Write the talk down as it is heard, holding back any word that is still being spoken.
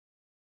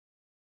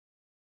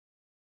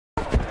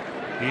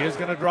He is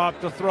going to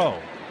drop the throw.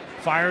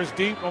 Fires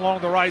deep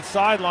along the right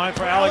sideline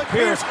for Alec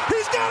Pierce.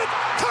 He's got it!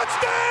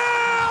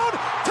 Touchdown!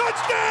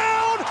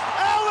 Touchdown!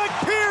 Alec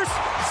Pierce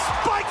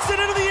spikes it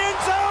into the end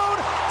zone.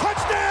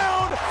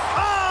 Touchdown!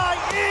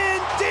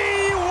 I-N-D-Y!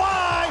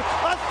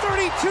 A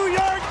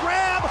 32-yard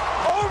grab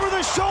over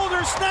the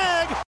shoulder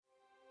snag.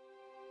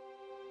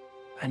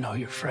 I know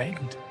you're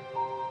frightened.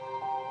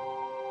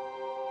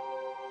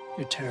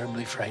 You're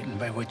terribly frightened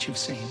by what you've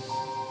seen.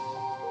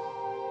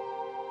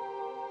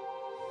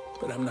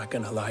 But I'm not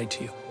gonna lie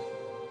to you.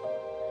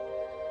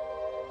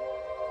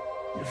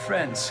 Your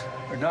friends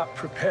are not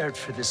prepared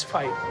for this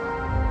fight.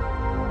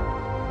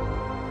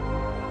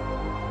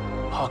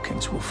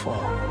 Hawkins will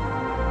fall.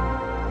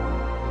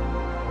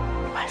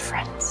 My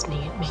friends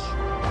need me.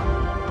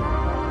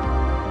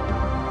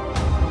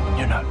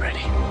 You're not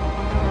ready.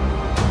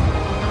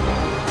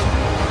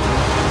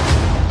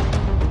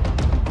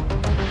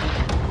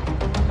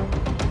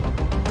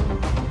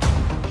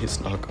 He's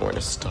not going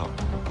to stop.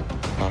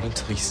 Not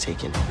until he's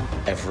taken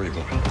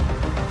everyone.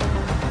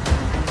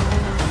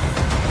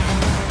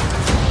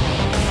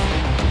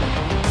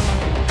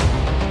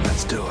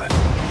 Let's do it.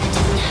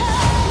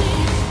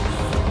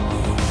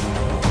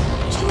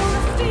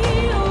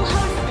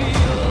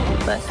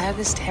 But I have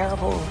this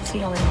terrible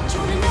feeling.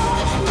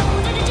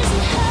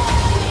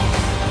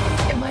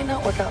 It might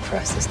not work out for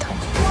us this time.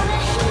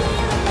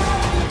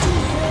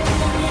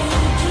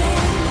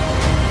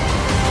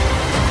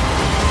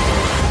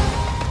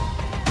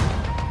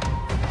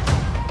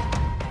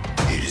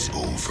 It is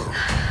over.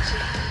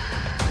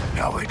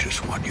 Now I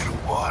just want you to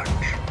watch.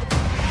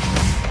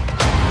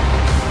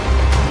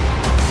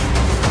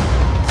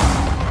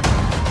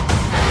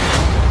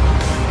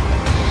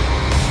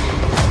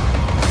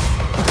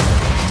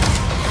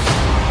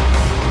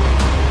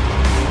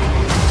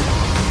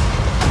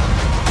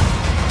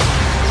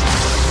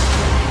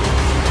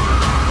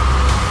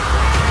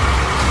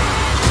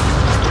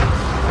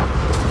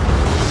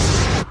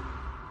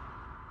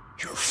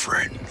 Your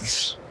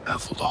friends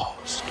have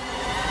lost.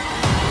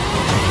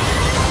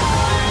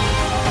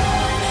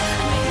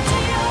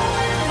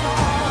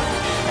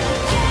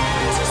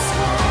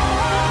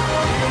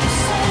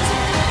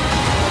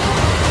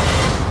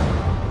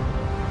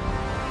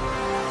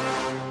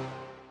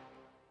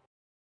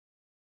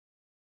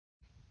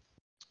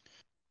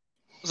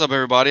 What's up,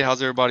 everybody?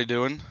 How's everybody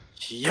doing?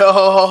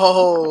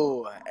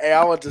 Yo, hey,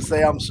 I want to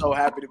say I'm so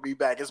happy to be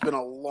back. It's been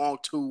a long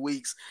 2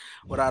 weeks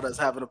without us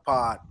having a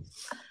pod.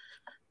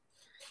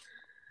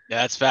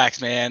 Yeah, that's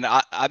facts, man.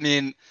 I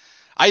mean,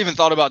 I even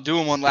thought about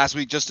doing one last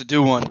week just to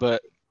do one,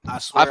 but I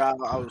swear I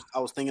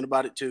was thinking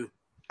about it too.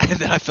 and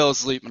then I fell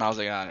asleep and I was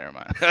like, never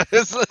mind.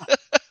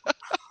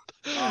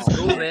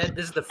 Cool, man.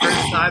 This is the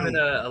first time in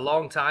a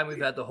long time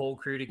we've had the whole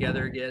crew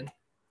together again.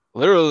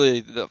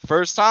 Literally, the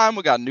first time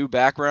we got new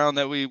background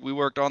that we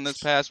worked on this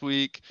past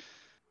week.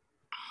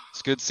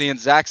 It's good seeing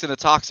Zach's in a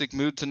toxic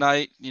mood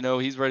tonight. You know,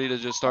 he's ready to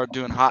just start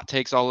doing hot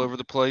takes all over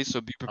the place,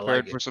 so be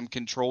prepared for some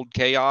controlled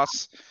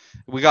chaos.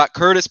 We got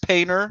Curtis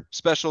Painter,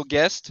 special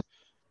guest,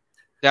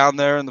 down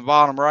there in the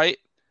bottom right.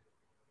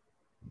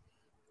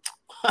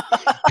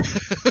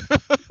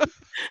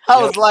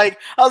 I was like,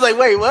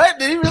 wait, what?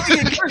 Did he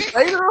really get Chris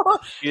Painter on?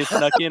 You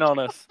snuck in on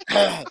us.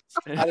 I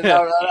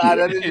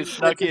didn't You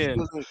snuck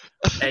in.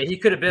 Hey, he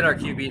could have been our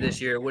QB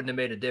this year. It wouldn't have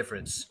made a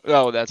difference.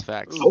 Oh, that's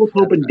facts. I was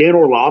hoping Dan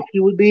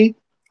Orlovsky would be.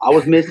 I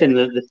was missing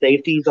the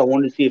safeties. I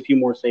wanted to see a few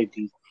more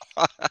safeties.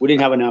 We didn't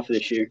have enough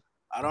this year.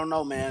 I don't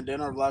know, man. Dan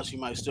Orlovsky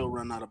might still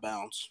run out of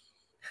bounds.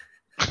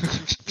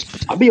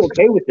 I'd be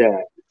okay with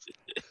that.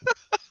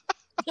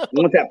 I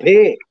want that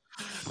pick.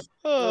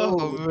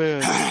 Oh,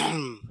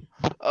 man.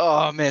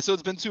 Oh, man. So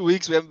it's been 2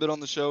 weeks. We haven't been on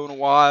the show in a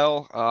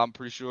while. I'm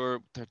pretty sure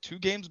there are 2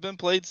 games been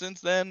played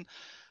since then.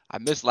 I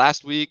missed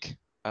last week.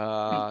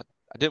 I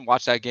didn't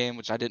watch that game,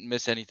 which I didn't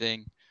miss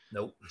anything.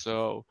 Nope.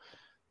 So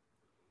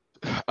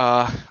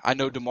I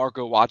know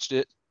DeMarco watched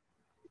it.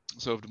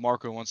 So if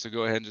DeMarco wants to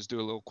go ahead and just do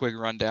a little quick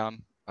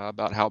rundown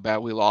about how bad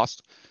we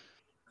lost.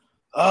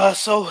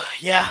 So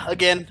yeah,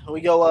 again,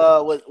 we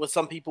go with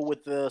some people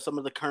with some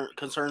of the current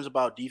concerns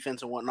about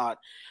defense and whatnot.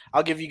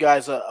 I'll give you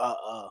guys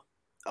a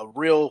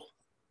real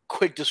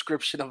quick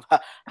description of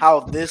how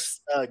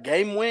this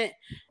game went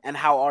and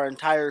how our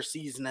entire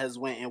season has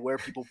went and where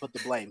people put the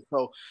blame.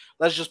 So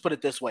let's just put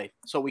it this way.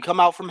 So we come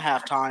out from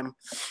halftime.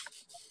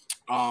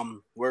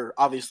 We're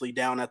obviously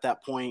down at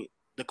that point.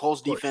 The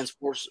Colts defense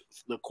forces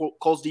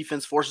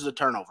a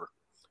turnover,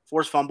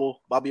 forced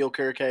fumble, Bobby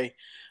Okereke,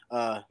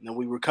 and then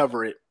we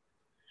recover it.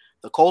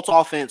 The Colts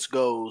offense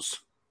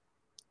goes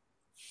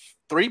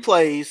 3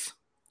 plays,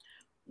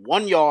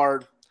 1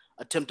 yard,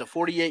 attempt a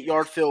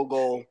 48-yard field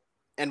goal,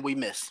 and we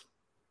miss.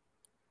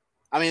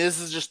 I mean, this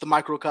is just the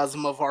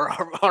microcosm of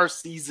our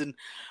season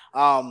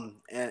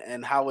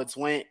and how it's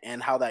went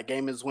and how that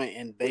game has went.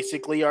 And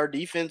basically our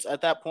defense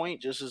at that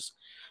point just is,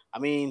 I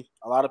mean,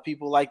 a lot of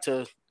people like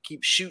to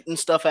keep shooting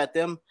stuff at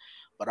them.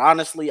 But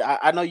honestly,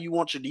 I know you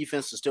want your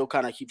defense to still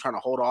kind of keep trying to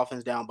hold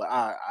offense down. But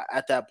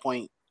at that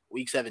point,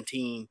 week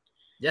 17,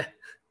 yeah,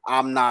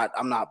 I'm not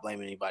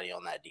blaming anybody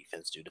on that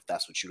defense, dude. If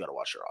that's what you got to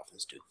watch your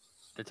offense do.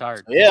 They're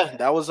tired. So yeah,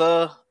 that was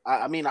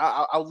I mean,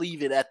 I'll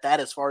leave it at that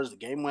as far as the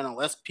game went,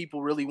 unless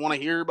people really want to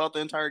hear about the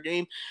entire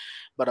game.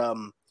 But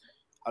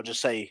I'll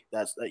just say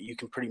that you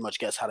can pretty much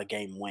guess how the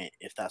game went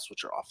if that's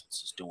what your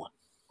offense is doing.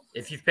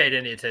 If you've paid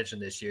any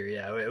attention this year,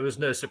 yeah, it was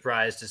no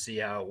surprise to see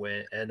how it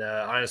went. And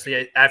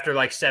honestly, after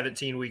like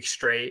 17 weeks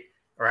straight,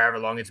 or however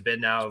long it's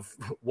been now, of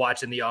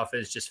watching the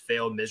offense just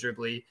fail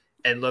miserably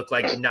and look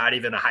like not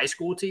even a high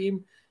school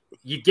team,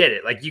 you get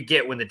it. Like, you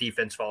get when the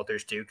defense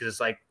falters too, because it's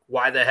like,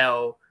 why the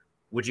hell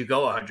would you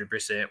go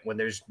 100% when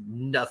there's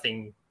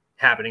nothing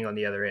happening on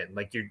the other end?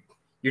 Like,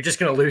 you're just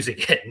going to lose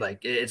again. Like,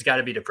 it's got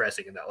to be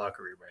depressing in that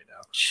locker room right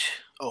now.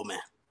 Oh, man.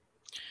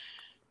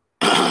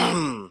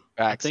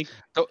 I think.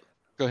 Go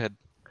ahead.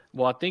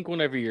 Well, I think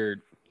whenever you're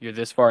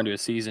this far into a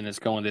season, it's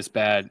going this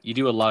bad, you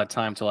do a lot of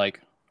time to like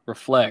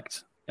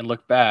reflect and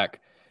look back.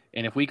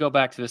 And if we go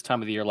back to this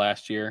time of the year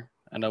last year,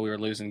 I know we were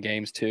losing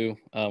games too.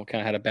 Kind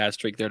of had a bad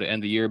streak there to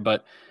end the year.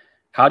 But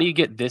how do you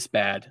get this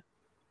bad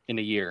in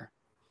a year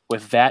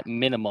with that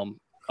minimum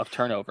of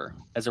turnover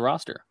as a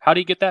roster? How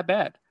do you get that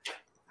bad?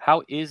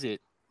 How is it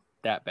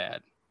that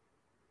bad?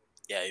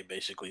 Yeah, you're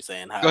basically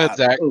saying Go ahead,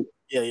 Zach.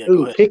 Yeah, Ooh,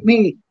 go ahead. pick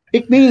me.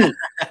 Pick me.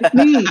 Pick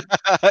me.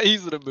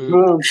 He's in a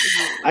mood.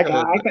 I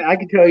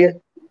can tell you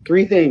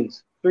three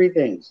things.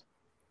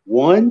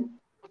 One,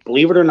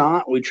 believe it or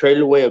not, we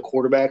traded away a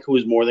quarterback who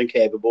was more than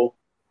capable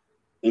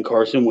in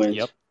Carson Wentz.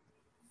 Yep.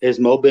 His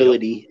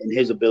mobility and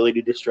his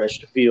ability to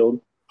stretch the field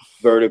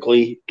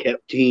vertically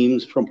kept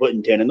teams from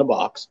putting 10 in the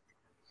box.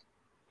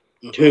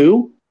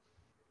 Mm-hmm.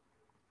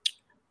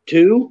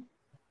 Two,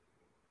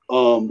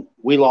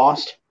 we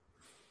lost,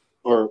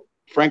 or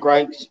Frank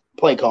Reich's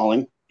play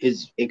calling,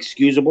 his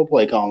excusable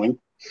play calling,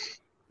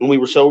 and we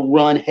were so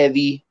run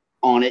heavy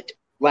on it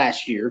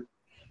last year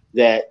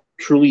that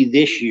truly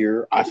this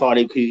year I thought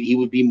he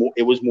would be more.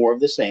 It was more of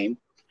the same,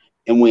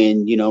 and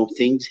when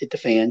things hit the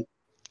fan,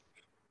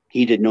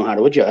 he didn't know how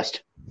to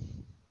adjust.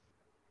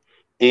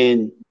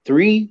 And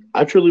three,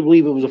 I truly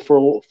believe it was a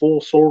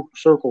full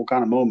circle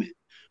kind of moment.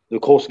 The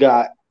Colts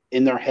got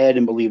in their head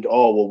and believed,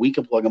 oh, well, we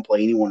can plug and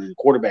play anyone in the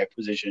quarterback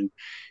position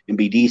and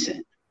be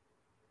decent.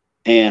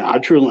 And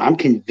I'm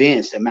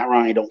convinced that Matt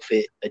Ryan don't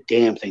fit a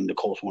damn thing the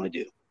Colts want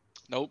to do.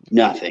 Nope.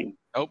 Nothing.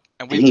 Nope.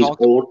 And he's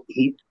old.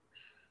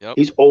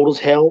 He's old as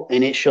hell,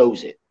 and it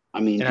shows it. I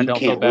mean, he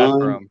can't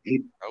run.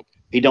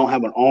 He don't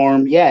have an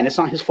arm. Yeah, and it's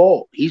not his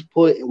fault. We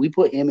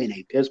put him in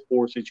a piss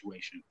poor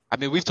situation. I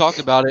mean, we've talked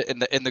about it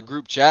in the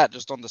group chat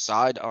just on the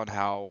side on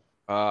how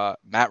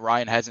Matt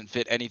Ryan hasn't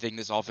fit anything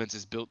this offense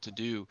is built to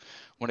do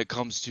when it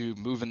comes to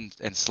moving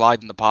and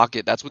sliding the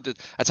pocket. That's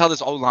how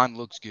this O-line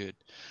looks good.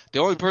 The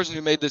only person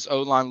who made this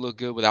O-line look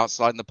good without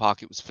sliding the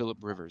pocket was Phillip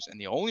Rivers,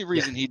 and the only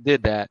reason he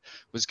did that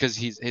was because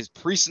his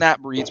pre-snap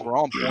reads were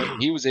on point.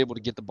 And he was able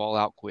to get the ball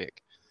out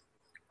quick.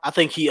 I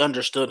think he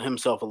understood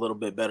himself a little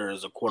bit better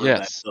as a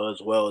quarterback, though,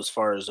 as well, as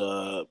far as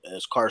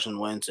Carson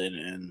Wentz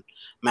and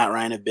Matt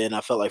Ryan have been.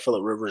 I felt like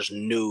Phillip Rivers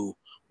knew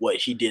what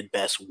he did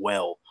best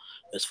well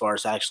as far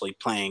as actually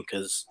playing,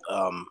 because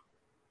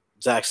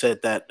Zach said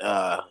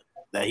that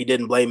he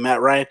didn't blame Matt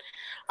Ryan.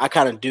 I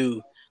kind of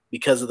do,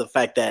 because of the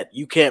fact that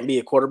you can't be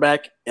a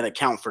quarterback and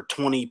account for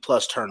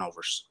 20-plus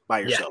turnovers by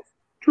yourself.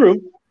 Yeah.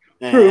 True.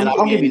 And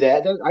I'll give you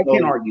that. I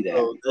can't argue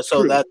that.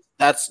 So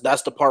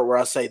that's the part where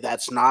I say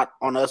that's not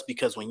on us,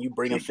 because when you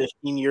bring a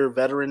 15-year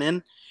veteran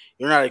in,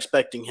 you're not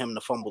expecting him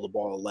to fumble the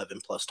ball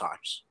 11-plus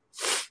times.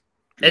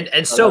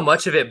 And so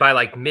much of it by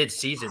like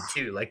mid-season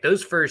too. Like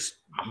those first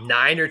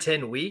 9 or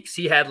 10 weeks,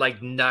 he had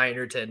like 9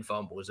 or 10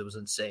 fumbles. It was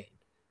insane.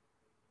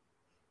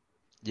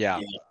 Yeah.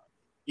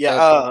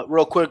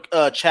 Real quick,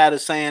 Chad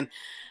is saying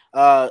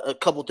a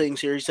couple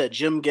things here. He said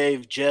Jim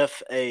gave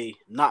Jeff a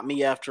not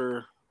me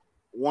after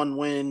one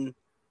win.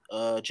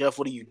 Jeff,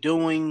 what are you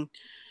doing?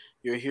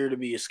 You're here to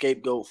be a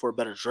scapegoat for a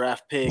better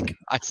draft pick.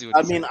 I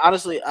mean,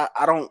 honestly,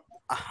 I don't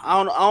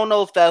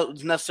know if that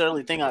was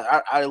necessarily the thing.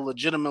 I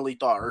legitimately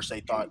thought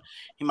Irsay thought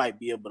he might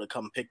be able to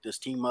come pick this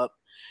team up.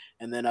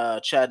 And then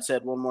Chad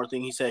said one more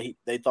thing. He said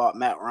they thought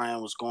Matt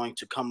Ryan was going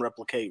to come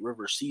replicate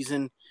Rivers'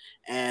 season.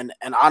 And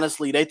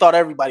honestly, they thought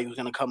everybody was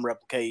going to come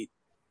replicate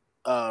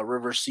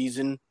Rivers'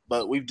 season.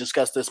 But we've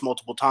discussed this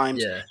multiple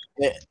times.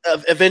 Yeah.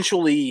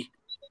 Eventually,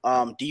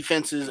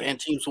 defenses and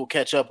teams will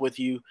catch up with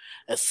you,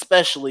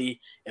 especially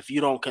if you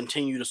don't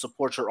continue to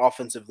support your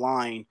offensive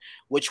line,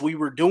 which we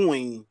were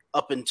doing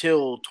up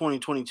until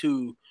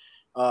 2022,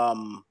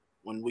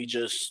 when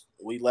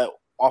we let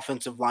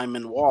offensive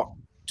linemen walk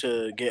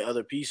to get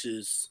other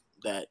pieces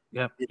that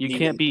you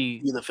can't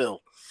be the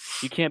fill.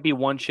 You can't be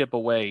one chip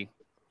away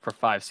for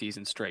 5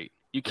 seasons straight.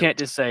 You can't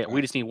just say, we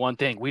just need one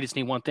thing. We just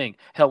need one thing.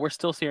 Hell, we're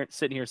still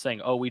sitting here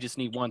saying, oh, we just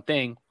need one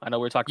thing. I know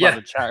we were talking about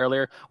the chat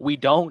earlier. We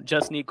don't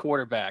just need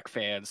quarterback,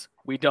 fans.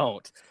 We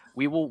don't.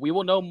 We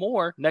will know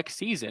more next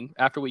season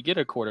after we get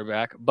a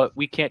quarterback, but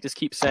we can't just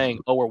keep saying,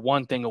 oh, we're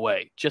one thing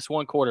away. Just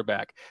one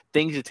quarterback.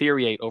 Things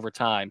deteriorate over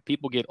time.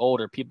 People get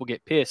older. People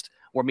get pissed.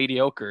 We're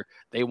mediocre.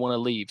 They want to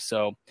leave.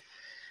 So,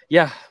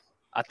 yeah,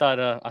 I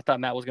thought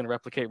Matt was going to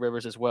replicate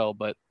Rivers as well,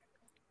 but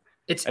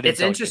it's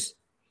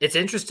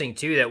interesting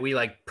too that we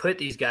like put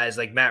these guys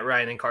like Matt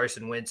Ryan and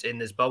Carson Wentz in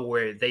this bubble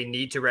where they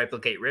need to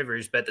replicate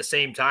Rivers, but at the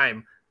same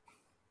time,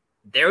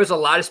 there was a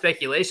lot of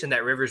speculation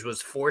that Rivers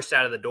was forced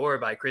out of the door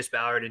by Chris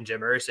Ballard and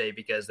Jim Irsay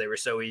because they were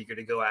so eager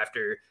to go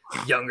after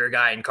younger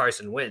guy and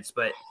Carson Wentz.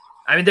 But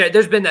I mean,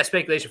 there's been that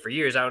speculation for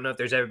years. I don't know if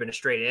there's ever been a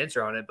straight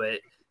answer on it, but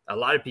a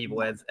lot of people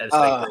have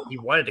speculated he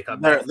wanted to come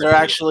back. There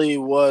actually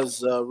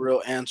was a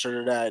real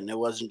answer to that, and it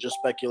wasn't just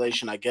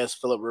speculation. I guess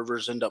Phillip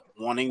Rivers ended up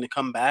wanting to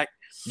come back.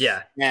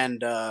 Yeah,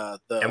 and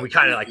we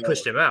kind of like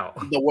pushed him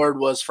out. The word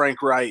was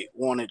Frank Wright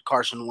wanted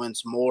Carson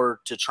Wentz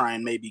more to try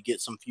and maybe get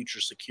some future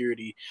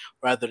security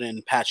rather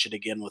than patch it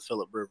again with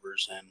Phillip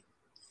Rivers,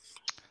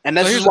 and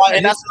this is why,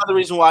 and that's another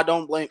reason why I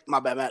don't blame my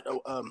bad, Matt.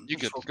 You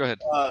good? Go ahead.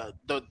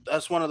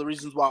 That's one of the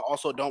reasons why I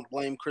also don't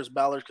blame Chris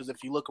Ballard, because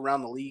if you look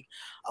around the league,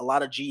 a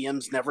lot of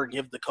GMs never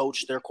give the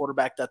coach their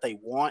quarterback that they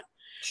want.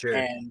 Sure.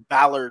 And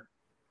Ballard,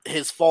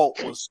 his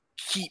fault was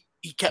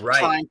he kept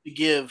trying to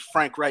give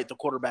Frank Wright the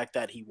quarterback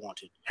that he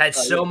wanted. Had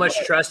so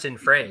much trust in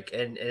Frank,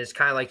 and it's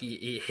kind of like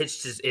he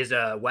hitched his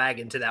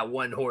wagon to that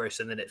one horse,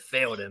 and then it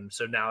failed him.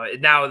 So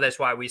now that's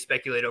why we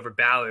speculate over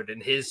Ballard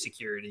and his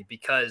security,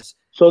 because.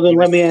 So then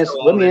let me ask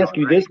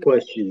you this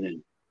question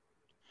then.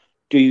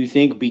 Do you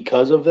think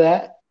because of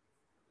that,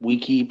 we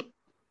keep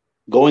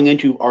going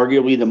into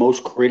arguably the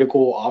most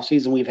critical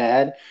offseason we've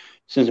had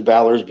since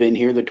Ballard's been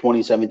here, the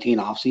 2017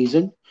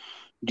 offseason?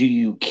 Do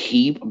you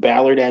keep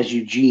Ballard as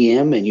your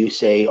GM and you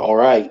say, all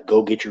right,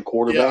 go get your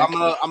quarterback?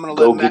 Yeah, I'm gonna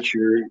go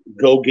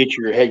get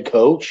your head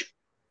coach.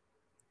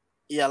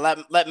 Yeah,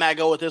 let Matt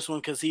go with this one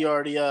because he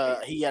already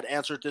he had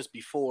answered this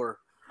before.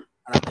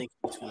 And I think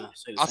he's gonna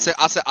say the same thing.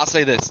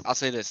 I'll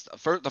say this.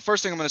 The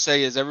first thing I'm going to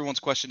say is everyone's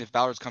questioned if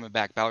Ballard's coming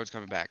back. Ballard's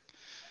coming back.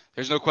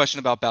 There's no question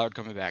about Ballard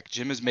coming back.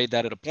 Jim has made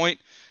that at a point.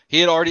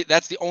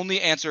 That's the only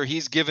answer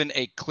he's given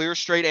a clear,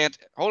 straight answer.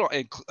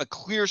 A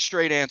clear,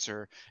 straight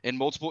answer in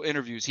multiple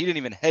interviews. He didn't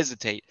even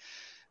hesitate.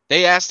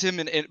 They asked him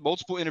in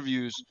multiple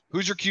interviews,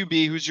 who's your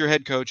QB, who's your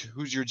head coach,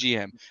 who's your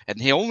GM? And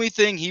the only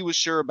thing he was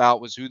sure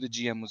about was who the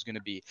GM was going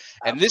to be.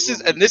 And this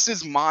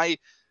is my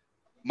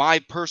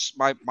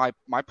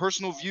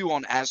personal view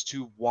on as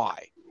to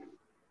why.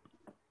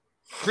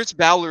 Chris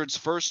Ballard's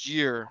first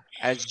year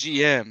as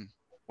GM,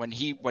 when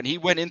he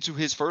went into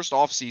his first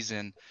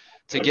offseason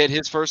to get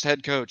his first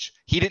head coach,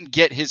 he didn't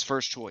get his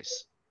first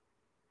choice.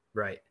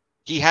 Right.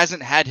 He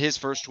hasn't had his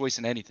first choice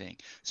in anything.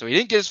 So he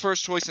didn't get his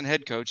first choice in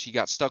head coach. He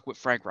got stuck with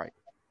Frank Wright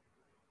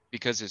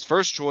because his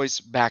first choice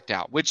backed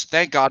out, which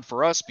thank God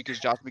for us because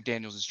Josh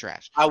McDaniels is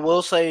trash. I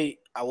will say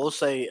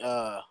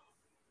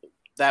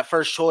that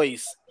first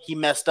choice he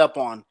messed up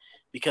on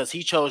because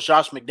he chose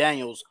Josh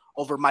McDaniels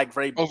over Mike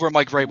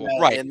Vrabel.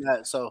 Right. And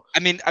that, so I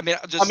mean,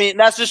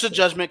 that's just a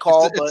judgment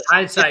call. It's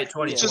hindsight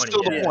 2020. It's just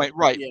still the point,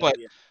 right?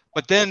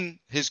 But then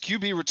his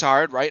QB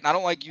retired, right? And I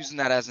don't like using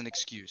that as an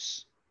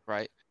excuse,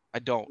 right? I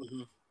don't.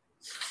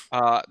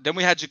 Mm-hmm. Then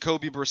we had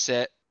Jacoby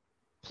Brissett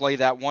play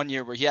that 1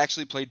 year where he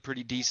actually played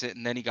pretty decent,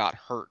 and then he got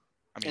hurt.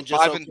 I mean, and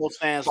just so Colts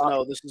fans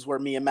know, this is where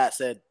me and Matt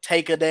said,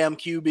 "Take a damn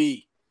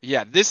QB."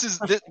 Yeah,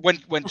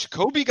 when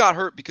Jacoby got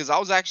hurt, because I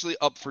was actually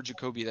up for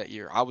Jacoby that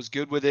year. I was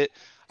good with it.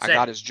 I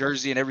got his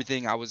jersey and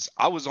everything. I was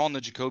on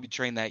the Jacoby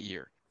train that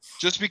year.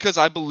 Just because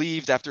I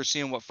believed after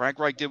seeing what Frank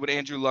Reich did with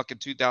Andrew Luck in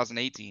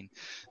 2018,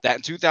 that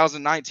in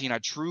 2019 I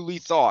truly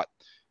thought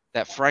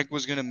that Frank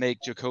was going to make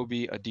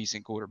Jacoby a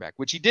decent quarterback,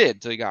 which he did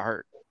until he got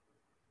hurt.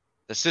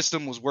 The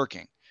system was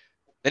working.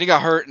 Then he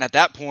got hurt, and at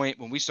that point,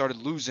 when we started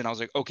losing, I was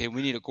like, okay,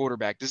 we need a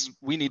quarterback.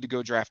 We need to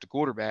go draft a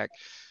quarterback.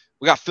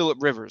 We got Phillip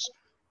Rivers.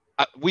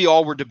 We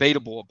all were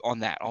debatable on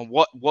that, on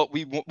what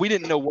we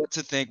didn't know what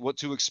to think, what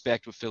to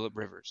expect with Phillip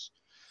Rivers.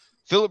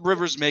 Phillip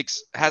Rivers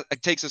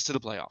takes us to the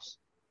playoffs.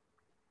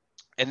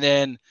 And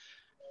then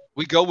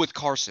we go with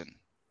Carson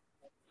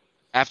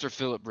after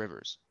Phillip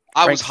Rivers.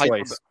 I was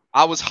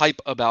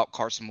hype about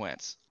Carson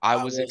Wentz.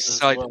 I was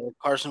excited. Well.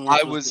 Carson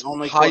Wentz was the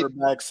only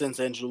quarterback since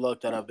Andrew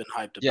Luck that I've been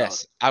hyped about.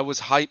 Yes, I was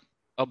hyped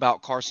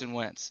about Carson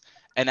Wentz.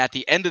 And at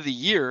the end of the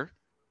year,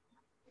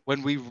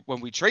 when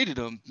we traded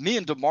him, me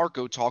and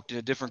DeMarco talked in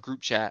a different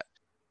group chat,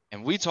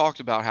 and we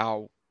talked about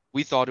how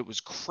we thought it was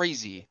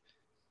crazy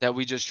that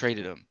we just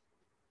traded him.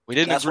 We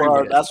didn't agree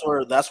with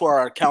it. That's where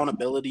our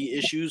accountability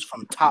issues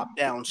from top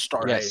down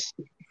started.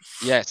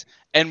 Yes.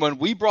 And when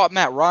we brought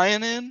Matt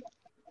Ryan in,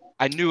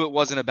 I knew it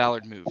wasn't a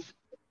Ballard move.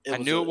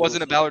 It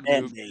wasn't a Ballard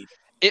move.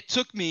 It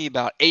took me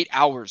about 8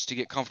 hours to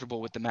get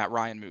comfortable with the Matt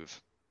Ryan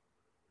move.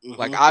 Mm-hmm.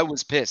 Like, I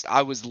was pissed.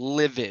 I was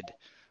livid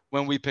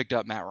when we picked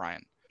up Matt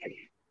Ryan.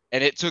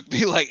 And it took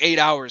me like 8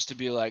 hours to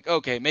be like,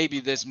 okay, maybe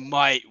this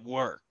might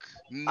work.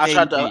 Maybe.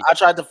 I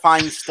tried to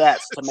find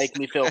stats to make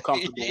me feel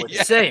comfortable with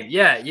it. Same,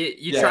 yeah.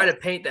 You try to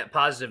paint that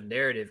positive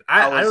narrative.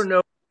 I don't know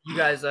if you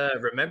guys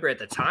remember at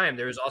the time,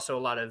 there was also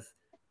a lot of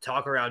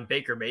talk around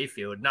Baker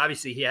Mayfield. And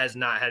obviously he has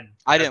not had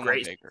a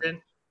great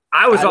season.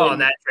 I was all on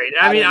that trade.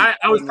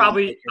 I was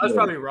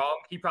probably wrong.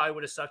 He probably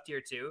would have sucked here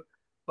too.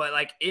 But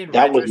like in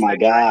that was my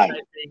guy.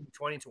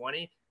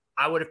 2020,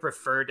 I would have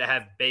preferred to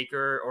have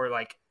Baker or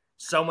like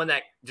someone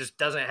that just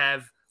doesn't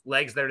have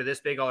legs that are this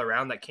big all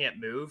around that can't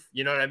move.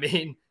 You know what I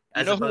mean?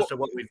 As opposed to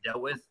what we've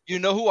dealt with. You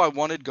know who I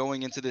wanted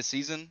going into this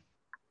season?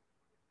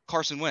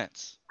 Carson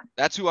Wentz.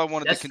 That's who I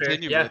wanted to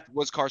continue with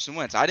was Carson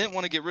Wentz. I didn't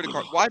want to get rid of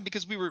Carson. Why?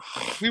 Because we were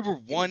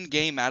one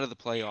game out of the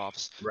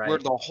playoffs where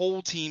the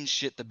whole team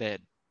shit the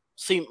bed.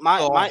 See,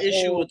 my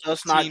issue with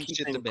us not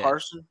keeping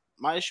Carson.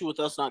 My issue with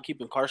us not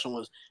keeping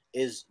Carson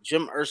is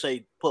Jim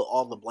Irsay put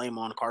all the blame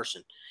on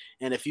Carson.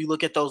 And if you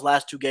look at those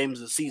last 2 games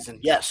of the season,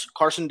 yes,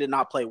 Carson did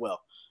not play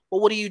well. But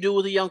what do you do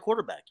with a young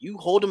quarterback? You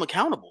hold him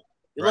accountable.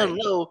 You let him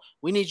know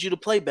we need you to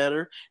play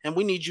better, and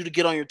we need you to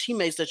get on your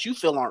teammates that you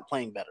feel aren't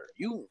playing better.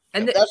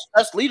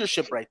 That's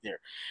leadership right there.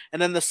 And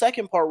then the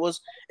second part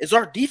is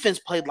our defense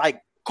played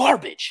like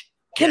garbage.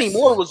 Kenny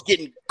Moore was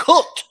getting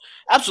cooked,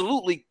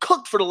 absolutely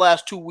cooked for the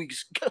last 2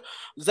 weeks.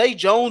 Zay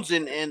Jones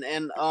and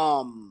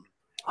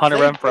Hunter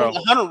Renfrow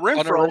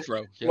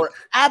were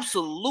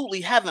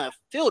absolutely having a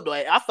field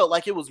day. I felt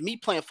like it was me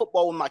playing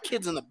football with my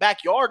kids in the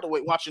backyard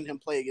watching him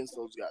play against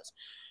those guys.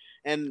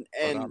 And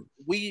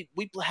we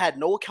had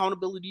no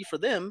accountability for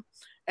them.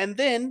 And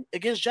then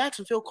against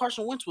Jacksonville,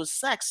 Carson Wentz was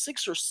sacked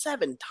 6 or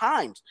 7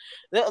 times.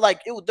 There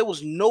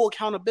was no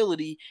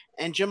accountability.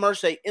 And Jim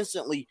Irsay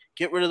instantly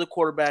get rid of the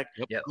quarterback,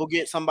 go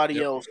get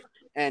somebody else,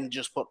 and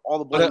just put all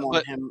the blame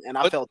on him. And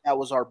I felt that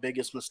was our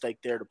biggest mistake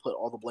there, to put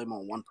all the blame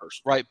on one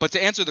person. Right. But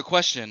to answer the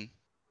question,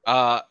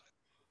 the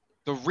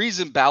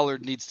reason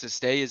Ballard needs to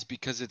stay is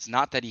because it's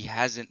not that he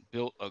hasn't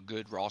built a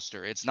good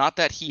roster. It's not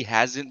that he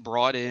hasn't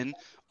brought in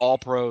all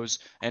pros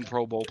and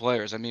Pro Bowl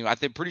players. I mean,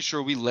 pretty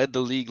sure we led the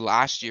league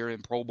last year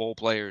in Pro Bowl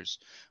players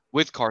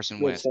with Carson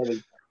Wentz.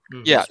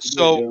 Yeah.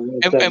 So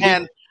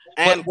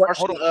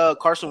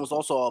Carson was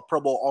also a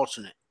Pro Bowl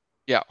alternate.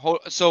 Yeah.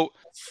 So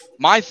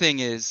my thing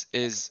is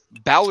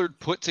Ballard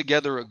put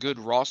together a good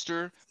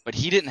roster, but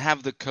he didn't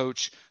have the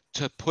coach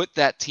to put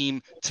that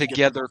team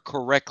together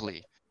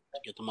correctly.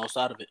 Get the most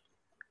out of it.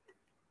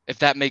 If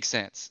that makes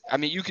sense. I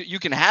mean, you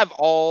can have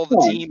all the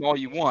team all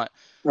you want,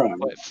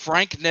 but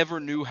Frank never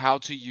knew how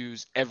to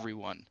use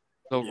everyone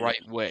the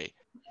right way.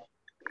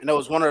 And that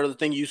was one of the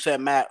things you said,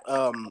 Matt,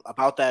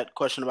 about that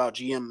question about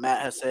GM.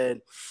 Matt has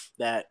said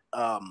that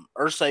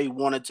Irsay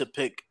wanted to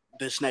pick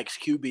this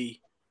next QB.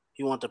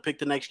 He wanted to pick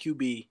the next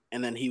QB,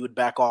 and then he would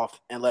back off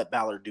and let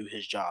Ballard do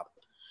his job.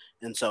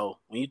 And so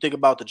when you think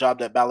about the job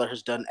that Ballard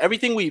has done,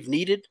 everything we've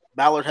needed,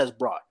 Ballard has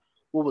brought.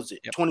 What was it?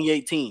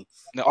 2018.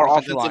 Our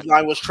offensive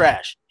line was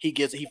trash. He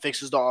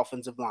fixes the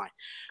offensive line.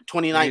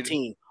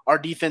 2019, our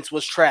defense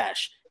was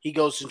trash. He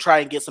goes and try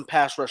and get some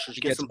pass rushers,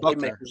 get some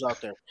playmakers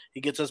out there. He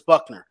gets us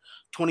Buckner.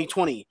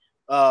 2020,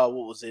 what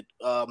was it?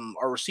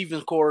 Our receiving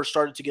core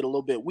started to get a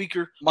little bit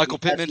weaker. Michael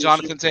Pittman,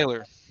 Jonathan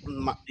Taylor.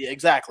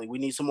 Exactly. We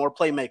need some more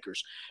playmakers.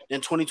 Then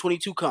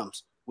 2022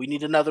 comes. We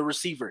need another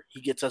receiver. He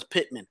gets us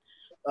Pittman.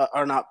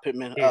 Or not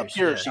Pittman,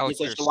 Pierce. He gets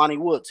us Jelani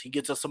Woods. He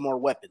gets us some more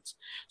weapons.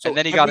 So and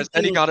then he got us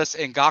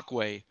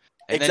Ngakoue.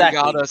 And then he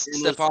got us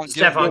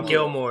Stephon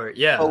Gilmore.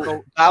 Yeah.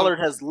 So Ballard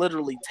has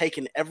literally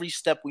taken every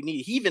step we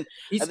need. It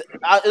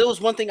was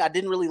one thing I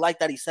didn't really like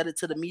that he said it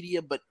to the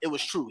media, but it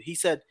was true. He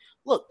said,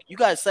 look, you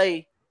guys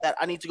say that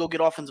I need to go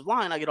get offensive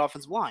line, I get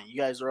offensive line. You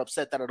guys are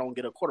upset that I don't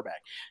get a quarterback.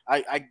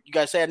 You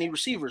guys say I need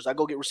receivers, I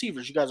go get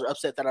receivers. You guys are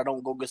upset that I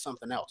don't go get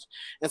something else.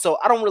 And so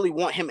I don't really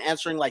want him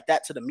answering like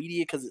that to the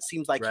media, because it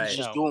seems like he's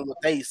just doing what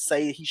they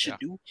say he should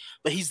do.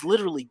 But he's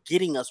literally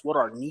getting us what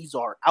our needs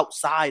are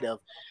outside of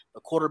the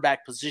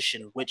quarterback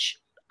position, which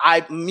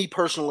me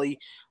personally,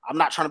 I'm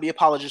not trying to be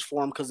apologist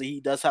for him because he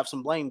does have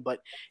some blame, but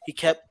he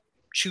kept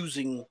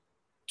choosing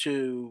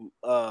to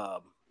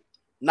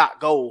not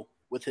go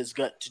with his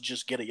gut to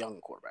just get a young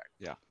quarterback.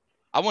 Yeah.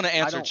 I want to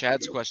answer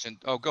Chad's question.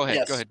 Oh, go ahead.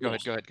 Yes, go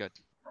ahead.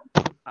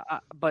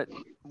 But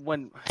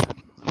when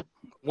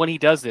he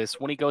does this,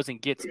 when he goes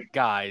and gets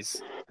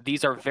guys,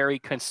 these are very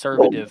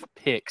conservative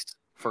picks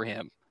for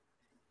him.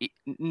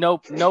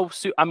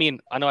 I mean,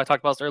 I know I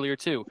talked about this earlier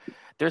too.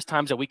 There's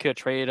times that we could have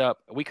traded up.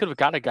 We could have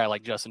got a guy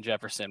like Justin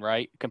Jefferson,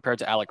 right, compared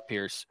to Alec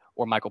Pierce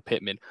or Michael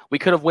Pittman. We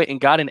could have went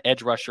and got an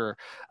edge rusher.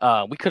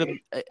 We could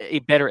have a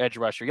better edge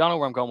rusher. Y'all know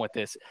where I'm going with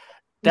this.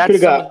 That's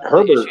could have got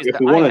Herbert if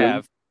we wanted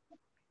him.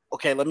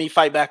 Okay, let me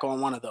fight back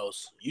on one of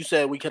those. You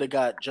said we could have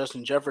got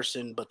Justin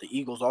Jefferson, but the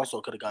Eagles also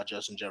could have got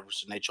Justin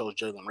Jefferson. They chose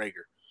Jalen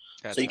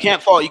Reagor. So you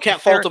can't fault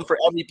them for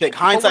every pick.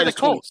 Hindsight is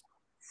cool.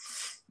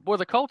 We're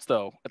the Colts,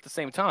 though. At the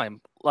same time,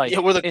 that's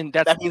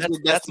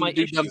my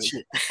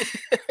issue.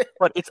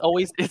 But it's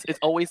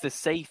always the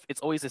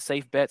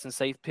safe bets and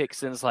safe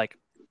picks, and it's like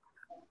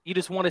you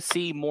just want to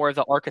see more of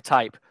the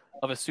archetype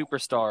of a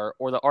superstar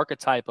or the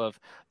archetype of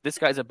this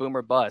guy's a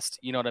boomer bust.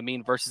 You know what I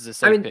mean? Versus a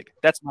safe pick.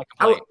 That's my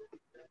complaint.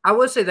 I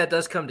would say that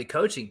does come to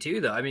coaching too,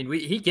 though. I mean,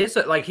 he gets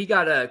it. Like he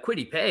got a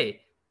Kwity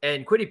Paye,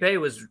 and Kwity Paye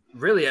was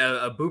really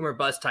a boomer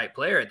bust type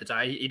player at the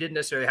time. He didn't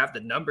necessarily have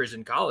the numbers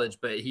in college,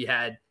 but he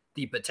had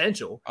the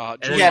potential.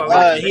 He had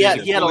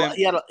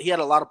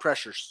a lot of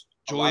pressures.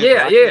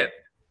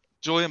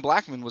 Julian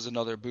Blackmon was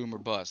another boomer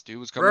bust. He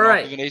was coming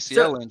off of an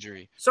ACL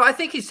injury. So I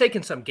think he's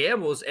taken some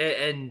gambles,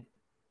 and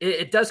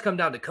it does come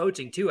down to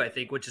coaching too, I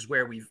think, which is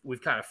where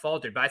we've kind of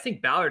faltered. But I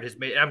think Ballard has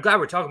made, and I'm glad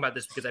we're talking about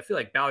this because I feel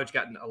like Ballard's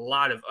gotten a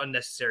lot of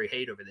unnecessary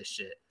hate over this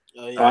shit.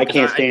 I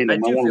can't stand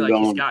him. I do want feel him like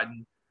he's gone.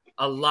 gotten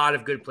a lot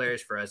of good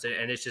players for us,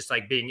 and it's just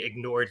like being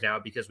ignored now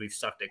because we've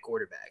sucked at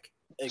quarterback.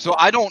 So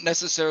I don't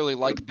necessarily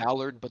like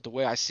Ballard, but the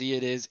way I see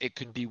it is it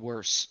could be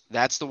worse.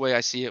 That's the way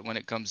I see it when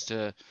it comes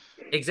to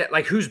exactly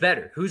like who's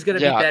better? Who's going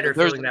to be better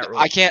filling that role?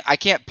 I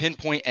can't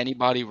pinpoint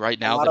anybody right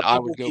now that I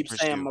would go keep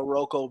pursue. saying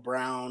Morocco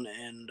Brown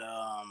and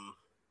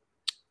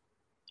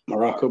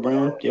Morocco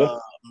Brown, yeah.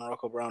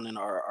 Morocco Brown and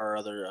our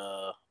other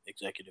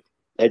executive.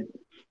 Ed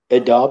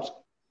Dobbs?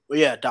 Well,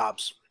 yeah,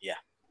 Dobbs. Yeah.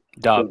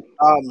 Dobbs.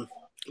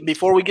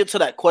 Before we get to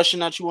that question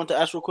that you want to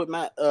ask real quick,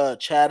 Matt,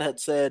 Chad had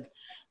said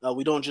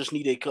we don't just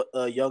need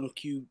a young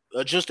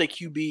just a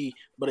QB,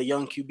 but a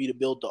young QB to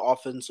build the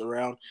offense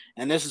around.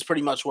 And this is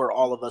pretty much where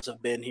all of us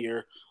have been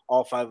here,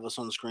 all five of us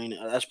on the screen.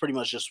 That's pretty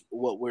much just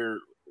what we're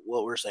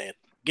saying.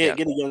 Get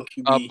a young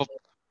QB.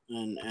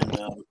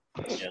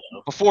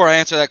 Before I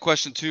answer that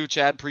question too,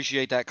 Chad,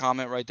 appreciate that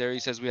comment right there. He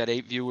says we had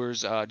 8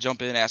 viewers.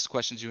 Jump in, ask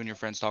questions you and your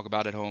friends talk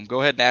about at home.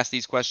 Go ahead and ask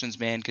these questions,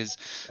 man, because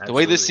the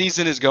way this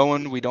season is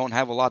going, we don't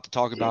have a lot to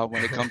talk about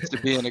when it comes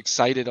to being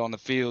excited on the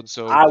field.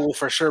 So I will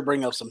for sure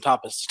bring up some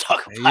topics to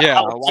talk about.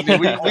 Yeah, I mean,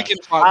 we can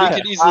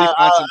easily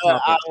find some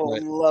topics. I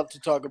would love to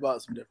talk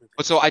about some different things.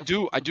 But so I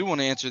do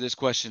want to answer this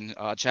question.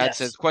 Chad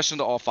says, question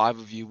to all 5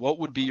 of you. What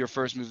would be your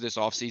first move this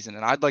offseason?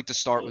 And I'd like to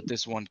start with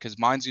this one because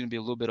mine's going to be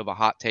a little bit of a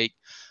hot take.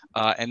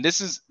 And this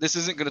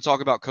isn't going to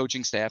talk about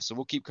coaching staff, so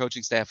we'll keep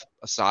coaching staff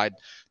aside.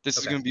 This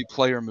is going to be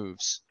player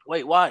moves.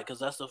 Wait, why? Because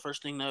that's the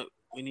first thing that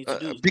we need to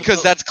do.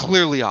 Because that's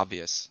clearly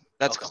obvious.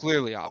 That's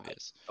clearly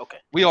obvious. Okay.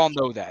 We all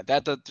know that.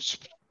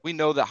 We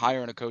know that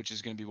hiring a coach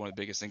is going to be one of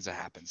the biggest things that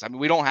happens. I mean,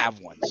 we don't have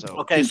one. So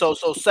okay, so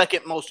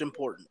second most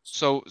important.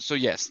 So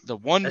yes, the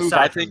one move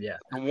I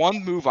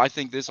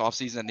think this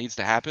offseason that needs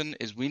to happen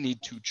is we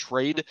need to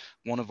trade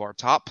one of our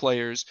top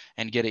players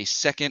and get a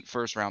second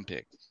first-round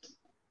pick.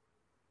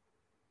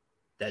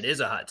 That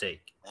is a hot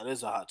take. That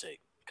is a hot take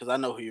because I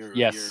know who you're.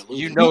 Yes,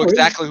 you know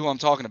exactly who I'm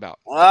talking about.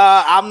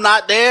 I'm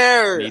not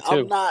there. Me too.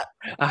 I'm not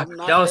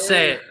Don't there.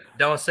 say it.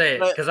 Don't say it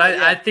because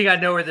I think I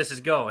know where this is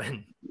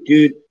going.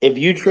 Dude, if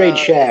you trade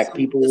Shaq,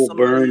 people will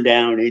burn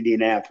down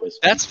Indianapolis.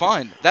 That's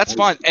fine. That's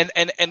fine.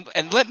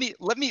 And let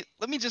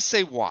me just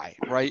say why,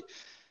 right?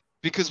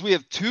 Because we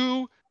have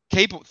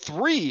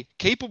 3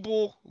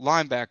 capable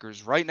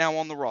linebackers right now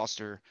on the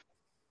roster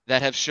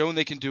that have shown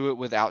they can do it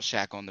without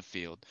Shaq on the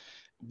field.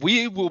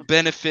 We will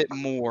benefit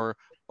more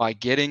by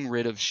getting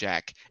rid of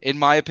Shaq, in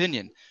my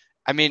opinion.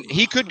 I mean,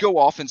 he could go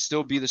off and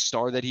still be the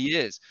star that he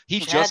is. He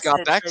just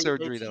got back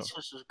surgery, though.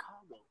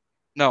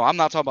 No, I'm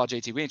not talking about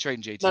JT. We ain't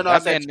trading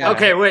JT.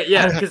 Okay, wait,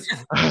 yeah, because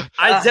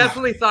I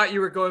definitely thought you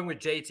were going with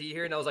JT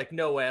here, and I was like,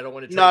 no way, I don't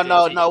want to trade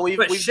JT. No, we've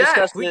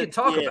discussed we can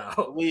talk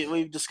about.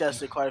 We've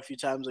discussed it quite a few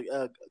times.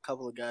 A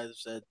couple of guys have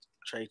said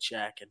trade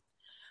Shaq, and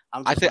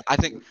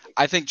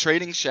I think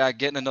trading Shaq,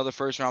 getting another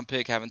first-round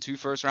pick, having 2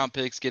 first-round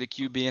picks, get a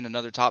QB and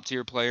another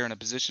top-tier player in a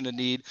position of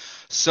need,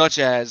 such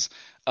as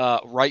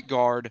right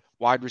guard,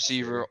 wide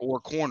receiver, or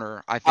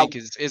corner, I think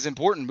is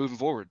important moving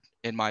forward.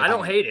 In my opinion. I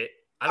don't hate it.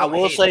 I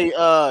will say,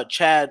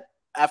 Chad,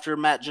 after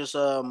Matt just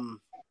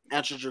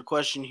answered your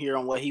question here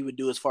on what he would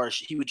do as far as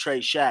he would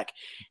trade Shaq,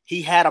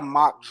 he had a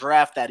mock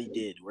draft that he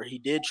did where he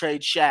did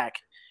trade Shaq.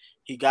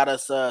 He got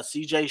us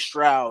C.J.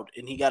 Stroud,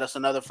 and he got us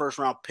another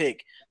first-round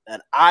pick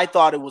that I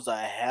thought it was a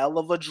hell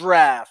of a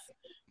draft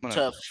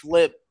to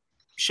flip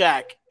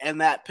Shaq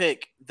and that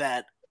pick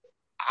that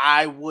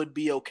I would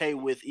be okay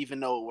with, even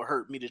though it would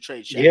hurt me to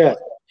trade Shaq. Yeah.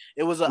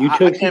 It was I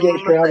can't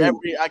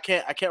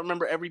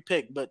remember every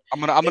pick, but I'm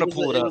gonna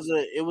pull it up.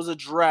 It was a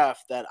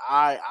draft that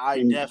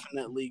I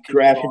definitely could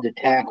drafted the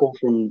tackle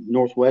from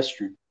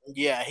Northwestern.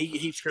 Yeah,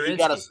 he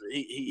got us.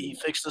 He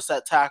fixed us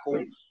at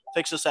tackle,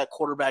 fixed us at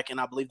quarterback,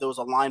 and I believe there was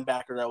a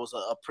linebacker that was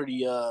a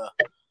pretty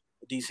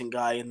decent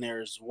guy in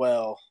there as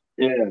well.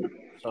 Yeah.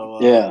 So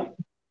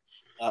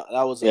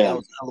that was a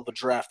hell of a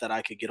draft that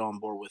I could get on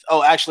board with.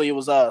 Oh, actually, it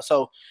was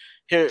so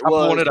here it I'm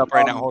was. pulling it up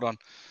right now. Hold on,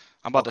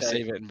 I'm about to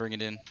save it and bring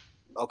it in.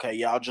 Okay,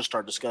 yeah, I'll just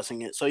start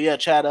discussing it. So yeah,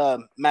 Chad,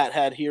 Matt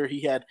had here.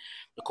 He had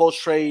the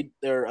Colts trade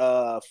their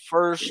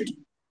first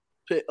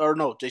pick, or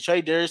no, they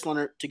trade Darius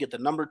Leonard to get the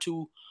number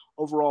 2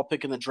 overall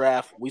pick in the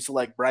draft. We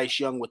select Bryce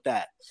Young with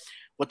that.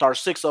 With our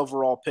 6th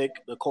overall pick,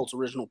 the Colts'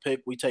 original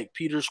pick, we take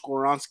Peter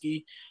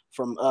Skoronski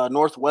from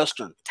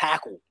Northwestern,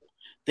 tackle.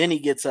 Then he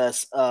gets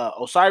us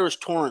Osiris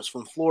Torrance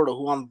from Florida,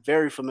 who I'm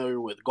very familiar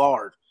with,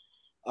 guard.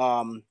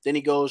 Then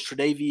he goes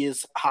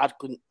Tre'Davious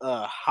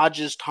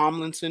Hodges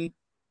Tomlinson,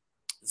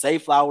 Zay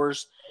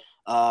Flowers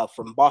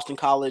from Boston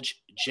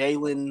College,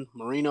 Jalen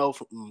Marino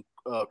from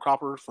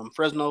Cropper from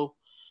Fresno,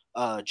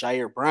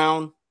 Jair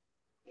Brown,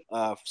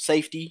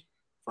 safety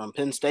from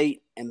Penn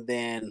State, and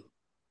then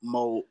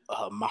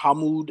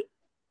Mahamoud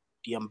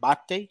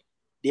Diabate,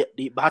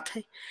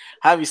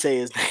 however you say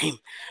his name.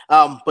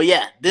 But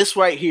yeah, this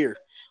right here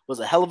was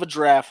a hell of a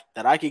draft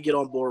that I could get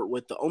on board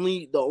with. The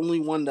only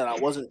one that I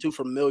wasn't too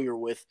familiar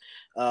with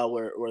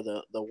were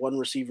the one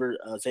receiver,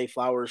 Zay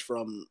Flowers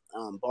from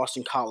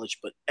Boston College.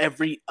 But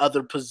every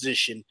other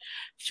position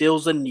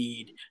fills a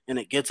need, and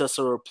it gets us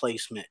a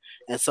replacement.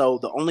 And so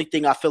the only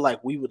thing I feel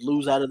like we would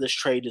lose out of this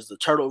trade is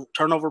the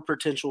turnover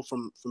potential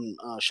from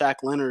Shaq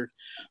Leonard.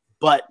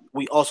 But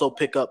we also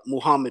pick up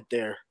Muhammad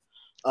there,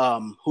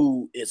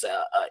 who is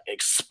a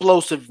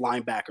explosive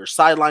linebacker,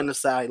 sideline to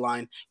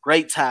sideline,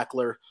 great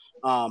tackler.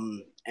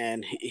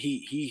 And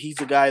he's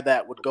a guy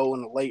that would go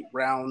in the late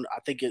round. I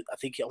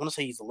want to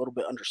say he's a little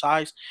bit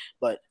undersized,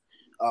 but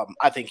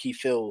I think he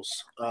fills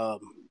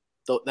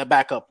that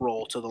backup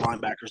role to the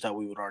linebackers that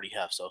we would already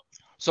have. So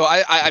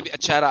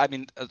Chad, I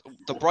mean,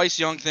 the Bryce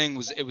Young thing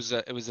was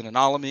an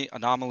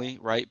anomaly,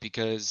 right?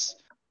 Because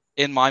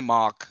in my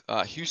mock,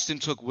 Houston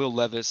took Will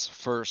Levis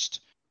first,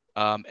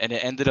 and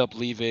it ended up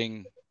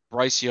leaving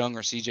Bryce Young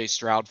or C.J.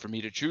 Stroud for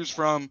me to choose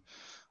from.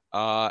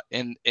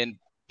 In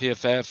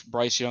PFF,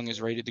 Bryce Young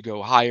is rated to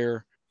go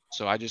higher,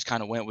 so I just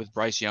kind of went with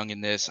Bryce Young in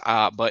this.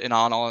 But in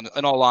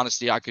all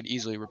honesty, I could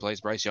easily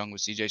replace Bryce Young with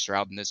C.J.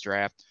 Stroud in this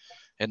draft,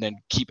 and then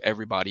keep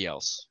everybody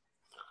else.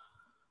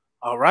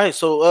 All right,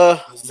 so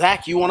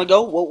Zach, you want to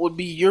go? What would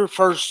be your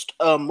first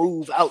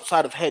move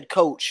outside of head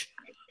coach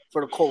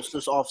for the Colts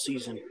this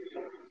offseason?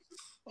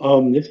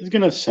 This is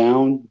gonna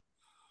sound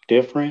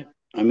different.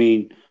 I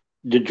mean,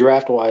 the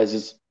draft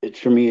wise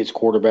for me it's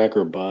quarterback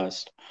or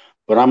bust.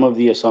 But I'm of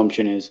the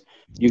assumption is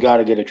you got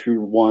to get a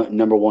true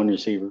number one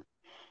receiver.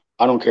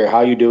 I don't care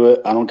how you do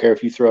it. I don't care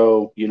if you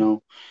throw,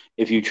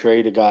 if you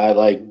trade a guy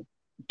like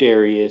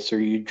Darius or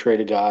you trade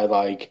a guy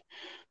like,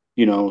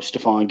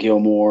 Stephon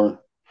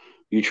Gilmore,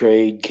 you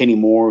trade Kenny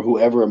Moore,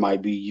 whoever it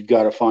might be. You've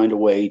got to find a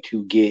way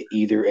to get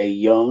either a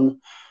young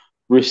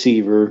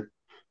receiver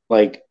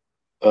like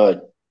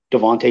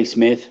Devontae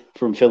Smith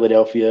from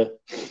Philadelphia,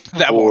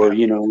 right.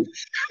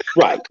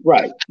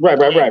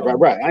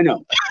 I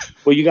know.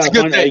 Well, you got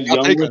to find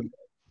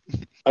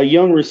a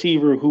young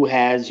receiver who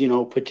has,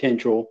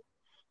 potential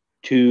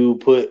to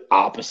put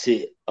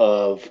opposite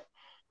of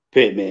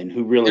Pittman,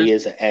 who really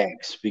is an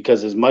X.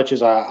 Because as much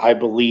as I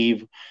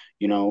believe,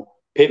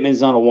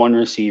 Pittman's not a one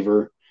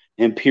receiver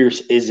and Pierce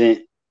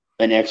isn't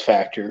an X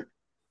factor.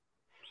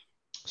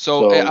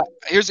 So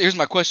here's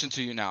my question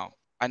to you now.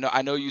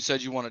 I know you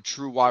said you want a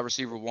true wide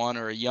receiver one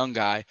or a young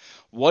guy.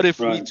 What if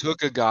we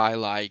took a guy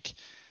like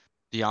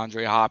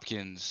DeAndre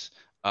Hopkins,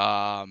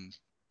 Devontae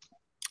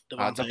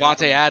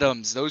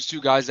Adams, those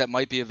two guys that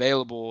might be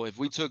available? If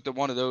we took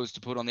one of those to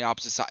put on the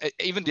opposite side,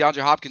 even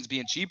DeAndre Hopkins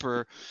being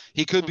cheaper,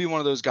 he could be one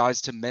of those guys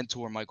to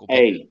mentor Michael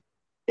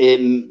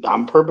Pittman.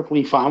 I'm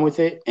perfectly fine with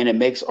it, and it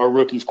makes our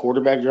rookie's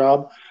quarterback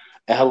job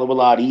a hell of a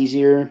lot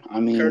easier. I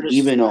mean,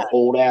 even an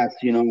old ass,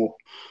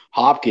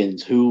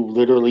 Hopkins, who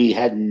literally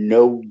had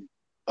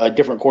a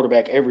different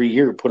quarterback every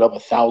year, put up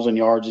 1,000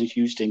 yards in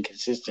Houston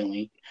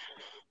consistently.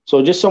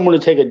 So just someone to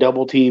take a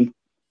double team,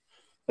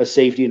 a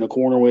safety in a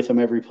corner with him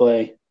every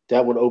play,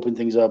 that would open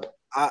things up.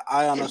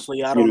 I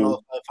honestly, I don't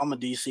know. If I'm a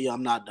DC,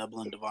 I'm not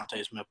doubling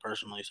Devontae Smith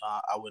personally, so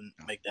I wouldn't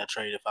make that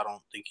trade if I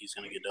don't think he's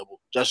going to get doubled.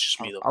 That's just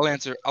me, though.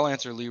 I'll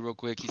answer Lee real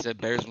quick. He said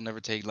Bears will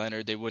never take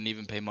Leonard. They wouldn't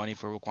even pay money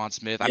for Roquan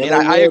Smith. I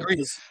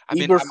agree.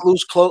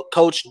 Eberflus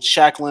coached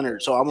Shaq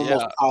Leonard, so I'm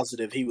almost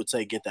positive he would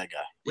say get that guy.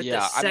 With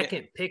the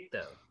second pick,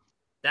 though.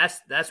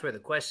 That's where the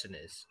question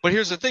is. But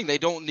here's the thing: they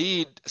don't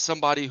need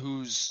somebody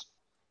who's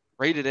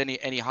rated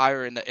any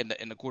higher in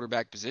the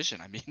quarterback position.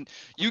 I mean,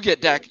 you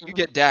get Dak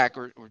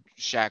or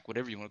Shaq,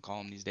 whatever you want to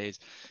call him these days.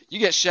 You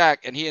get Shaq,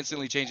 and he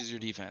instantly changes your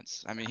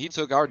defense. I mean, he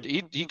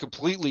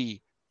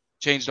completely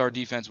changed our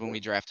defense when we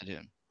drafted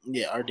him.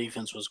 Yeah, our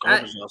defense was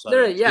garbage.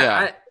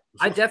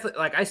 I definitely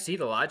I see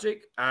the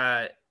logic.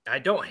 I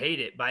don't hate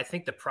it, but I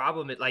think the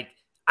problem is I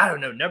don't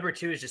know. Number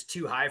 2 is just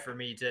too high for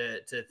me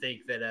to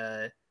think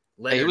that.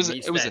 It was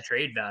a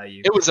trade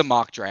value. It was a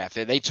mock draft.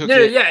 They took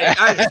it. Yeah,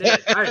 I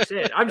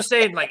understand. I'm just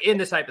saying, in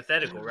this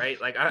hypothetical, right?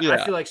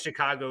 I feel like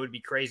Chicago would be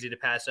crazy to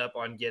pass up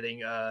on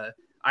getting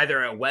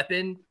either a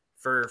weapon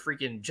for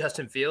freaking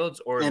Justin Fields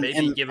or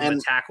maybe give him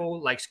a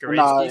tackle like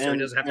Skowronski so he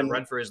doesn't have to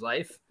run for his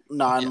life.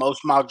 In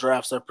most mock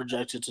drafts, they're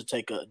projected to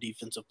take a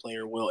defensive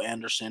player, Will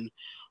Anderson,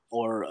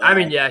 or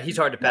he's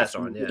hard to pass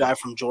on. The guy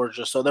from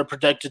Georgia, so they're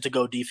projected to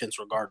go defense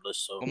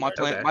regardless. So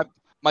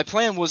my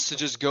plan was to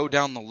just go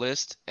down the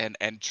list and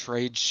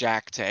trade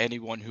Shaq to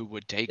anyone who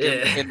would take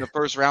him in the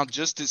first round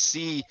just to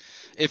see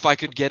if I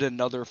could get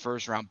another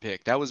first-round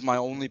pick. That was my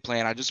only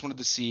plan. I just wanted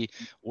to see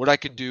what I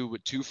could do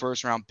with 2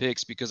 first-round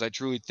picks because I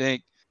truly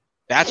think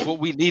that's what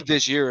we need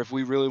this year if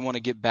we really want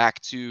to get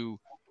back to,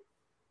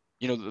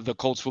 the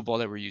Colts football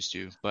that we're used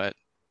to. But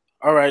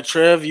all right,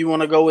 Trev, you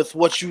want to go with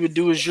what you would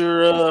do as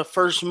your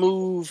first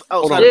move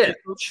outside of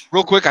coach?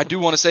 Real quick, I do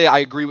want to say I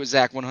agree with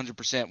Zach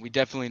 100%. We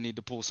definitely need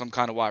to pull some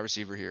kind of wide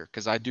receiver here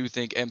because I do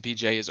think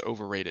MPJ is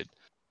overrated.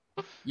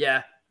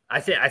 Yeah, I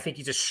think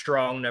he's a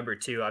strong number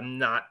 2. I'm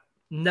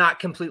not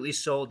completely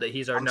sold that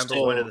he's our number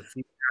 1 of the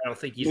future. I don't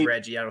think he's me-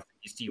 Reggie. I don't think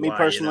he's T.Y. Me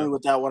personally, you know?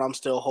 with that one, I'm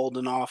still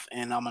holding off,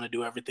 and I'm going to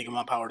do everything in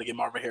my power to get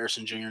Marvin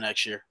Harrison Jr.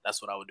 next year.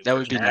 That's what I would do. That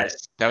would be That-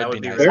 nice. That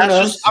would be nice. Fair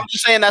enough. I'm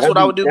just saying that's That'd what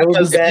I be- would do that would be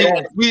because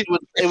badass.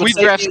 If we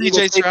draft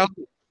CJ Stroud,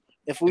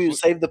 if we would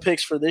save the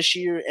picks for this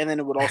year, and then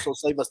it would also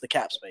save us the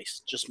cap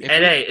space. Just me.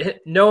 And hey,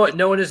 no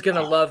one is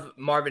gonna love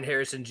Marvin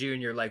Harrison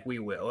Jr. like we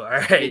will. All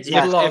right, he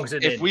belongs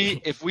in if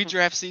Indy. we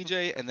draft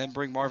CJ and then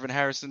bring Marvin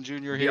Harrison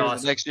Jr. here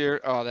awesome. next year,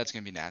 oh, that's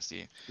gonna be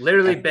nasty.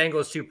 Literally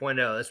Bengals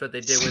 2.0. That's what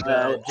they did with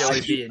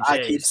Joey B and I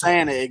keep Chase.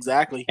 saying it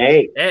exactly.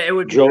 Hey, It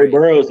would be Joey great.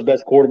 Burrow is the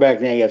best quarterback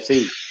in the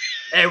AFC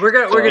Hey, we're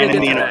gonna And get in to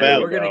the that.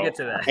 NFL, We're gonna bro. get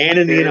to that. and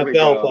in the Here we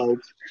NFL, go.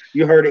 folks.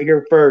 You heard it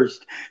here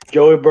first.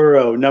 Joey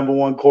Burrow, number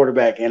one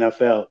quarterback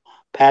NFL.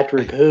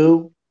 Patrick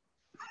who?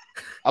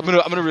 I'm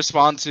gonna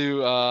respond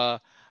to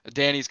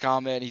Danny's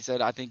comment. He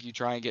said, "I think you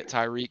try and get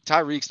Tyreek.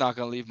 Tyreek's not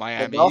gonna leave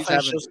Miami.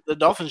 The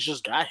Dolphins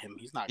just got him.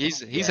 He's not.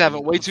 He's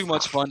having way too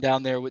much fun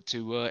down there with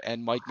Tua,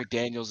 and Mike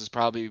McDaniels is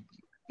probably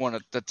one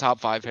of the top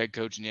 5 head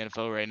coach in the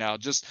NFL right now,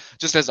 just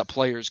as a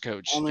player's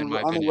coach. Only in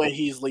my way opinion.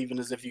 he's leaving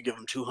is if you give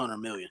him $200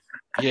 million.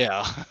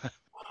 Yeah.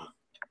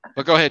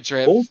 But go ahead,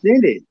 Trev. Full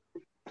sended.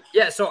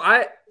 Yeah, so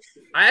I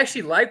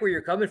actually like where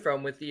you're coming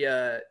from with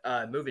the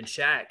moving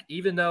Shaq,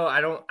 even though I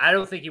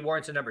don't think he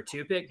warrants a number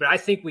 2 pick, but I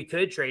think we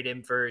could trade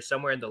him for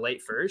somewhere in the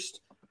late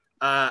first.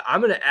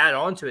 I'm going to add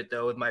on to it,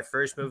 though, with my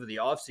first move of the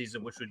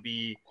offseason, which would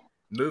be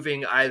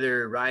moving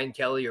either Ryan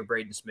Kelly or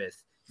Braden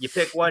Smith. You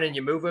pick one and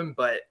you move him,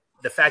 but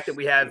the fact that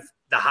we have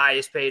the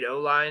highest paid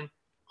O-line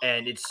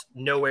and it's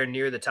nowhere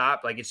near the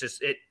top, like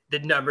the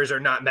numbers are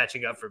not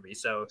matching up for me.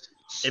 So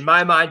in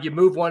my mind, you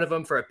move one of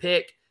them for a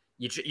pick.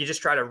 You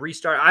just try to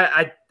restart.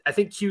 I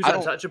think Q's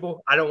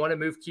untouchable. I don't want to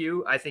move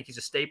Q. I think he's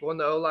a staple in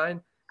the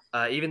O-line,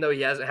 even though he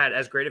hasn't had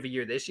as great of a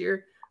year this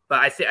year. But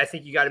I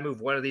think you got to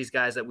move one of these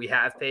guys that we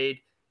have paid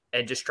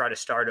and just try to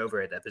start over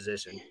at that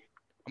position.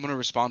 I'm going to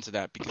respond to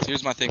that because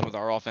here's my thing with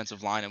our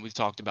offensive line, and we've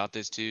talked about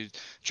this too.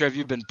 Trev,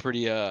 you've been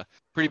pretty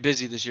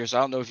busy this year, so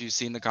I don't know if you've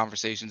seen the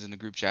conversations in the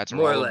group chats.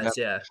 More or less,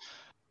 yeah.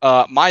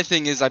 My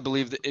thing is I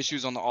believe the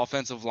issues on the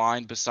offensive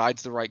line,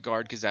 besides the right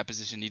guard, because that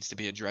position needs to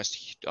be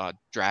addressed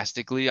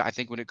drastically. I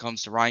think when it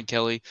comes to Ryan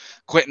Kelly,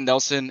 Quentin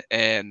Nelson,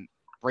 and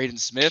Braden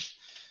Smith,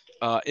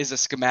 is a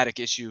schematic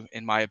issue,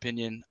 in my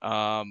opinion.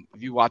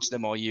 If you watch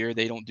them all year,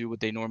 they don't do what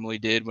they normally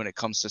did when it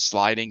comes to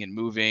sliding and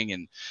moving.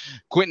 And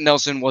Quentin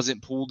Nelson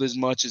wasn't pulled as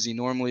much as he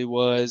normally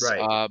was.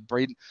 Right.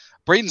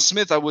 Braden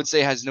Smith, I would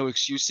say, has no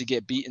excuse to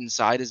get beat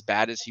inside as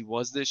bad as he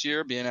was this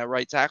year, being at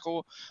right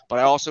tackle. But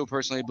I also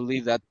personally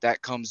believe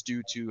that comes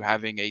due to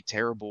having a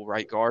terrible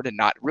right guard and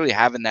not really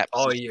having that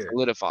position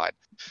solidified.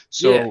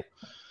 So. Yeah.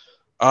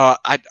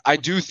 I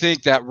do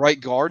think that right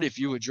guard, if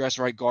you address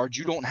right guard,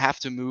 you don't have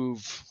to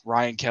move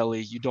Ryan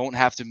Kelly. You don't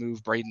have to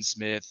move Braden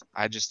Smith.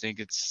 I just think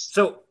it's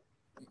so.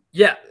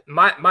 Yeah,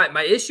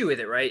 my issue with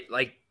it, right?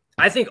 Like,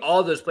 I think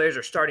all those players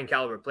are starting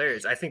caliber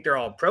players. I think they're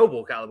all Pro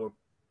Bowl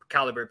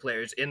caliber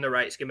players in the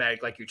right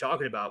schematic, like you're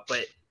talking about.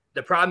 But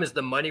the problem is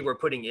the money we're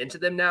putting into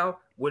them now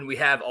when we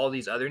have all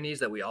these other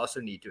needs that we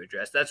also need to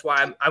address. That's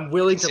why I'm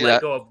willing to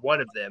let go of one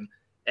of them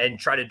and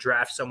try to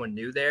draft someone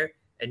new there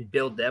and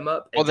build them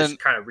up and just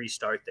kind of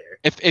restart there.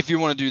 If you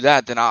want to do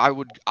that, then I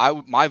would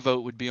my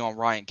vote would be on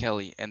Ryan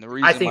Kelly. And the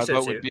reason my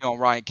vote would be on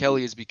Ryan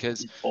Kelly is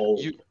because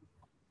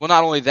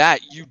not only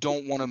that, you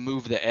don't want to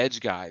move the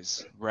edge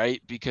guys,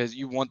 right? Because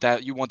you want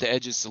the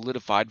edges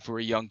solidified for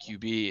a young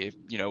QB. If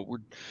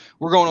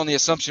we're going on the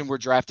assumption we're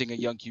drafting a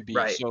young QB.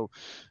 Right. So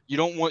you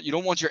don't want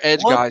your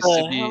edge guys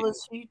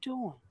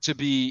to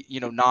be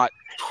not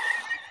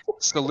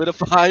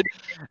solidified.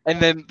 And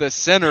then the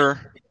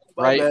center,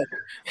 right?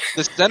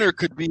 The center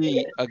could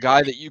be a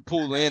guy that you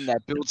pull in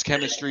that builds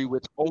chemistry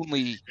with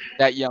only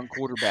that young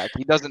quarterback.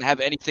 He doesn't have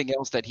anything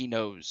else that he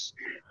knows.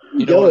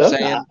 You know what I'm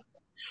saying?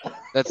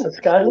 That's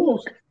Skyhook.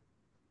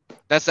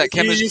 That's that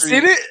chemistry. You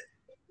seen it?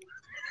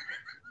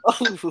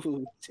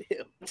 Oh,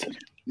 damn.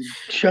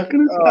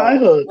 Chucking a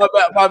Skyhook.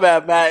 My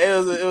bad, Matt.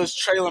 It was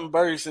Traylon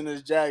Burks in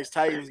this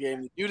Jags-Titans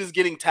game. Dude is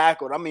getting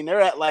tackled. I mean, they're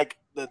at like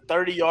the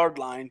 30-yard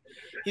line.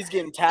 He's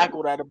getting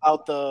tackled at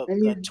about the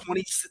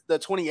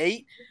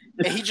 28,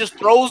 and he just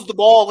throws the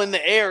ball in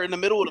the air in the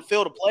middle of the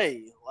field to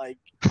play. Like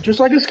just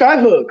like a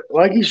Skyhook.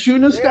 Like he's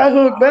shooting a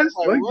Skyhook best.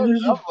 I'm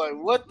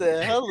like, what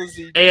the hell is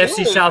he AFC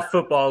doing? South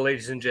football,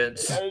 ladies and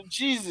gents.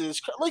 Jesus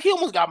Christ. Like, he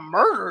almost got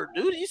murdered,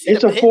 dude. You see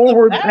it's a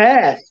forward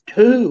pass,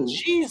 too.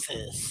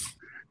 Jesus.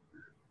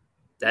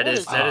 That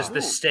is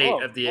the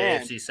state of the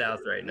AFC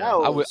South right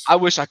now. I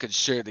wish I could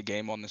share the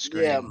game on the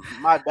screen. Yeah,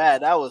 my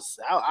bad. That was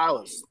I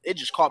was. It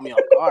just caught me off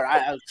guard.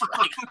 I was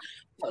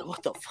like,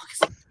 what the fuck is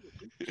that?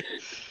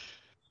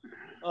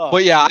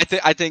 But yeah,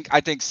 I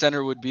think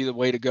center would be the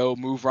way to go.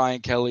 Move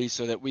Ryan Kelly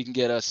so that we can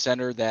get a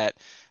center that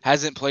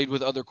hasn't played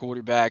with other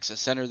quarterbacks, a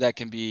center that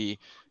can be,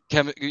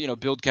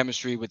 build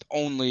chemistry with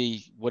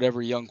only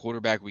whatever young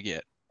quarterback we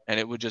get, and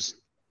it would just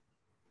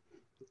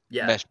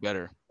mesh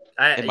better.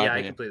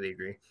 I completely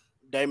agree.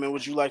 Damon,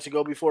 would you like to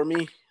go before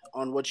me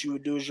on what you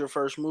would do as your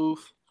first move?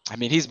 I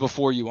mean, he's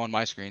before you on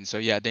my screen, so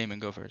yeah, Damon,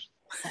 go first.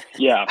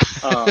 Yeah.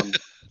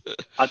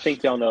 I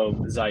think y'all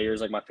know Zaire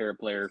is like my favorite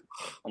player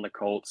on the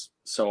Colts,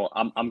 so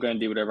I'm going to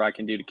do whatever I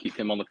can do to keep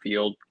him on the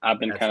field. I've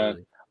been kind of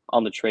Absolutely.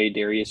 on the trade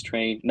Darius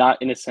train,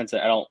 not in the sense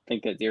that I don't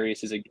think that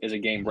Darius is a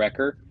game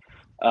wrecker,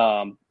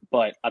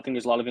 but I think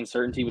there's a lot of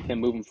uncertainty with him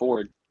moving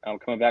forward.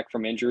 Coming back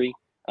from injury,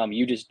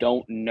 you just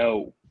don't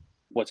know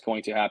what's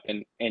going to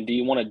happen. And do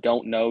you want a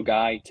don't know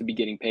guy to be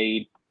getting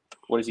paid?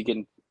 What is he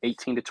getting?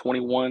 18 to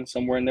 21,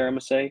 somewhere in there, I'm going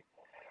to say.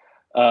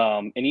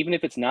 And even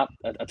if it's not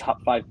a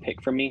top 5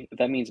 pick for me, if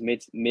that means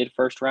mid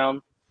first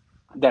round,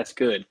 that's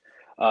good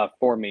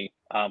for me.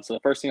 So the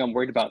first thing I'm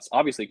worried about is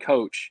obviously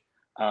coach,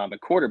 a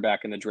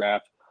quarterback in the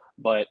draft.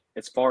 But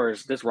as far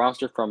as this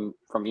roster from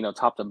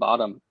top to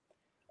bottom,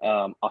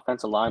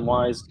 offensive line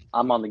wise,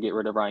 I'm on the get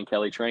rid of Ryan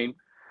Kelly train.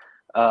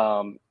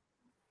 I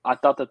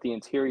thought that the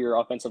interior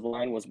offensive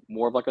line was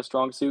more of like a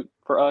strong suit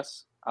for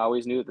us. I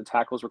always knew that the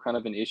tackles were kind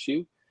of an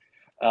issue.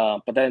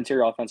 But that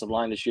interior offensive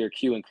line this year,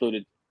 Q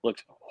included,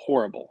 looked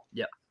horrible.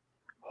 Yeah.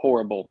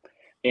 Horrible.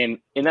 And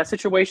in that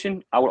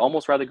situation, I would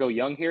almost rather go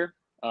young here.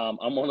 I'm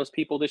one of those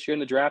people this year in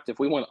the draft. If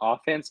we went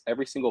offense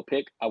every single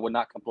pick, I would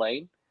not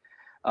complain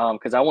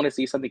because I want to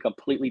see something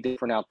completely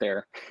different out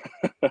there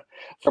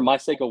for my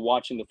sake of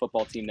watching the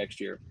football team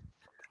next year.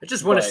 I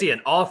just want to see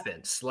an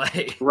offense.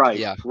 Right.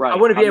 I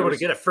want to be able to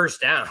get a first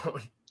down.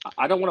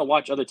 I don't want to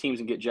watch other teams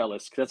and get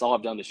jealous because that's all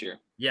I've done this year.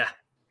 Yeah.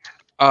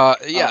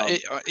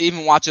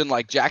 Even watching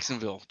like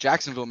Jacksonville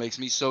makes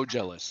me so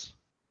jealous.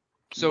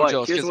 So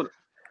jealous.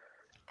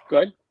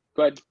 Go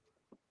ahead.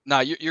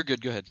 Nah, you're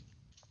good. Go ahead.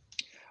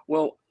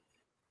 Well,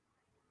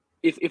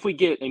 if we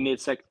get a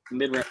mid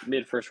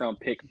first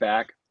round pick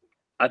back,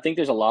 I think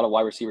there's a lot of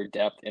wide receiver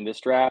depth in this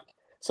draft.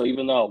 So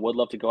even though I would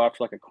love to go after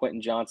like a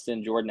Quentin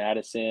Johnston, Jordan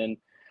Addison,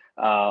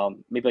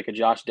 maybe like a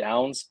Josh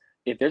Downs,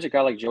 if there's a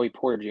guy like Joey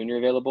Porter Jr.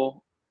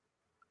 available,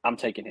 I'm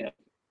taking him.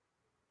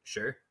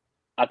 Sure.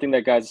 I think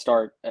that guy's a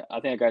star.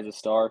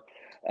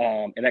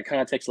 And that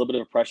kind of takes a little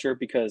bit of pressure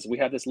because we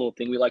have this little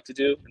thing we like to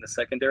do in the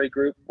secondary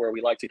group where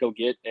we like to go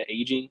get an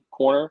aging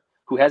corner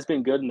who has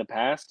been good in the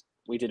past.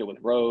 We did it with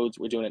Rhodes.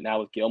 We're doing it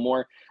now with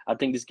Gilmore. I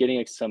think just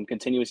getting some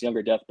continuous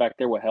younger depth back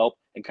there will help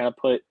and kind of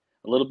put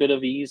a little bit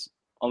of ease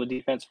on the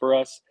defense for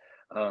us.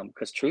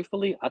 Because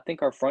truthfully, I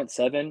think our front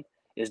seven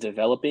is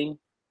developing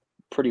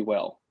pretty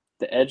well.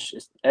 The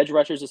edge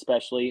rushers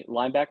especially,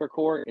 linebacker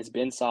core has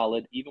been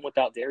solid even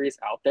without Darius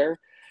out there.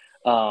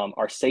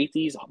 Our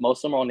safeties, most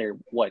of them are on their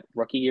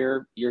rookie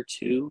year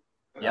 2.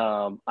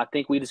 Yeah. I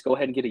think we just go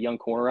ahead and get a young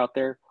corner out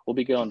there. We'll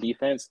be good on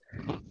defense.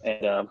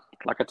 And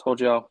like I told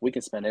y'all, we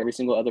can spend every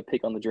single other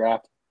pick on the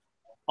draft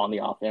on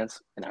the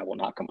offense, and I will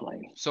not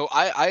complain. So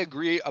I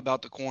agree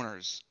about the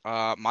corners.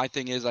 My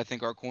thing is I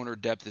think our corner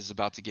depth is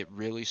about to get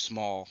really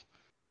small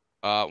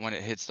when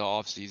it hits the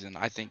offseason.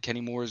 I think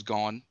Kenny Moore is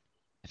gone.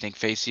 I think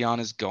Facion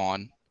is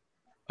gone.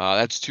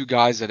 That's 2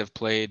 guys that have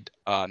played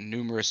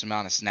numerous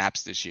amount of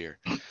snaps this year.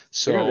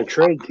 So they're the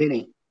trade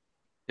Kenny.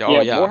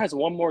 Yeah. Moore has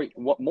one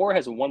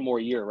more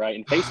year, right?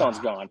 And Faison's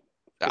gone.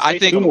 I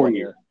think 2 more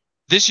years.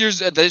 This year's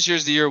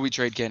the year we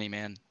trade Kenny,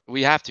 man.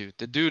 We have to.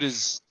 The dude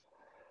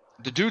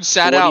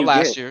sat out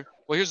last year.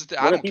 Well, here's the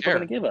thing. I don't care.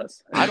 Gonna give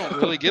us? I don't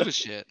really give a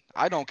shit.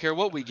 I don't care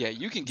what we get.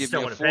 You can give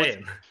me a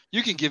 4th.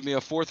 You can give me a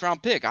 4th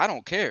round pick. I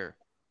don't care.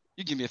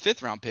 You give me a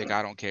 5th round pick.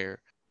 I don't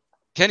care.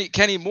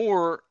 Kenny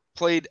Moore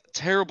played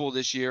terrible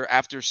this year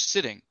after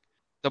sitting.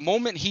 The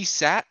moment he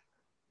sat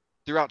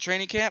throughout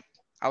training camp,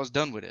 I was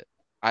done with it.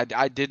 I'm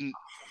done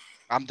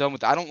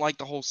with it. I don't like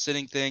the whole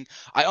sitting thing.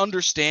 I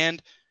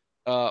understand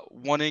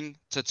wanting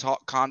to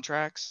talk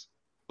contracts,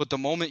 but the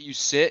moment you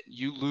sit,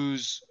 you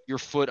lose your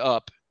foot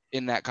up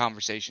in that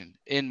conversation,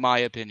 in my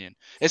opinion.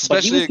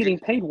 Especially but he was getting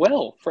paid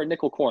well for a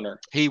nickel corner.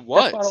 He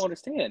was. That's what I don't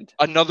understand.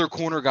 Another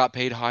corner got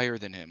paid higher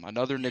than him.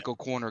 Another nickel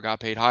corner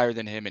got paid higher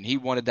than him, and he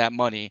wanted that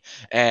money.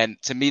 And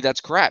to me, that's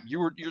crap.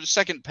 You're the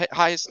second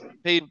highest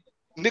paid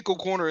nickel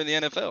corner in the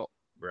NFL.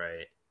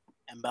 Right.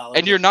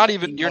 And you're not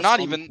even one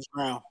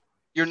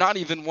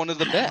of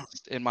the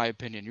best, in my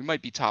opinion. You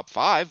might be top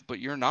 5, but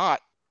you're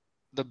not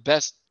the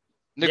best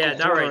nickel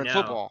corner in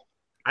football.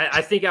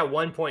 I think at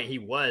one point he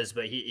was,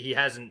 but he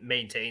hasn't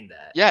maintained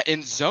that. Yeah,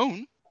 in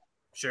zone.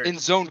 Sure. In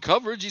zone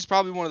coverage, he's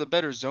probably one of the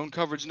better zone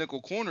coverage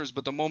nickel corners,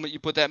 but the moment you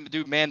put that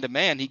dude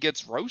man-to-man, he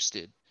gets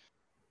roasted.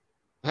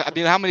 I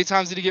mean, how many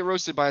times did he get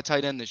roasted by a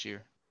tight end this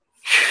year?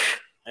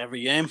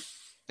 Every game.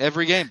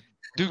 Every game.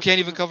 Dude can't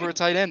even cover a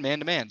tight end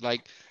man-to-man.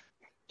 Like,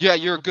 yeah,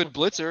 you're a good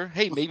blitzer.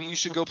 Hey, maybe you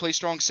should go play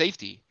strong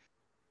safety.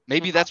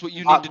 Maybe that's what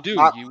you need to do.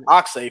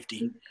 Box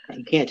safety.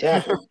 He can't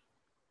tackle.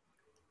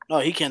 No,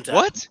 he can't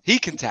tackle. What? He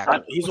can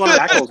tackle. He's one of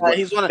the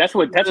He's one. That's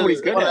what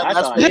he's good at.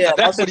 That's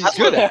what he's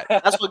good at.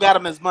 That's what got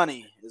him his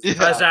money.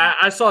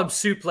 I saw him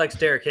suplex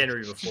Derrick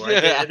Henry before.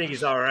 I think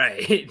he's all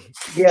right.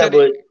 Yeah,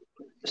 but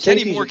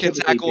Kenny Moore can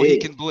tackle. He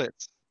can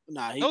blitz.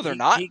 No, they're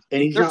not.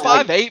 They're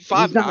 5'8",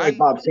 5'9". He's not like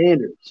Bob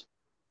Sanders.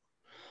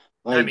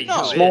 Like, I mean,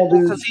 small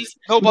dudes.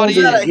 Nobody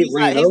is.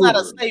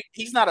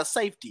 He's not a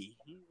safety.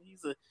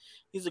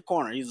 He's a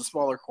corner. He's a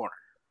smaller corner.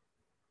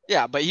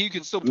 Yeah, but you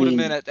can still put him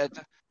in at.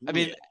 I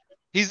mean,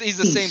 He's the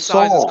He's same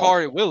size as soft.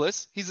 Kari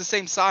Willis. He's the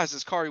same size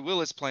as Kari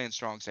Willis playing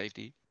strong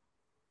safety.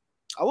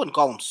 I wouldn't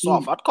call him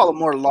soft. I'd call him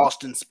more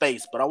lost in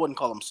space, but I wouldn't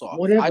call him soft.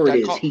 Whatever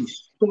it is,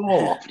 he's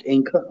soft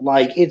and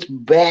like it's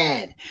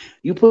bad.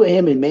 You put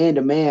him in man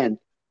to man.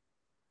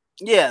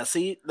 Yeah,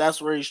 see, that's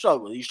where he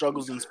struggles. He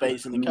struggles in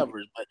space and the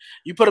coverage. But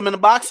you put him in the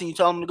box and you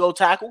tell him to go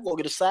tackle, go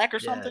get a sack or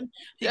something.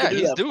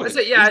 He's doing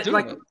it. Yeah,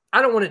 like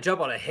I don't want to jump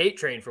on a hate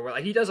train for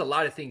like he does a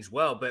lot of things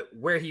well, but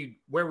where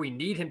we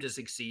need him to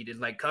succeed is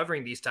like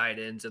covering these tight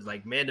ends and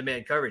like man to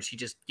man coverage. He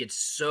just gets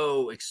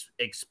so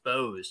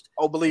exposed.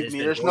 Oh, believe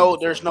me, there's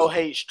no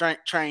hate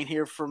train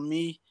here from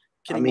me.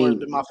 Kenny Moore's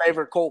been my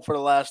favorite Colt for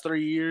the last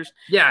 3 years.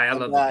 Yeah, I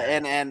love that.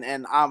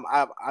 And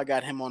I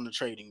got him on the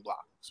trading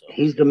block. So.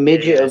 He's the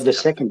midget of the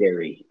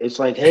secondary. It's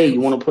like, hey,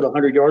 you want to put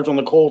 100 yards on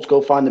the Colts,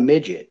 go find the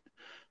midget.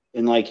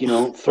 And,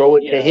 throw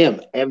it to him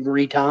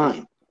every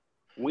time.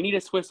 We need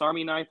a Swiss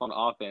Army knife on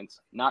offense,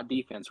 not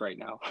defense right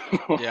now.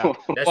 Yeah.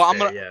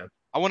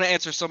 I want to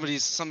answer some of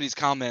these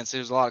comments.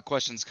 There's a lot of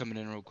questions coming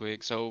in real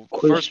quick. So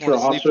first one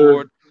is Lee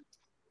Ford.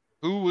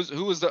 Who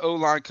was the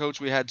O-line coach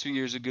we had 2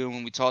 years ago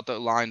when we taught the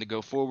line to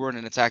go forward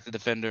and attack the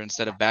defender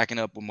instead of backing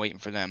up and waiting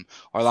for them?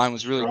 Our line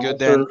was really good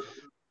then.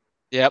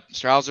 Yep,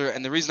 Strouser.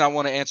 And the reason I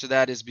want to answer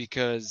that is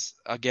because,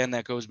 again,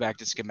 that goes back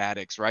to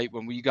schematics, right?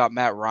 When we got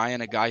Matt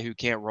Ryan, a guy who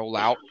can't roll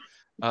out,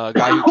 a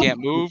guy who can't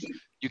move,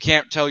 you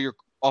can't tell your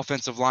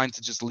offensive line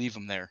to just leave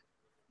him there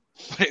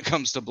when it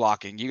comes to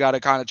blocking. You got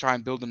to kind of try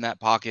and build in that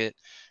pocket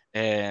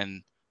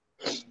and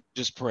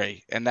just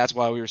pray. And that's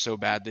why we were so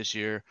bad this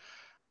year.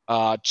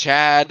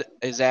 Chad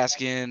is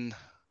asking,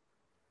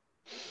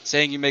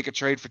 saying you make a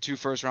trade for 2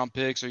 first-round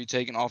picks, are you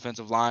taking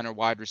offensive line or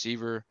wide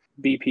receiver?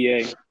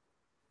 BPA.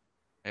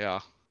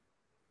 Yeah.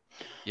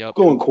 Yep.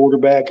 Going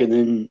quarterback and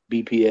then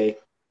BPA.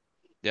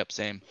 Yep,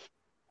 same.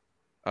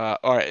 All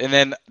right, and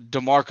then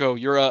DeMarco,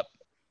 you're up.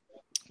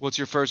 What's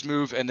your first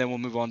move? And then we'll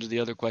move on to the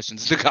other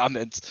questions in the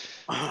comments.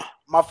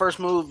 My first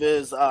move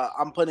is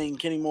I'm putting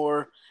Kenny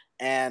Moore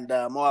and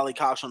Mo Ali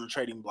Cox on the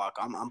trading block.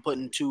 I'm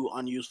putting 2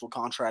 unuseful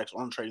contracts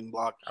on the trading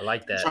block. I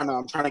like that.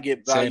 I'm trying to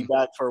get value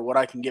back for what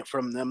I can get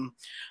from them,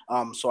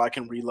 so I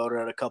can reload it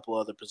at a couple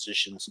other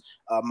positions.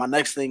 My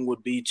next thing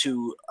would be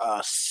to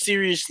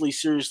seriously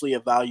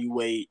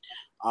evaluate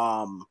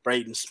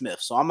Braden Smith.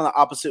 So I'm on the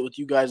opposite with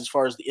you guys as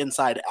far as the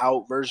inside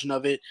out version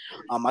of it.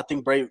 I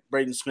think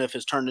Braden Smith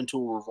has turned into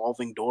a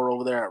revolving door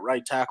over there at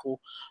right tackle.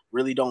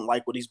 Really don't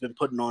like what he's been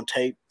putting on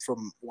tape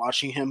from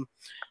watching him.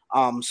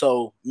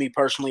 So me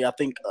personally, I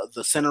think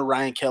the center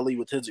Ryan Kelly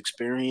with his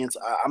experience,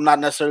 I'm not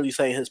necessarily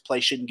saying his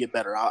play shouldn't get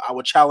better. I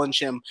would challenge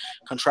him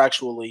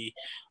contractually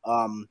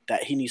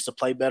that he needs to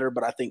play better,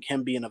 but I think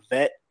him being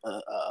a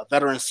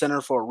veteran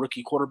center for a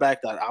rookie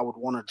quarterback that I would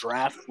want to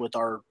draft with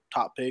our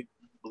top pick,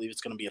 I believe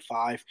it's going to be a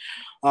 5.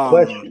 I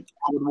would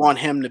want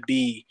him to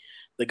be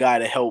the guy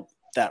to help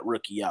that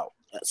rookie out.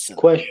 That center.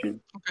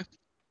 Question. Okay.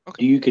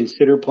 Do you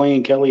consider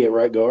playing Kelly at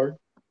right guard?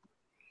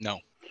 No.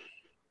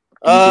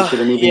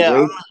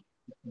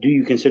 Do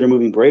you consider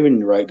moving Braven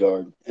to right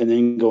guard and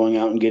then going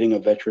out and getting a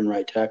veteran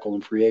right tackle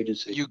in free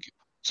agency?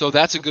 So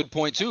that's a good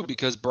point too,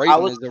 because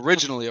Braven is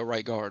originally a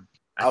right guard.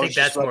 I think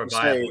that's more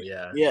viable.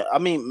 Yeah. I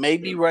mean,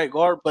 maybe right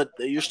guard, but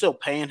you're still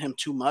paying him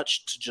too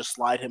much to just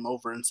slide him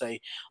over and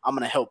say, "I'm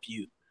going to help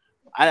you."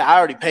 I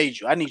already paid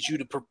you. I need you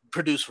to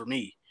produce for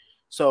me.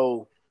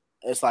 So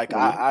it's like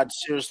I'd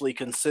seriously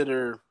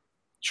consider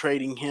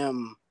trading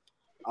him.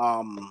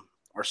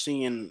 Or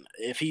seeing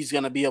if he's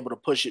going to be able to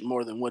push it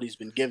more than what he's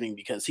been giving,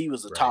 because he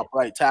was a top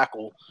right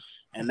tackle,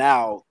 and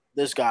now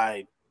this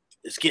guy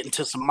is getting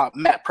to some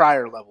Matt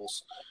Pryor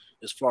levels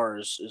as far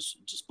as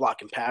just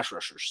blocking pass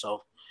rushers.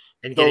 So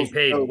and getting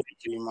paid for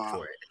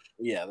it.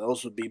 Yeah,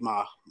 those would be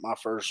my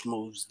first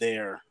moves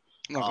there.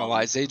 I'm not gonna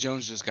lie, Zay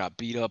Jones just got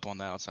beat up on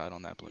the outside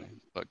on that play.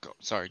 But go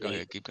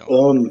ahead, keep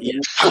going.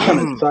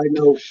 Side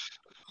note,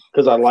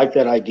 because I like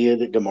that idea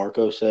that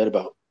DeMarco said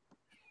about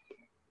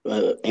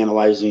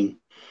analyzing.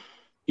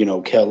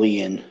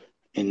 Kelly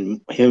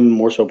and him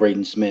more so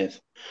Braden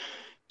Smith.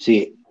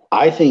 See,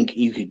 I think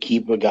you could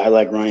keep a guy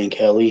like Ryan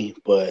Kelly,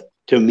 but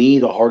to me,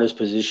 the hardest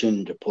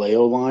position to play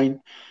O-line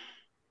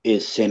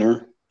is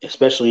center,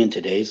 especially in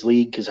today's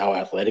league because how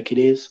athletic it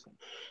is.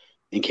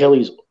 And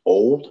Kelly's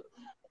older.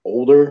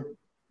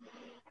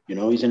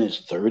 He's in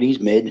his 30s,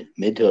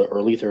 mid to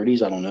early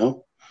 30s. I don't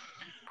know.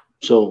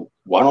 So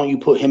why don't you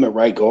put him at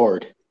right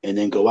guard and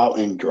then go out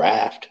and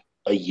draft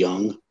a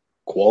young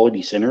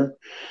quality center?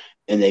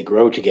 And they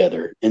grow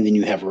together, and then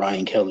you have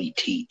Ryan Kelly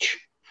teach.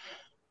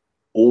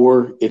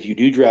 Or if you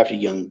do draft a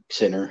young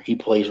center, he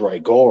plays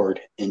right guard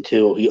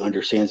until he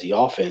understands the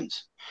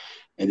offense,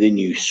 and then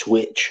you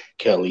switch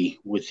Kelly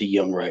with the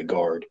young right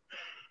guard.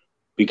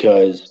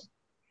 Because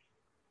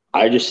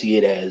I just see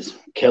it as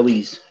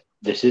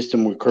the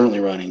system we're currently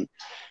running,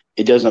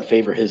 it doesn't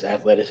favor his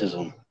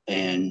athleticism.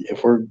 And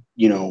if we're,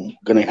 going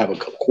to have a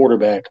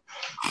quarterback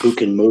who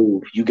can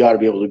move, you got to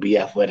be able to be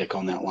athletic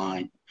on that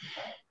line.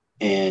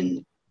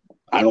 And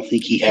I don't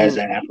think he has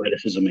that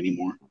athleticism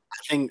anymore.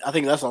 I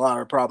think that's a lot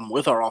of the problem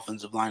with our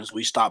offensive line is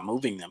we stop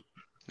moving them.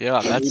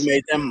 Yeah, we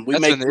made them. We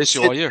that's make been the them issue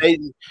sit all year.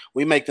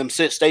 We make them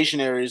sit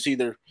stationary. It's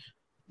either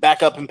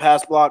back up and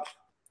pass block,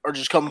 or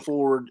just come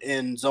forward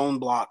and zone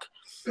block.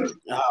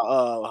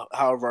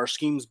 However, our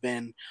scheme's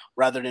been,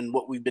 rather than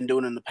what we've been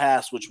doing in the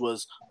past, which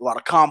was a lot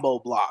of combo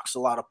blocks, a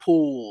lot of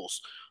pulls,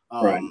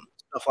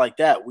 stuff like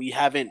that. We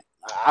haven't.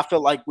 I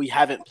feel like we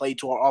haven't played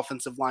to our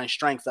offensive line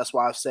strength. That's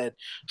why I've said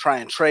try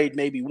and trade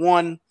maybe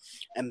one,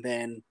 and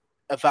then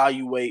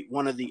evaluate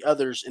one of the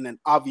others, and then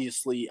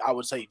obviously I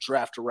would say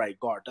draft a right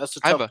guard. That's the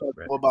tough part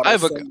about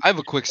I have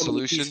a quick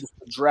solution.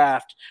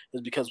 Draft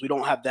is because we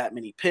don't have that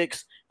many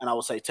picks, and I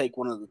would say take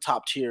one of the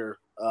top tier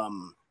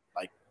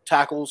like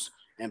tackles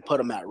and put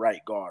them at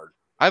right guard.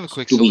 I have a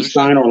quick solution. Do we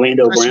sign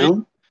Orlando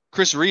Brown?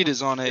 Chris Reed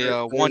is on a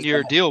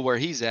 1-year deal where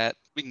he's at.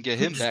 We can get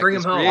him back. Bring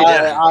him home.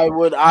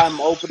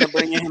 I'm open to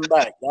bringing him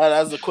back.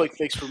 That's a quick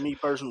fix for me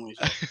personally.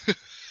 So.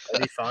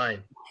 That'd be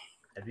fine.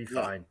 That'd be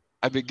fine.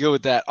 I'd be good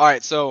with that. All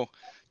right, so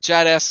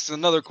Chad asks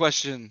another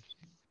question.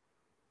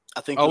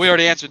 I think. Oh, we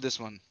already answered this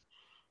one.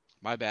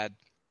 My bad.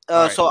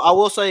 So I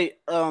will say,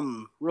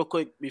 real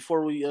quick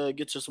before we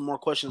get to some more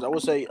questions, I will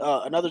say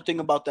another thing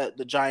about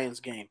the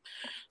Giants game.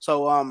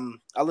 So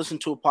I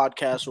listened to a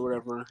podcast or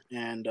whatever,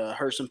 and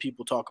heard some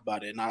people talk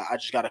about it, and I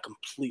just got a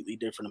completely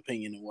different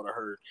opinion than what I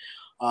heard.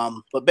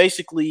 But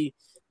basically,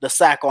 the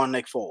sack on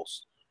Nick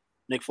Foles.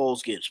 Nick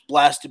Foles gets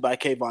blasted by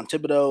Kayvon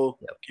Thibodeau.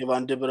 Yep.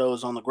 Kayvon Thibodeau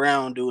is on the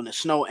ground doing the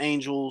snow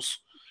angels,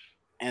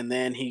 and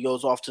then he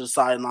goes off to the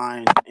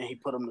sideline and he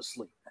put him to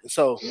sleep. And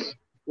so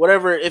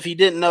whatever, if he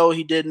didn't know,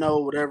 he did know.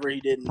 Whatever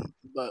he didn't.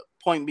 But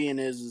point being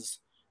is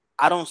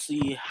I don't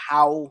see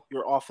how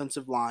your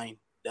offensive line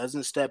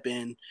doesn't step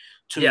in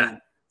to. Yeah.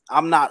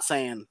 I'm not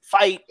saying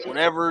fight,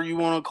 whatever you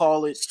want to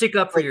call it. Stick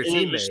up for your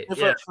teammate.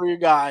 Stick up for your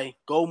guy.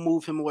 Go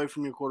move him away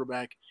from your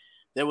quarterback.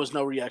 There was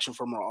no reaction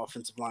from our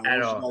offensive line.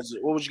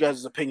 What was you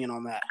guys' opinion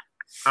on that?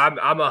 I'm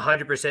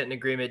 100% in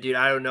agreement, dude.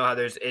 I don't know how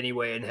there's any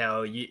way in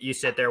hell you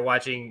sit there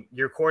watching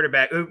your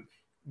quarterback. Who,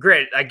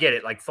 great, I get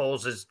it. Like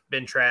Foles has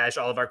been trash.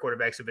 All of our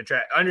quarterbacks have been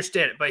trash. I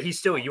understand it, but he's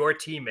still your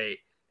teammate,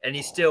 and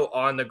he's still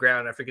on the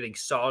ground after getting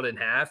sawed in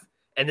half.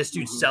 And this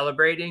dude's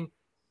celebrating,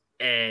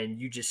 and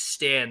you just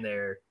stand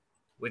there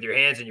with your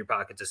hands in your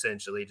pockets,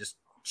 essentially, just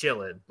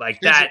chilling like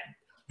that.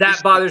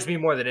 That bothers me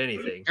more than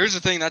anything. Here's the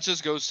thing. That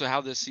just goes to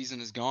how this season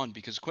has gone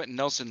because Quentin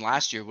Nelson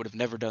last year would have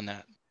never done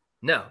that.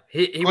 No.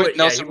 Quentin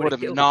Nelson would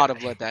have not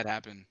have let that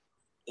happen.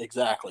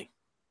 Exactly.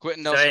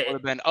 Quentin Nelson would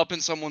have been up in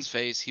someone's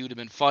face. He would have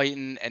been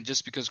fighting. And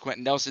just because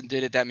Quentin Nelson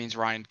did it, that means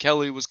Ryan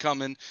Kelly was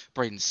coming.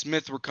 Braden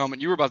Smith were coming.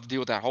 You were about to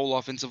deal with that whole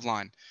offensive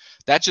line.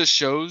 That just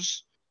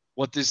shows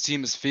what this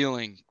team is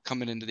feeling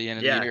coming into the end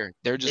of the year.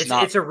 They're just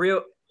not.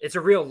 It's a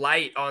real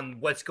light on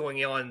what's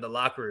going on in the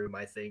locker room,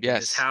 I think. Yes.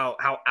 Just how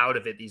out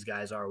of it these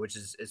guys are, which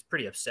is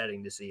pretty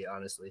upsetting to see,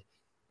 honestly.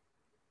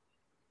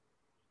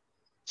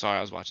 Sorry, I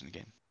was watching the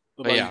game.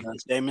 What about you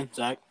guys, Damon,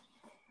 Zach?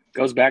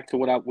 Goes back to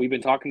what we've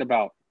been talking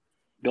about.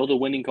 Build a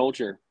winning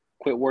culture.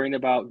 Quit worrying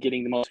about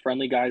getting the most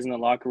friendly guys in the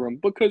locker room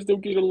because they'll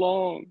get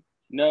along.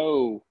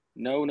 No.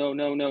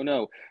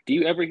 Do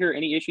you ever hear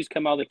any issues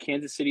come out of the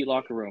Kansas City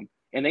locker room?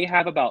 And they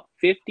have about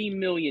 50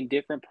 million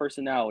different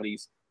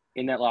personalities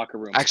in that locker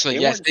room. Actually,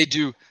 yes, they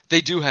do. They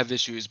do have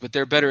issues, but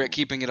they're better at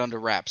keeping it under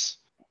wraps.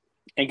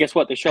 And guess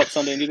what? They show up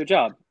Sunday and do their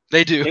job.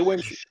 They do. They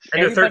win.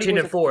 And they're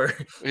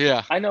 13-4.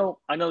 Yeah. I know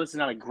this is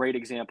not a great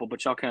example,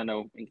 but y'all kind of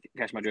know,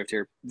 catch my drift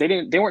here.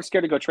 They weren't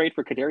scared to go trade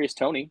for Kadarius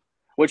Toney,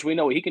 which we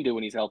know what he can do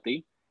when he's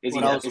healthy. Is he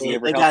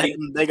ever healthy?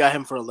 They got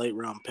him for a late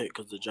round pick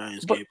because the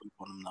Giants gave him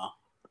on him now.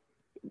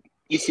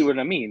 You see what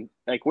I mean?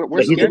 Like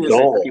we're scared to say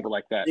for people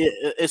like that.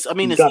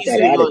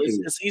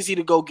 It's easy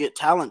to go get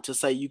talent to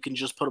say you can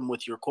just put them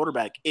with your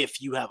quarterback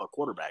if you have a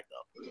quarterback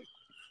though.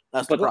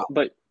 That's the problem.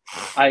 But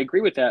I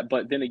agree with that.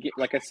 But then again,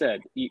 like I said,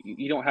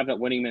 you don't have that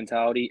winning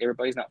mentality.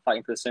 Everybody's not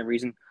fighting for the same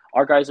reason.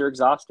 Our guys are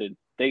exhausted.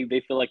 They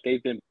feel like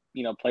they've been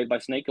played by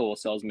snake oil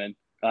salesmen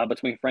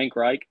between Frank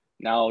Reich,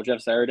 now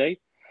Jeff Saturday,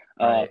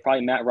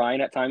 probably Matt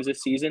Ryan at times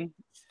this season.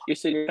 You're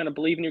sitting here kind of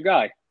believe in your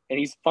guy. And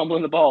he's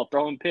fumbling the ball,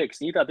 throwing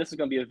picks. And you thought this was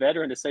going to be a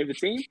veteran to save the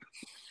team?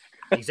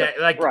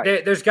 Exactly. Like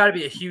there's got to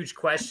be a huge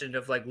question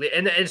of like,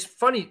 and it's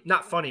funny,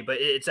 not funny, but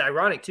it's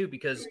ironic too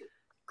because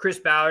Chris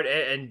Ballard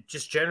and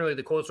just generally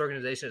the Colts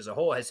organization as a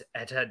whole has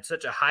had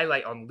such a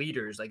highlight on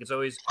leaders. Like it's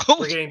always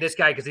we're getting this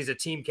guy because he's a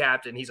team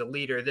captain, he's a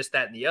leader, this,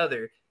 that, and the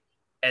other.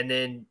 And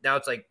then now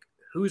it's like,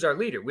 who's our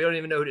leader? We don't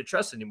even know who to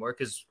trust anymore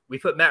because we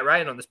put Matt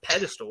Ryan on this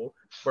pedestal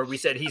where we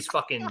said he's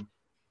fucking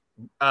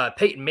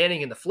Peyton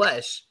Manning in the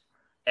flesh,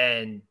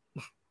 and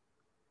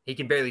he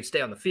can barely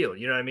stay on the field.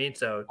 You know what I mean?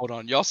 So hold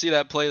on. Y'all see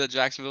that play that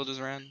Jacksonville just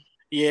ran?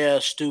 Yeah,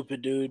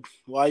 stupid, dude.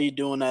 Why are you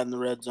doing that in the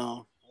red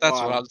zone? That's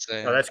what I'm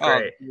saying. Oh, that's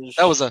great.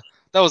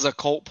 That was a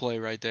Colt play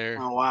right there.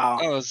 Oh, wow.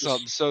 That was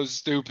something so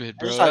stupid,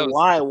 bro. It's like,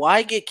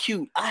 why get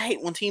cute? I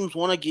hate when teams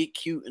want to get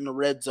cute in the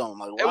red zone.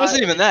 Like, it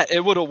wasn't even that.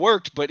 It would have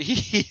worked, but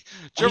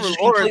Trevor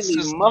Lawrence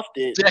just muffed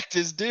it. Decked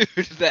his dude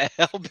that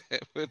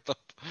helmet with the.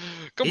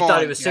 He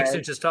thought he was 6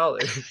 inches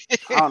taller.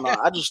 I don't know.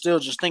 I still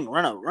think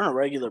run a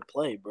regular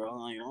play, bro.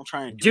 Like, don't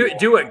try and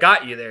do what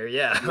got you there.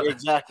 Yeah,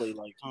 exactly.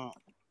 Like,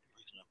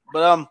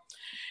 But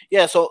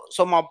yeah. So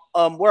my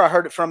where I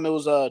heard it from, it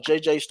was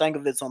JJ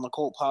Stankovitz on the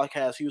Colt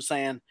podcast. He was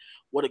saying,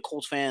 what did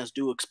Colts fans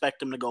do? Expect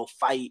them to go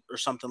fight or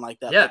something like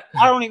that? Yeah.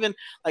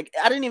 Like,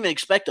 I didn't even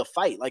expect a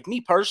fight. Like,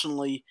 me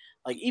personally,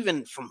 like,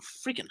 even from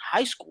freaking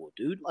high school,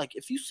 dude. Like,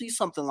 if you see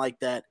something like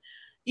that,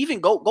 even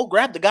go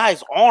grab the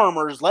guy's arm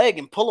or his leg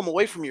and pull him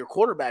away from your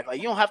quarterback. Like,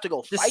 you don't have to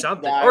go Just fight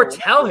something, the guy or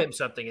tell him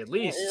something at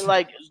least.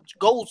 Like,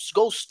 go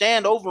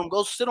stand over him,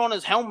 go sit on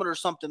his helmet or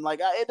something.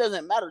 Like, it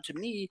doesn't matter to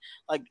me.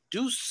 Like,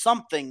 do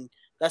something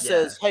that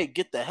says, "Hey,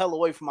 get the hell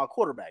away from my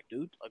quarterback,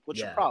 dude." Like, what's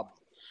your problem?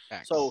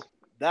 Thanks. So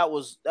that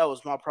was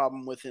my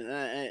problem with it. And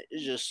I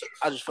just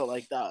felt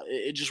like that.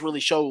 It just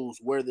really shows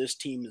where this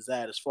team is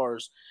at as far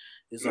as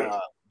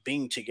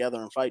being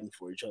together and fighting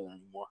for each other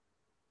anymore.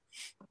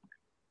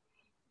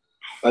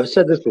 I've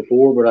said this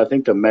before, but I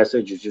think the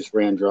message is just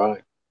ran dry.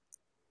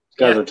 These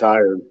guys are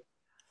tired.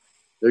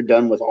 They're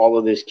done with all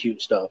of this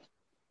cute stuff.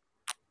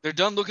 They're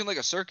done looking like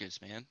a circus,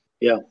 man.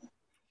 Yeah.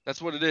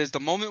 That's what it is. The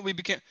moment we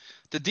became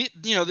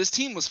this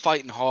team was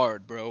fighting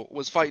hard, bro.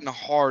 Was fighting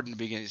hard in the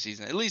beginning of the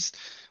season. At least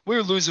we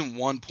were losing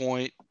 1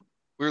 point.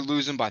 We were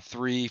losing by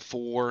 3,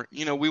 4.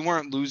 We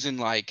weren't losing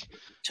like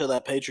till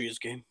that Patriots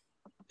game.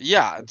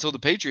 Yeah, until the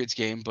Patriots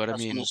game. But That's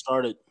I mean, when it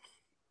started.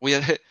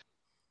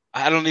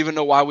 I don't even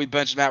know why we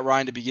benched Matt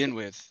Ryan to begin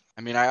with.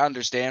 I mean, I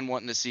understand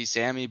wanting to see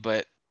Sammy,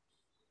 but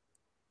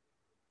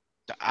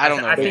I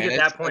don't know. I think at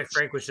that point,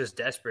 Frank was just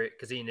desperate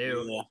because he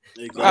knew. Yeah,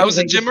 exactly. It was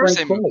a Jim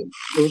Irsay move.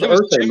 It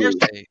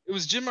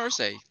was Jim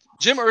Irsay.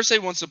 Jim Irsay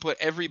wants to put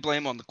every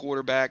blame on the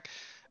quarterback,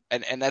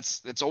 and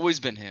that's always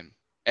been him.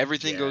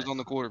 Everything goes on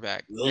the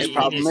quarterback. His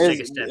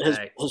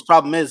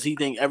problem is he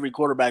thinks every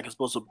quarterback is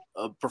supposed to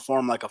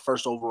perform like a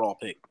first overall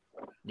pick.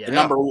 Yeah.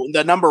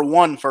 The number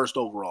 1 first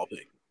overall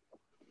pick.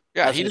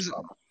 Yeah, That's he his doesn't.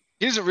 problem.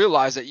 He doesn't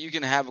realize that you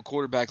can have a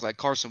quarterback like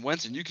Carson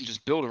Wentz, and you can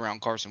just build around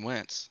Carson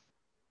Wentz.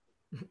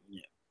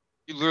 Yeah.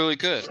 You literally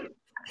could.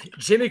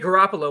 Jimmy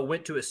Garoppolo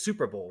went to a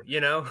Super Bowl.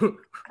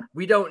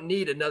 We don't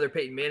need another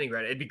Peyton Manning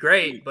right. It'd be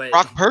great, but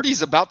Brock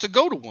Purdy's about to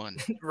go to one.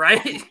 Right?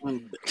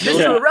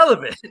 Mr.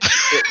 Irrelevant.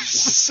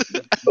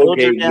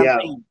 Okay, yeah.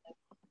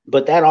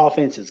 But that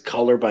offense is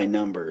color by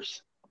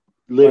numbers.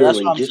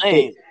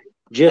 Literally,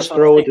 just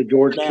throw it to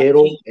George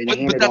Kittle and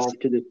hand it off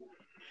to the.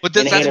 But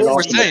that's what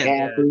we're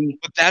saying.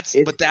 But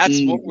that's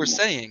easy. what we're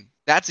saying.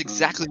 That's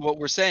exactly what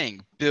we're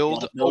saying.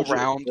 Build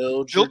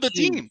the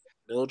team.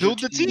 Build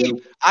the team.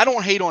 I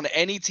don't hate on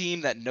any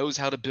team that knows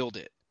how to build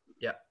it.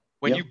 Yeah.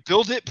 When you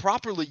build it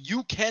properly,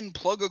 you can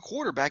plug a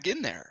quarterback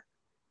in there.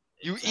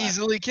 You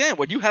easily can.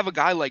 When you have a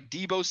guy like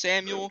Deebo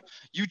Samuel,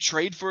 you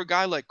trade for a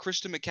guy like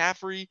Christian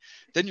McCaffrey,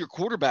 then your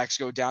quarterbacks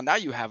go down. Now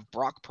you have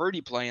Brock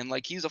Purdy playing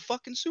like he's a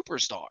fucking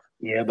superstar.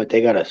 Yeah, but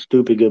they got a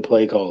stupid good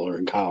play caller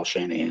in Kyle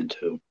Shanahan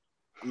too.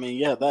 I mean,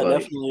 yeah, that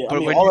definitely.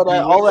 But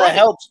all that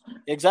helps.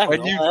 Exactly.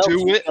 When you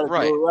do it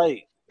right.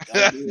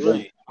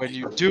 Right. When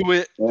you do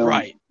it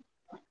right.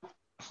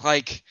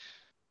 Like,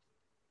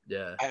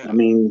 yeah. I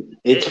mean,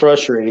 it's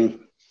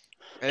frustrating.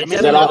 I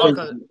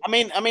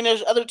mean,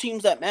 there's other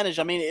teams that manage.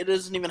 I mean, it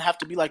doesn't even have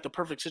to be like the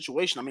perfect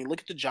situation. I mean,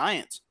 look at the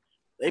Giants.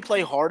 They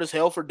play hard as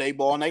hell for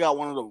Dayball, and they got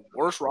one of the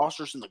worst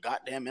rosters in the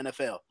goddamn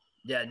NFL.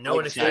 Yeah, no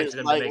one expected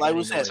them to make like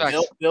we said,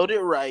 build it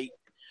right.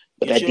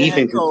 But that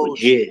defense is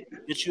legit.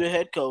 Get you a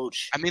head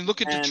coach. I mean,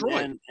 look at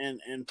Detroit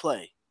and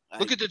play.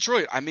 Look at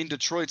Detroit. I mean,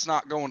 Detroit's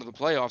not going to the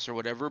playoffs or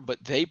whatever,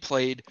 but they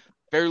played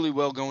fairly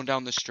well going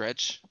down the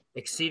stretch.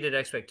 Exceeded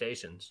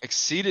expectations.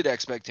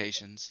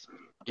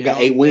 You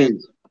got 8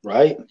 wins,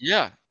 right?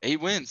 Yeah,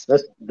 8 wins.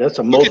 That's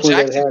the most we've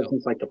had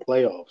since like the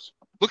playoffs.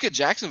 Look at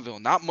Jacksonville.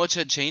 Not much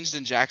had changed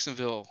in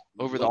Jacksonville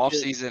over the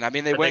offseason. I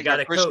mean, they went and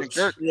got Christian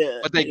Kirk,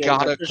 but they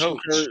got a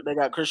coach. They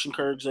got Christian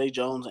Kirk, Zay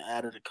Jones, and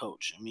added a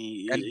coach. I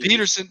mean, and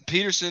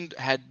Peterson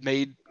had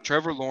made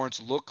Trevor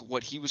Lawrence look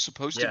what he was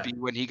supposed to be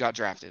when he got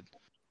drafted.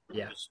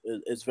 Yeah,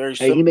 it's very.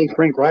 Hey, he made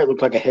Frank Wright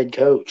look like a head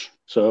coach.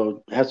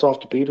 So hats off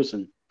to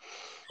Peterson.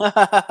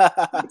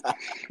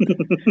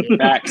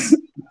 Facts.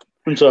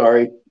 I'm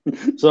sorry.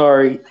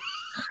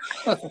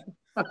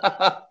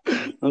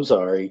 I'm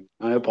sorry.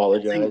 I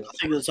apologize. I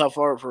think that's how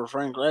far for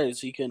Frank Wright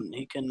is. He can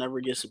never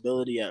get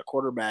stability at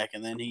quarterback,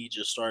 and then he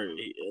just started.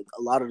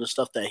 A lot of the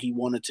stuff that he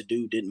wanted to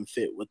do didn't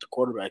fit with the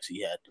quarterbacks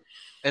he had.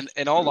 And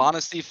in all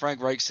honesty,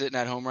 Frank Reich's sitting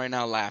at home right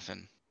now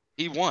laughing.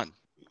 He won.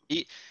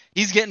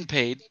 He's getting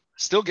paid,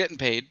 still getting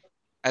paid.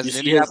 As you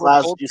see his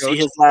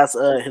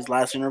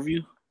last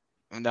interview?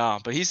 No,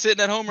 but he's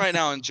sitting at home right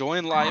now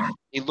enjoying life.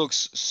 He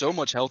looks so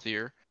much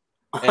healthier,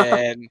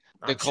 and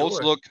the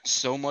Colts look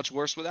so much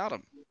worse without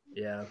him.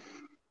 Yeah.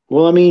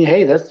 Well, I mean,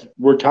 hey, that's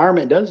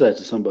retirement does that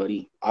to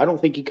somebody. I don't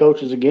think he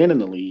coaches again in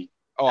the league.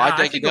 Oh, I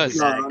think he does.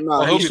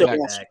 No, he'll be back.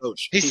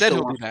 He said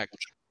he'll be back.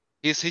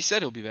 He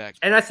said he'll be back.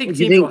 And I think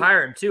teams will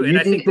hire him too. And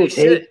I think they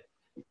should.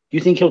 You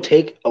think he'll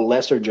take a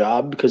lesser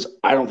job? Because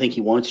I don't think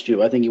he wants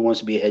to. I think he wants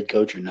to be a head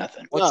coach or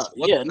nothing.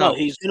 No,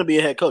 he's going to be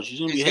a head coach. He's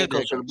going to be a head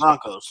coach of the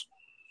Broncos.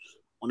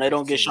 When they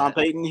don't get Sean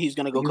Payton, he's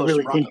going to go coach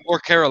the Broncos. Or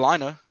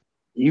Carolina.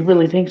 You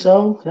really think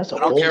so? That's a I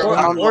don't whole care. lot.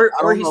 I don't know- Or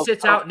I don't he know if-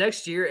 sits out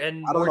next year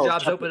and I don't more know if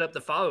jobs Tepper- open up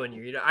the following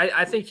year.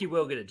 I think he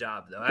will get a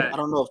job though. I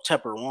don't know if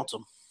Tepper wants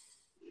him.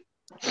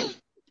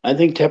 I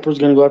think Tepper's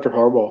going to go after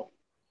Harbaugh.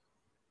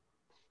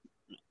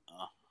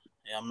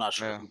 Yeah, I'm not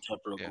sure Yeah. who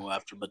Tepper will Yeah. go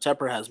after, but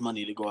Tepper has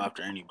money to go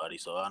after anybody.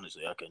 So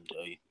honestly, I couldn't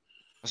tell you.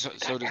 So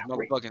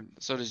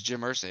does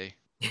Jim Irsay.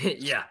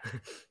 yeah.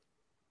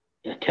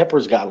 Yeah,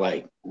 Tepper's got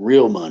like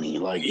real money,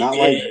 like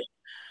Yeah.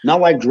 not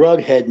like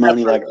drug head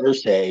money Tepper- like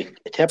Ursay.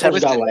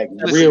 Tepper's got like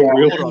Listen,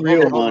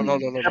 real hold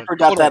money. on. Tepper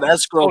got that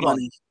escrow Hold on.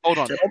 money. Hold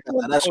on. Tepper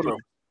got that escrow.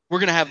 We're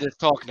gonna have this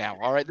talk now.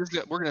 All right,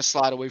 we're gonna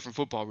slide away from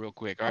football real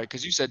quick. All right,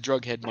 because you said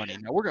drug head money.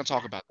 Now we're gonna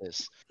talk about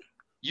this.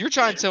 You're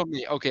trying to tell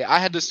me, okay, I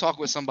had this talk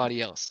with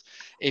somebody else.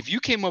 If you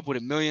came up with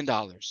 $1 million,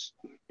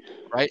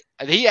 right?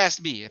 And he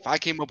asked me if I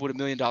came up with $1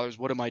 million,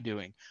 what am I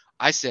doing?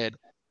 I said,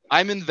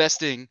 I'm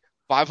investing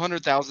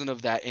 500,000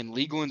 of that in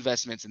legal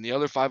investments, and the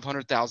other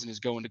 500,000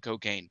 is going to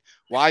cocaine.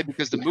 Why?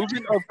 Because the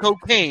movement of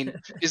cocaine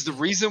is the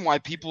reason why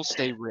people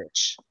stay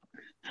rich.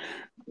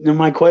 Now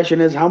my question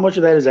is, how much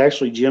of that is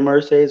actually Jim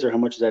Irsay's, or how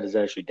much of that is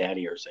actually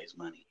Daddy Irsay's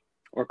money?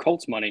 Or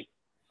Colts money.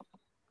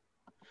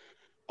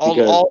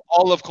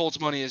 All of Colts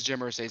money is Jim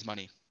Irsay's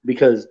money.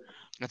 Because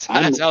That's how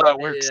that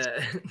works.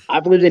 Yeah.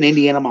 I've lived in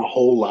Indiana my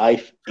whole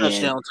life, and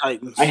Touchdown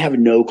Titans. I have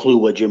no clue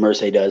what Jim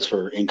Irsay does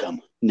for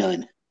income.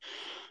 None.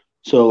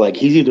 So like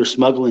he's either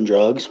smuggling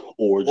drugs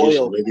or just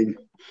Oil. living.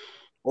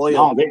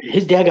 Oil. No,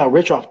 his dad got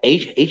rich off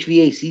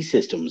HVAC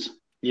systems.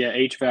 Yeah,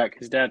 HVAC.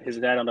 His dad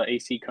owned an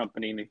AC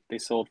company, and they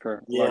sold for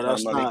a Yeah, lot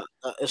that's of money.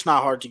 not. It's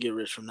not hard to get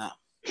rich from that.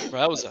 Bro,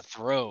 that was a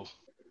throw.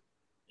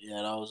 Yeah,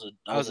 that was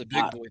That was a big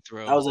dot. boy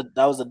throw.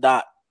 That was a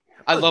dot.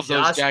 I love those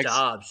Josh Jags.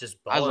 Dobbs just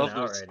I balling love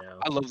out those. right now.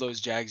 I love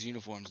those Jags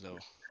uniforms though.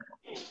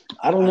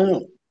 I don't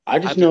know. I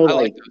just know I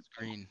like those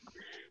green.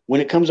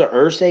 when it comes to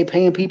Irsay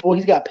paying people,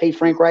 he's got to pay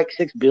Frank Reich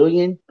 $6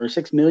 billion or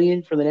 $6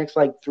 million for the next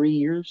like 3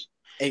 years.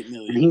 8 And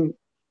million.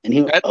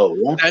 he That- oh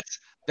yeah.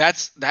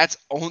 That's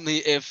only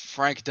if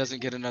Frank doesn't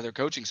get another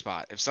coaching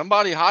spot. If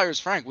somebody hires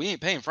Frank, we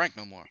ain't paying Frank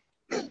no more.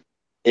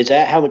 Is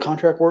that how the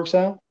contract works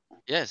out?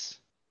 Yes.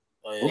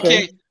 Oh, yeah.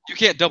 Okay. You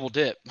can't double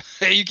dip.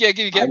 You can't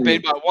get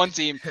paid by one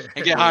team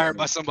and get hired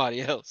by somebody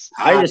else.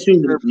 I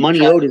assumed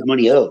money owed is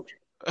money owed.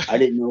 I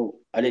didn't know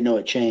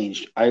it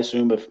changed. I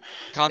assume if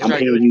Contract.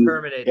 paying He would you-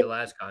 terminate the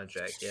last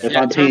contract. Yeah. If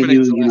I'm paying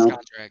terminates you, the you last know,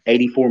 contract.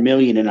 $84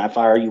 million and I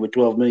fire you with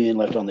 $12 million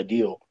left on the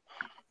deal,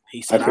 He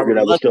I said, figured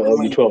I would still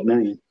owe you $12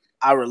 million.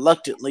 I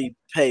reluctantly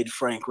paid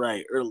Frank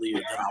Wright earlier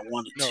than I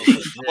wanted No,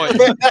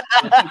 to.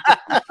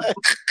 but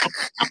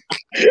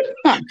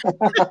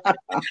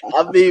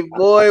I mean,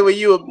 boy, when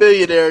you a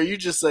billionaire, you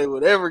just say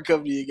whatever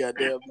comes to your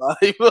goddamn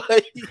mind.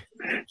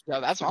 yeah,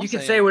 that's what I'm You can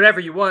saying. say whatever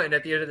you want, and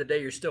at the end of the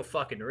day, you're still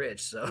fucking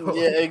rich. So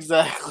Yeah,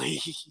 exactly.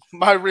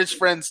 My rich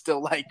friends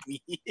still like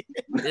me.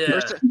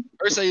 yeah.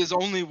 Irsay is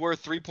only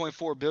worth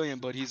 $3.4 billion,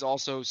 but he's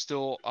also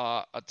still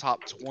a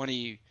top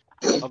 20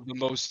 of the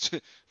most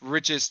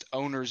richest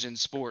owners in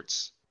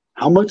sports.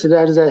 How much of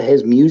that is that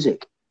his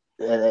music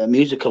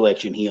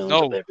collection he owns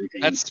No, of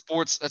everything? That's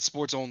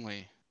sports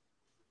only.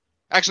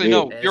 Actually,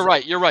 Really? no, you're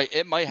right. You're right.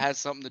 It might have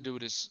something to do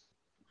with his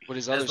other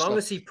As long stuff.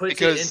 as he puts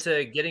Because- it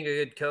into getting a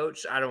good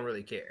coach, I don't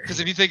really care. Because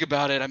if you think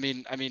about it, I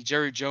mean,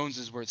 Jerry Jones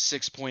is worth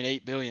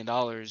 $6.8 billion,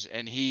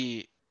 and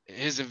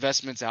his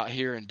investments out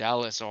here in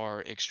Dallas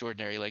are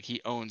extraordinary. Like he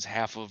owns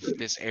half of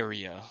this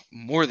area,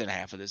 more than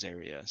half of this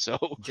area. So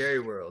Jerry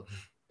World.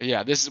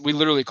 yeah, we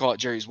literally call it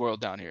Jerry's World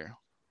down here.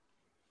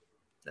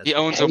 That's He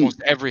owns Hey.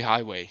 almost every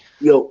highway.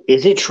 Yo,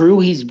 is it true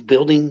he's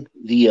building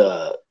the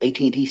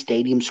AT&T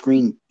Stadium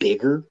screen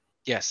bigger?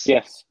 Yes.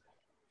 Yes,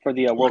 for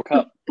the World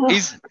Cup.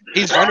 He's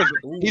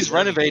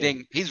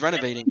renovating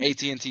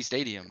AT&T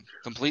Stadium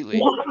completely.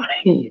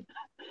 Why?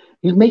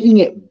 He's making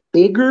it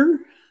bigger?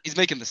 He's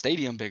making the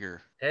stadium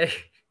bigger. Hey,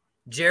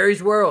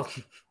 Jerry's World.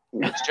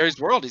 It's Jerry's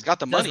World. He's got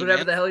the Does money, whatever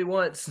man. the hell he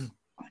wants.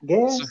 I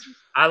guess. So-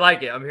 I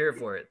like it. I'm here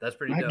for it. That's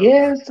pretty I dope.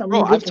 guess. I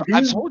mean, Bro, good for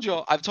I've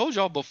him. told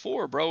y'all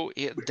before, bro.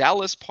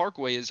 Dallas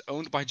Parkway is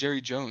owned by Jerry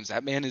Jones.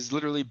 That man is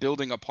literally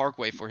building a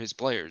parkway for his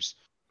players,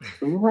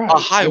 Right. a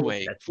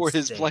highway That's for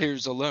his insane.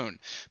 players alone,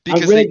 I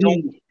because read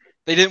he,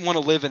 they didn't want to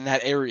live in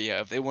that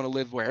area. If they want to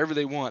live wherever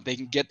they want, they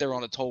can get there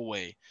on a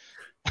tollway.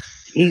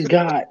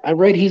 I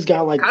read he's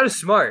got like Kind of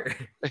smart.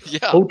 Yeah,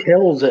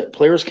 hotels that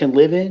players can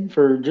live in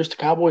for just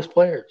Cowboys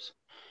players.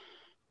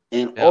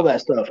 And all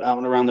that stuff out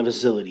and around the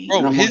facility. bro.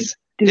 And I'm His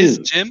like,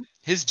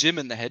 dude, gym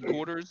in the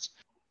headquarters,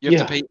 you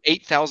have to pay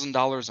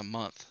 $8,000 a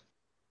month.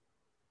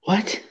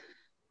 what?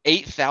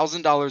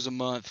 $8,000 a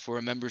month for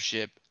a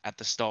membership at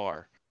the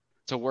Star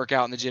to work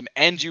out in the gym,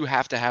 and you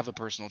have to have a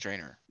personal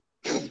trainer.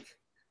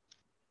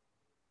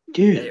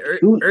 Dude, Hey,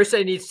 who-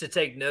 Irsay needs to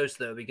take notes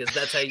though, because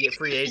that's how you get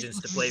free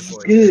agents to play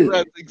for you. dude,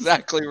 That's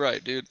exactly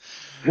right, dude.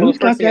 Well, who's the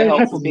got first thing that that helps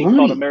type is of being called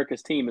money?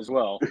 America's team as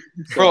well.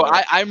 Bro, So,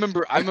 I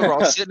remember I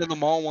was sitting in the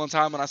mall one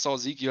time and I saw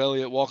Ezekiel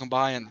Elliott walking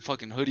by in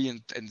fucking hoodie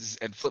and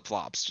flip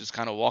flops, just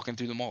kind of walking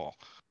through the mall.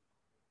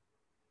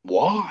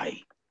 Why?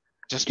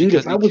 Just Dude,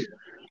 because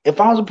If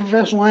I was a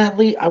professional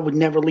athlete, I would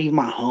never leave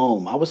my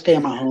home. I would stay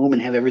in my home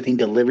and have everything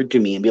delivered to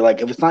me and be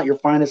like, if it's not your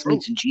finest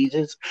meats and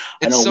cheeses,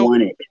 I don't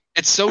want it.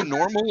 It's so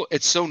normal.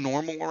 It's so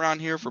normal around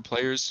here for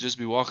players to just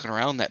be walking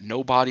around that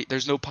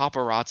there's no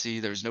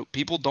paparazzi.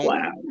 People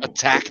don't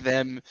attack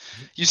them.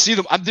 You see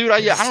them. I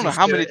don't know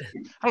how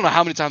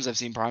many times I've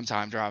seen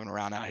Primetime driving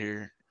around out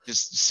here,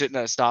 just sitting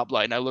at a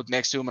stoplight, and I look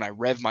next to him and I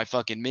rev my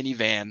fucking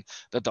minivan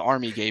that the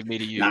Army gave me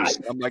to use. Nice.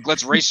 I'm like,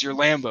 let's race your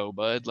Lambo,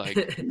 bud.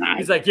 Like,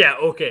 he's like, yeah,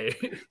 okay.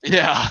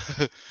 Yeah.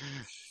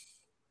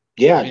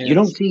 Yeah, you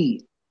don't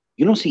see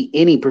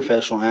any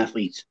professional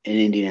athletes in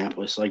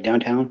Indianapolis, like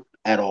downtown,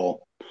 at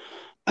all.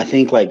 I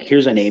think, like,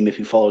 here's a name if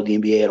you follow the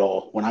NBA at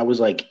all. When I was,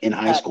 like, in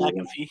high school.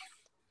 McAfee.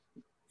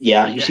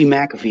 Yeah, you see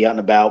McAfee out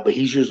and about, but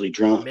he's usually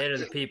drunk. Man of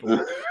the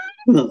people.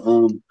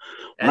 When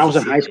I was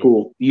in high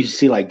school, you used to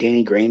see, like,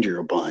 Danny Granger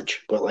a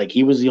bunch. But, like,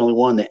 he was the only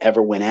one that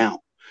ever went out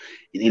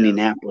in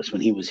Indianapolis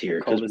when he was here.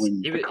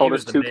 The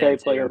coldest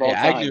 2K player of all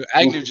time.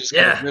 Agnew just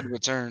got a good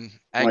return.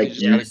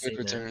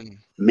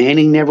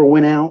 Manning never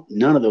went out.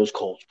 None of those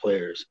Colts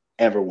players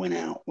ever went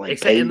out. Like,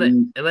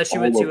 unless you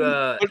went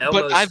to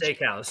Elmo's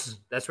Steakhouse,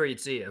 that's where you'd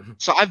see him.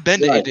 So I've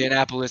been to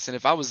Indianapolis, and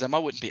if I was them, I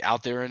wouldn't be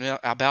out there and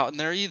about in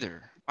there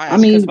either. I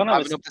mean,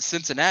 driving up to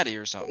Cincinnati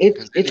or something.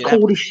 It's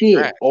cold as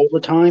shit all the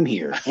time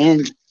here,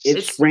 and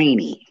it's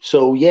rainy.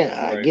 So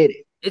yeah, I get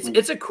it.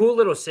 It's a cool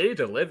little city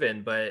to live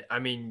in, but I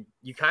mean,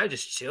 you kind of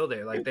just chill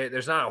there. Like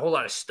there's not a whole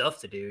lot of stuff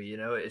to do, you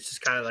know. It's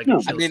just kind of like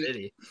a chill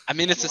city. I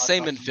mean, it's the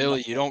same in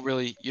Philly. You don't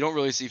really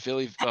see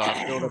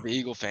Philadelphia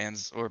Eagle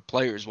fans or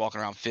players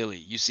walking around Philly.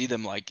 You see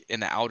them like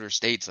in the outer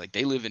states, like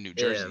they live in New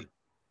Jersey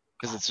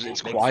because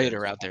it's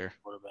quieter out there.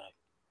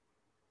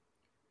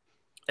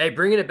 Hey,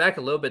 bringing it back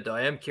a little bit though,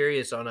 I am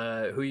curious on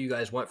who you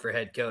guys want for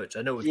head coach.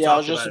 I know we've I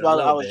talked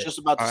was just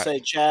about to say.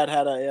 Chad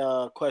had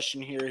a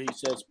question here. He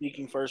said,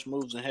 "Speaking first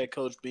moves and head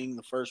coach being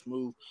the first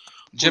move,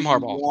 Jim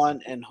Harbaugh,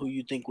 and who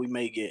you think we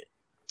may get?"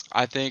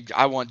 I think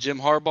I want Jim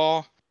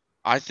Harbaugh.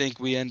 I think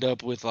we end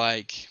up with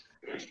like,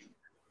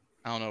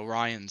 I don't know,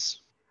 Ryans.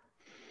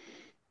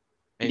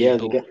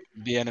 Maybe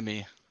the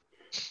enemy.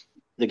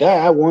 The guy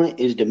I want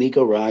is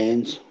D'Amico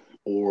Ryans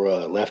or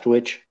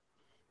Leftwich,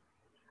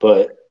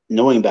 but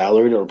knowing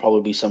Ballard, it'll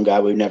probably be some guy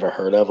we've never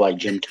heard of, like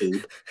Jim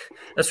Tube.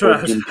 That's what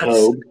I was Jim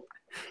Tobe.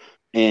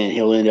 And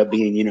he'll end up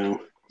being,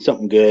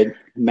 something good,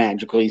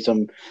 magically,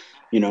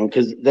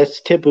 because that's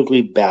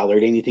typically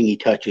Ballard. Anything he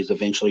touches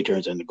eventually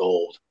turns into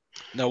gold.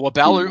 No, what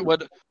Ballard,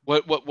 what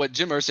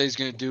Jim Irsay is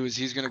going to do is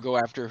he's going to go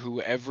after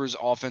whoever's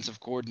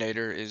offensive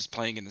coordinator is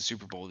playing in the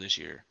Super Bowl this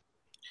year.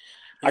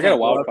 I got a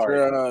wild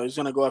card. He's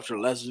going to go after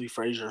Leslie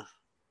Frazier.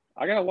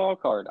 I got a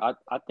wild card. I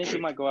think we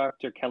might go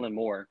after Kellen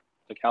Moore,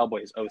 the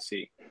Cowboys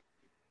OC.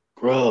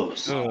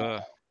 Gross.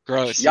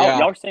 Gross.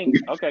 Y'all are saying,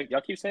 okay,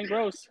 y'all keep saying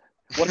gross.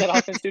 What did that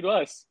offense do to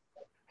us?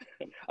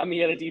 I mean, he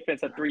had a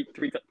defense at three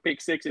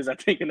pick sixes, I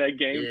think, in that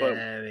game.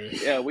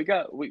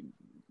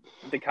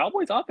 The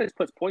Cowboys offense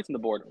puts points on the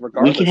board.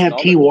 Regardless, we can have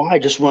T.Y.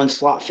 just run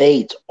slot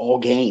fades all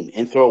game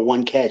and throw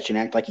one catch and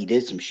act like he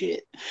did some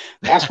shit.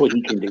 That's what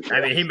he can do.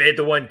 I mean, he made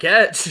the one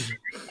catch.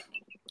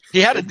 He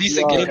had a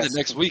decent game the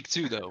next week,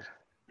 too, though.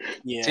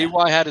 Yeah.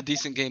 T.Y. had a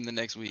decent game the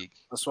next week.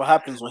 That's what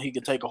happens when he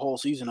could take a whole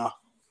season off.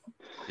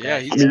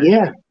 Yeah,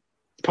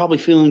 probably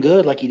feeling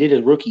good like he did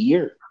his rookie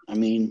year. I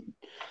mean,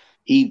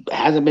 he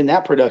hasn't been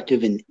that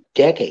productive in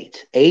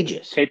ages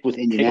with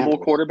Indianapolis.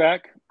 Capable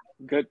quarterback,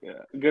 good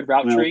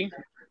route tree.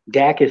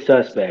 Dak is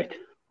suspect.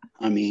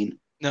 I mean,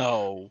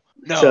 no.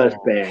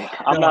 Suspect.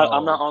 I'm not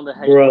on the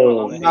hate.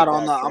 Bro, I'm not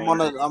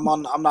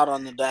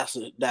on the Dak.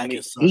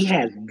 He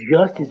has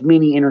just as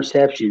many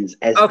interceptions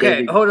as. Okay,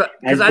 David, hold on,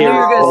 because I knew you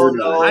were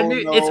gonna. I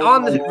knew it's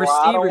on the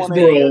receivers. Bro.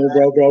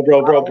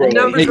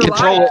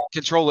 Hey,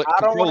 control it.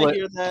 I don't want to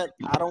hear that.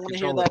 I don't want to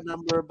hear that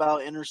number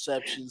about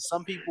interceptions.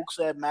 Some people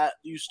said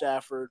Matthew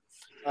Stafford.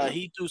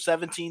 He threw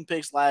 17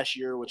 picks last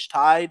year, which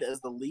tied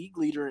as the league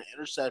leader in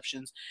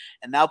interceptions.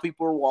 And now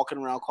people are walking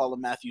around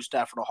calling Matthew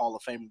Stafford a Hall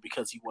of Famer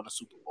because he won a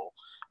Super Bowl.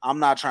 I'm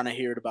not trying to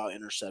hear it about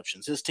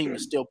interceptions. His team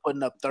is still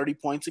putting up 30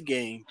 points a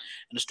game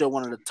and is still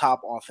one of the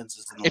top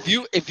offenses in the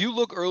league. If you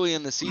look early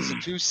in the season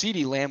too,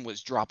 CeeDee Lamb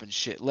was dropping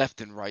shit left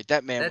and right.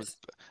 That man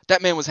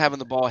was having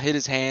the ball hit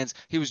his hands.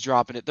 He was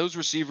dropping it. Those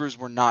receivers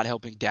were not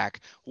helping Dak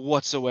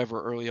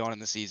whatsoever early on in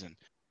the season.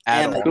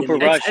 They didn't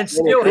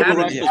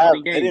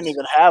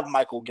even have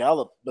Michael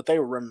Gallup, but they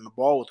were running the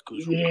ball with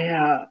Cooper.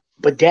 Yeah,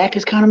 but Dak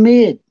is kind of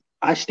mid.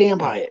 I stand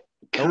by it.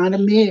 Kind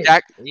of mid.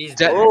 Dak is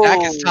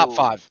top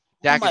 5.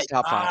 Dak is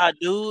top 5.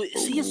 Dude.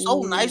 See, it's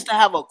so nice to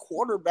have a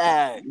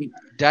quarterback.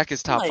 Dak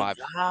is top 5.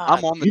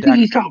 I'm on the you Dak. Think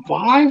he's top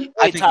 5?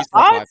 I think he's top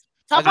 5.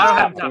 I don't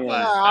have him top 5.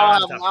 I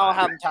don't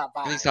have him top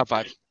 5. I think he's top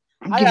 5.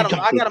 I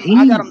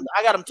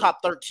got him top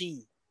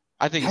 13.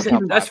 I think he's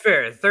top 5. That's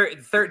fair.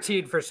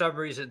 13 for some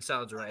reason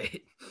sounds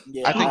right.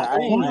 Yeah, I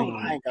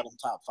ain't got him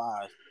top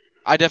 5.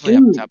 I definitely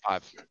have him top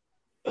 5.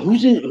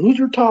 Who's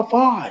your top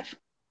 5?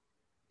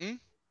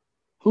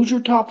 Who's your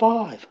top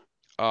 5?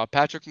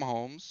 Patrick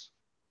Mahomes.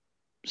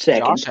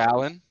 Second. Josh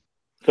Allen.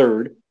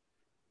 Third.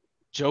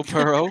 Joe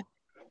Burrow.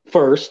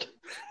 First.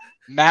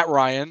 Matt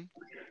Ryan.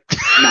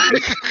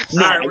 Nice. All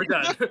right, we're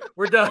done.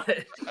 We're done.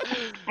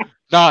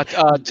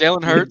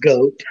 Jalen The Hurts.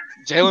 goat.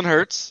 Jalen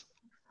Hurts.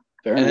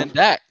 Fair And enough. then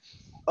Dak.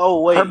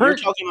 Oh wait,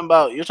 Herbert?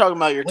 you're talking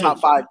about your top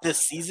 5 this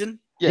season?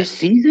 Yeah. This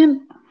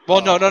season?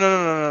 Well, no.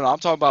 I'm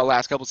talking about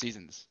last couple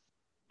seasons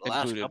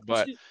Last included. couple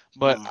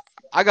But seasons?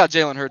 I got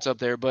Jalen Hurts up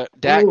there. But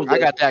Dak, Oh, I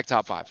got Dak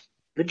top 5.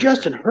 The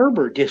Justin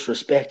Herbert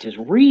disrespect is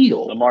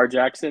real. Lamar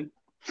Jackson.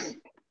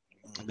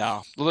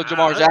 No, look,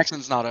 Jamar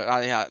Jackson's not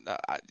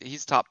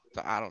he's top.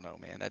 I don't know,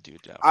 man. That dude.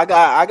 I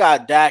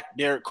got Dak,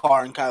 Derek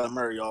Carr, and Kyler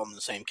Murray all in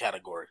the same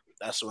category.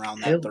 That's around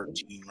that Hell.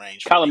 13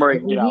 range. Kyler Murray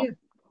can get Oh, out. yeah.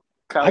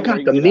 Kyler I got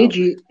Murray the can get out.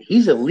 midget.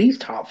 He's at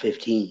least top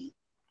 15.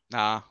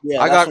 Nah,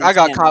 Yeah, I that's got what I'm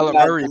saying. Kyler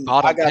Murray them,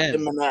 bottom I got 10.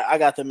 them in that. I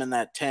got them in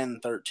that 10,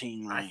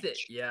 13 I range. think,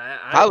 yeah.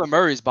 Kyler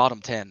Murray's bottom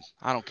 10.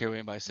 I don't care what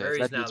anybody says. Murray's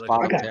That not dude's looking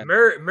bottom good. 10.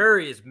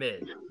 Murray is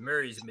mid.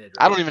 Murray's mid.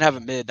 I don't even have a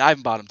mid. I have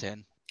him bottom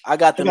 10. I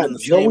got I them got in the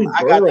Joey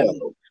same.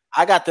 Burrow.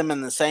 I got them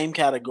in the same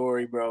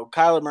category, bro.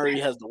 Kyler Murray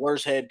has the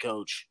worst head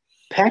coach.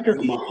 Patrick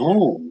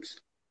Mahomes.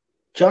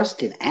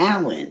 Justin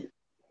Allen.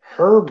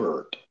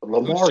 Herbert.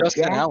 Lamar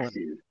Justin Jackson.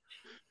 Allen?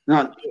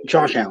 Not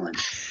Josh Allen.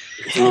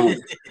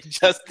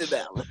 Justin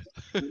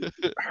Allen.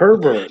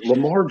 Herbert.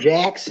 Lamar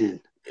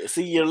Jackson.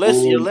 See, your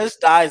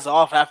list dies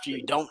off after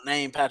you don't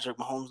name Patrick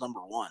Mahomes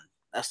number 1.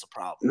 That's the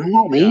problem.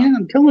 No, man.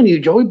 I'm telling you,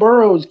 Joey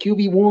Burrow is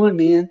QB1,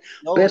 man.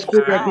 No, Best he's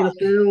quarterback in not. the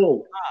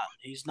field.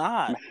 He's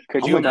not.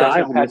 Could I'm you gonna die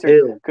imagine on the Patrick?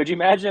 hill. Could you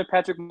imagine if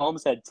Patrick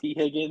Mahomes had T.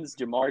 Higgins,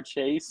 Jamar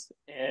Chase,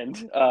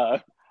 and oh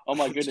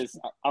my goodness,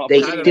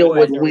 They Tyler still Boyd,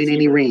 wouldn't win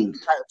any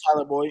rings.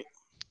 Tyler Boyd.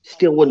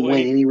 Still wouldn't Boyd.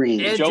 win any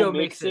rings. And Joe Joe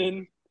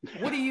Mixon,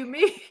 What do you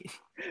mean?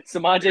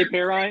 Samaje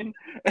Perine.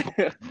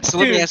 So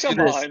let me Dude, ask you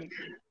come this: on.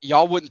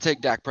 y'all wouldn't take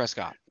Dak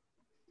Prescott?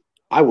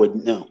 I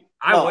wouldn't know.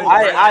 No, would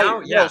right now,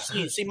 no,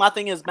 see, my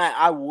thing is, Matt,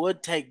 I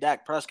would take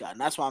Dak Prescott,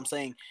 and that's why I'm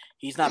saying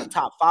he's not a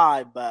top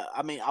 5. But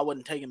I mean, I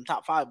wouldn't take him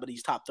top 5, but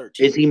he's top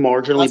 13. Is he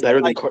marginally That's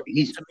better like- than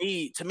he's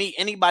To me,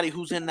 anybody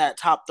who's in that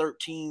top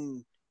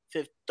 13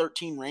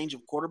 range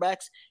of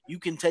quarterbacks, you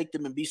can take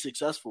them and be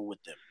successful with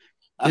them.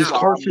 He's That's why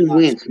Carson I'm not-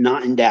 Wentz,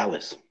 not in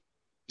Dallas.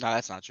 No,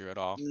 that's not true at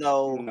all.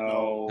 No.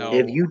 No.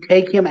 If you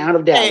take him out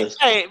of Dallas,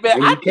 Hey, man,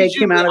 and I you need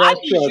take him out of I that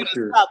need you to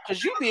structure, stop,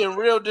 because you being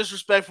real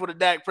disrespectful to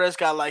Dak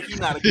Prescott like he's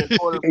not a good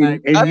quarterback.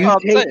 and That's you what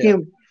I'm take saying.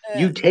 him,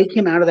 you take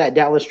him out of that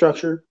Dallas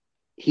structure,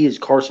 he is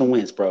Carson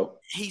Wentz, bro.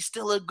 He's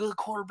still a good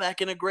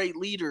quarterback and a great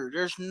leader.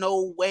 There's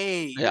no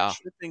way Yeah. you're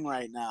tripping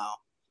right now.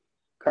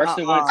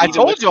 Carson Uh-uh. Wentz. I even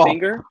told with the y'all.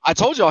 finger? I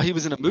told y'all he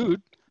was in a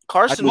mood.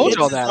 Carson I told Wentz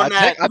y'all is that. on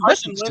that. I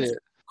Carson messaged Wentz, it.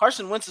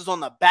 Carson Wentz is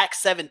on the back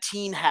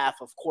 17 half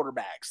of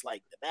quarterbacks,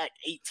 like the back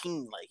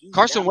 18. Like he's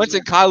Carson down Wentz there.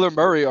 and Kyler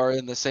Murray are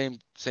in the same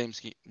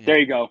scheme. Yeah. There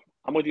you go.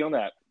 I'm with you on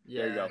that.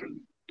 There you Yeah. go.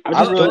 I I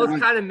just really- Both don't.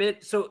 kind of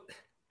mid. So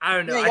I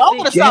don't know. Man, I y'all think-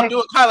 want to stop Jack-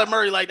 doing Kyler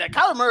Murray like that.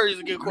 Kyler Murray is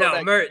a good no,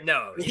 quarterback.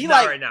 no, He he's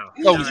like- not right now.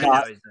 No, Not he's right not.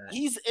 now, he's not.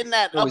 He's in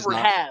that No, he's upper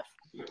not. half.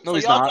 No, so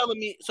he's y'all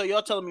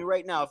not. telling me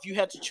right now, if you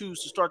had to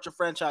choose to start your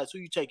franchise, who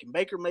you taking,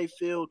 Baker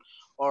Mayfield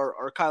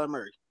or Kyler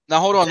Murray?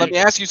 Now hold on. Let me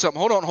ask you something.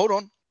 Hold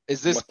on.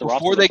 Is this What's the roster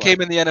before they look came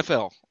like? in the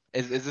NFL?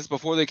 Is this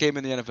before they came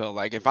in the NFL?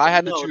 Like if I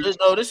had to choose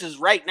This is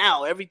right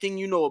now. Everything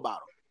you know about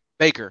him.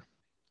 Baker.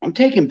 I'm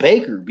taking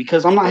Baker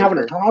because I'm not having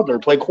a toddler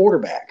play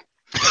quarterback.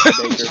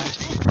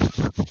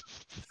 Baker.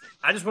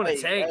 I just want to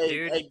tank,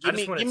 dude. I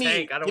just want to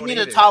tank. I don't give want me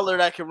the either. toddler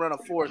that can run a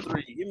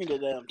 4.3. Give me the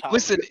damn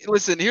toddler.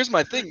 Listen. Here's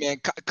my thing, man.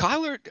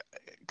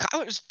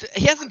 Kyler's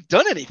he hasn't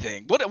done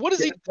anything. What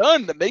has he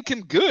done to make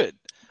him good?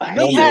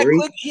 He had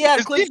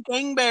His Cliff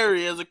team-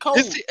 Kingsbury as a coach.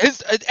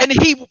 And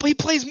he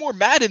plays more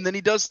Madden than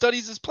he does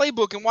studies his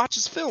playbook and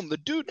watches film. The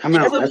dude. Come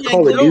out. Every- That's and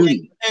Call of Cliff-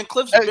 Duty. And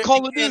Cliff's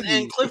Call of and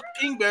Duty. Cliff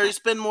Kingsbury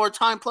spend more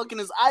time plucking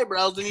his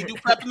eyebrows than he do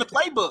prepping the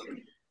playbook.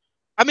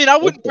 I mean, I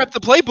wouldn't prep the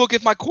playbook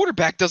if my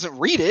quarterback doesn't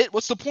read it.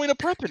 What's the point of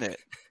prepping it?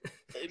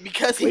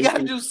 Because he got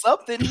to do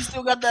something. He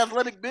still got the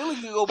athletic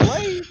ability to go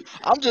play.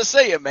 I'm just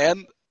saying,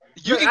 man.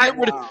 You Look,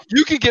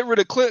 can get rid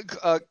of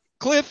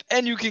Cliff,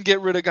 and you can get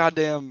rid of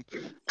goddamn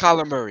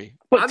Kyler Murray.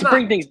 But to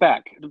bring things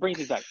back,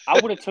 I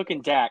would have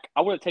taken Dak.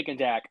 I would have taken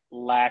Dak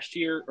last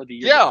year or the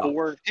year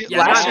before.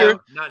 Last year,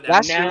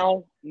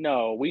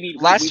 no. We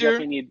last year,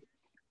 definitely need.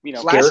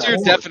 Last year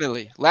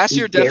definitely. Last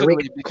year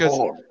definitely because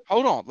Carr.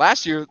 hold on.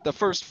 Last year, the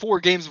first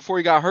 4 games before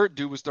he got hurt,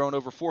 dude was throwing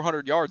over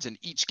 400 yards in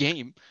each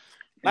game.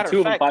 Matter two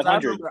of of them fact,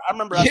 I 500.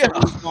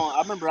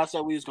 remember I said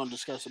we was going to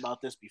discuss about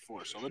this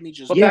before. So let me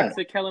just. But Yeah. back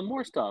to Kellen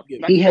Moore stuff.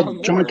 Back He to had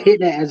Kellen John Moore.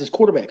 Kitna as his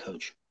quarterback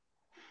coach.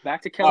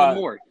 Back to Kellen Alright.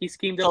 Moore. He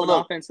schemed So up an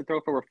look. offense to throw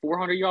for over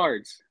 400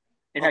 yards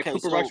and had Okay,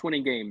 Cooper so- Rush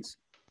winning games.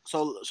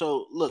 So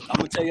look, I'm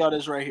gonna tell y'all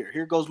this right here.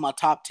 Here goes my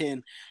top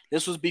 10.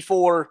 This was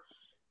before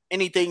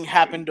anything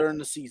happened during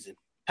the season.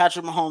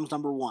 Patrick Mahomes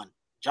number 1,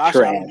 Josh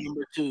Trash. Allen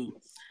number 2,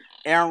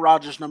 Aaron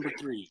Rodgers number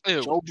 3,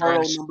 Ew, Joe Burrow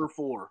trash. number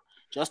 4,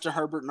 Justin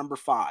Herbert number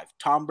 5,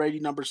 Tom Brady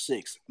number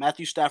 6,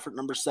 Matthew Stafford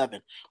number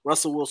 7,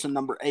 Russell Wilson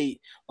number 8,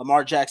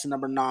 Lamar Jackson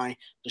number 9,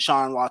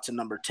 Deshaun Watson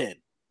number 10.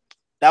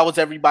 That was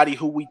everybody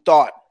who we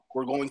thought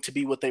were going to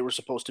be what they were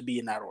supposed to be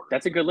in that order.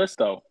 That's a good list,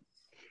 though.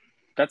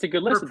 That's a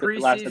good list For at the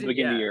beginning of preseason,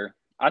 the year.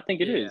 I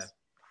think it is.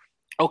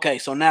 Okay,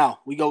 so now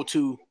we go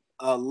to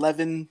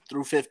 11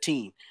 through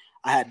 15.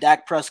 I had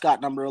Dak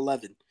Prescott number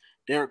 11,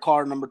 Derek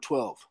Carr number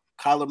 12,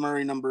 Kyler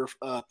Murray number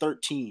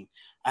 13.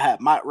 I had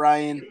Matt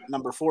Ryan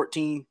number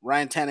 14,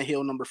 Ryan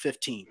Tannehill number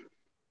 15.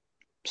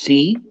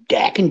 See,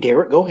 Dak and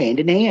Derek go hand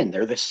in hand.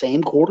 They're the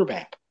same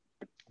quarterback.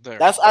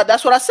 That's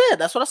what I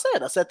said.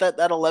 I said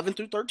that 11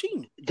 through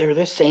 13. They're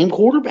the same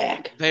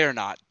quarterback. They are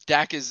not.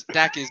 Dak is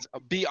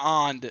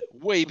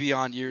way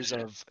beyond years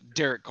of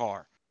Derek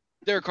Carr.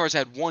 Derek Carr's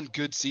had one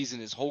good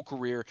season his whole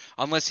career,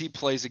 unless he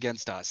plays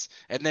against us,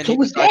 and then he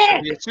decides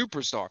to be a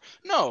superstar.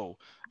 No,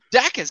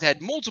 Dak has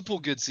had multiple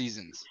good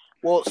seasons.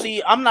 Well,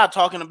 see, I'm not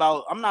talking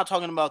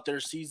about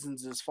their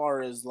seasons as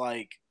far as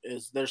like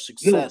as their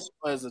success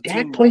as a Dak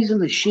team. plays in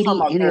the shitty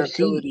their NFC.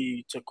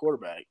 ability to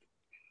quarterback.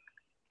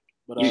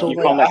 But You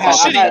call that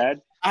confidence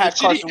bad? I had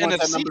Shitty Carson Wentz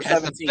at NFC number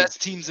has the 17. best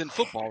teams in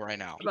football right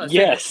now.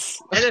 Yes.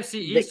 NFC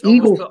East The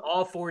Eagles- almost put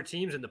all 4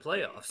 teams in the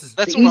playoffs.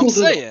 That's The what I'm Eagles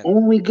are the saying.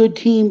 only good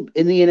team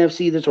in the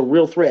NFC that's a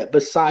real threat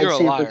besides You're a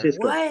San liar.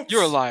 Francisco. What?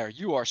 You're a liar.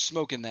 You are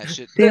smoking that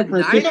shit. San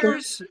The Francisco.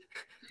 Niners, San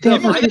the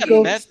Remember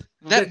Francisco. that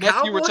the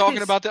meth you were talking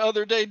Cowboys? about the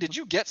other day? Did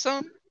you get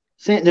some?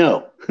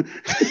 No.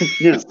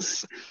 No.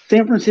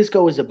 San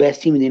Francisco is the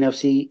best team in the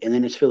NFC, and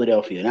then it's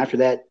Philadelphia. And after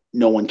that,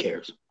 no one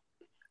cares.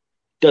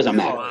 Doesn't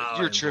You're matter.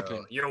 wilding, You're bro.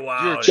 tripping. You're You're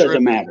wild. tripping.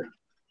 Doesn't matter.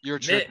 You're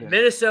tripping.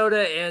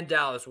 Minnesota and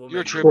Dallas will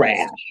You're make tripping.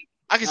 Trash.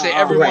 I can say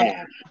everyone.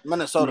 Trash.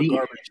 Minnesota The-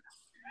 garbage.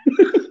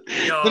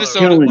 Yo,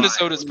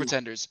 Minnesota's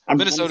pretenders. I'm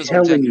Minnesota's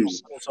telling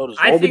pretenders. Minnesota's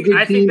I all the think good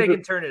I think they teams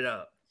can turn it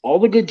up. All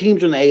the good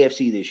teams are in the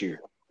AFC this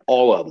year.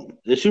 All of them.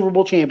 The Super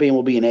Bowl champion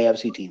will be an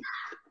AFC team.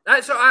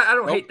 So I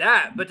don't Nope. hate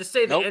that, but to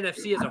say the Nope.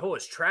 NFC as a whole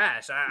is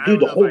trash, I Dude, don't know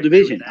the if whole I agree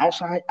with division,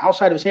 that.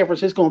 outside of San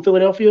Francisco and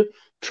Philadelphia,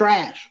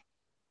 trash.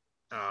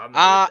 Oh, I'm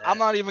not with I'm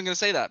that. not even gonna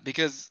say that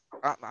because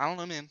I don't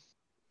know, man.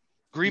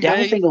 Green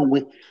Dallas Bay. ain't gonna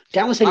win.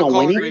 Dallas ain't I'm gonna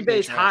calling win Green it.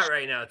 Bay's trash. hot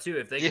right now too.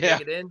 If they can Yeah.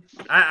 make it in,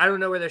 I don't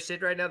know where they're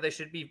sitting right now. They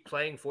should be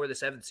playing for the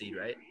 7th seed,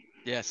 right?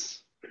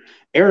 Yes,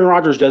 Aaron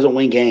Rodgers doesn't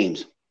win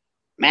games.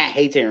 Matt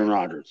hates Aaron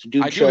Rodgers.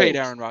 Dude I do shows. hate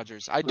Aaron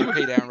Rodgers. I do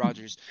hate Aaron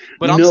Rodgers.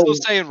 But I'm No- still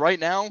saying right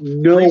now,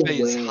 no Green Bay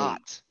is way.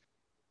 hot.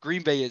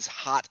 Green Bay is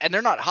hot, and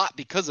they're not hot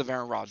because of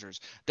Aaron Rodgers.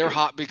 They're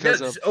hot because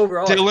No, of just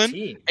overall as a Dylan,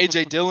 team.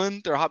 AJ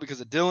Dillon. They're hot because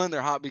of Dylan.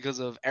 They're hot because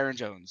of Aaron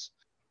Jones.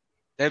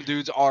 Them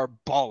dudes are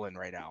balling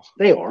right now.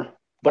 They are,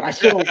 but I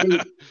still don't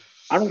think.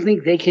 I don't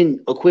think they can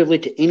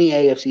equivalent to any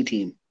AFC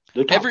team.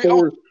 The top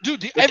four,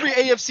 Every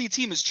AFC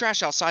team is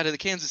trash outside of the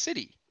Kansas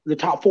City. the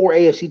top 4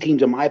 AFC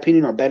teams, in my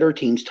opinion, are better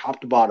teams,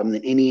 top to bottom,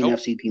 than any Nope.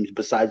 NFC teams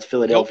besides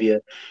Philadelphia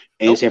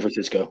and Nope. San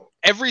Francisco.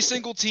 Every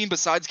single team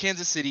besides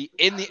Kansas City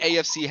in the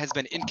AFC has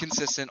been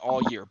inconsistent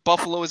all year.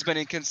 Buffalo has been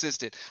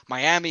inconsistent.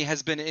 Miami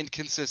has been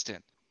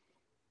inconsistent.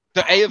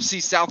 The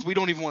AFC South, we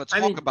don't even want to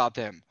talk about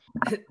them.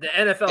 The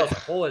NFL as a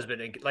whole has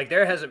been like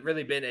there hasn't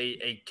really been a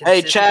Hey,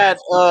 consistent Chad.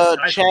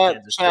 besides Chad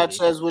Kansas Chad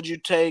City. says, would you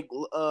take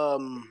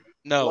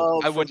No,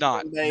 love I would from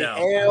not. Green Bay? No.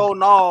 Hell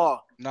no.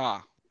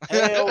 Nah.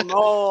 Hell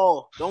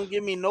no. Don't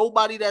give me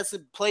nobody that's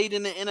played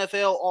in the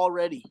NFL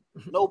already.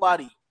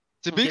 Nobody.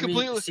 To be Give me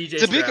completely CJ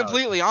to be Stroud.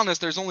 completely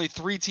honest, there's only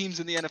 3 teams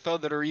in the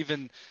NFL that are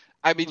even.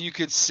 I mean, you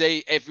could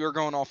say if you're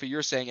going off of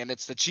your saying, and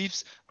it's the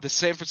Chiefs, the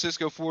San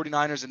Francisco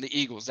 49ers, and the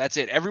Eagles. That's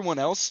it. Everyone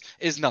else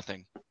is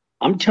nothing.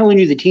 I'm telling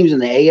you, the teams in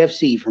the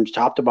AFC from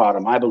top to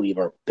bottom, I believe,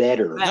 are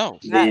better No.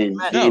 than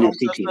Matt, the you don't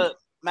NFC trust teams.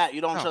 Matt,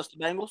 you don't No. trust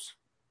the Bengals?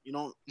 You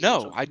don't?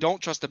 No, I don't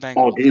trust the Bengals.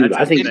 Oh, dude,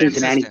 I think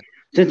Inconsistent.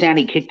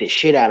 Cincinnati kicked the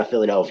shit out of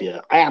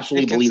Philadelphia. I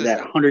absolutely believe that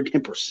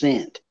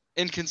 110%.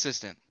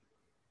 Inconsistent.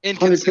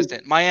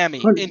 Inconsistent. Miami,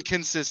 100.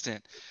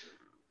 inconsistent.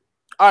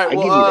 All I right,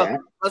 give you well, that.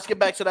 let's get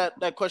back to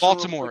that question. real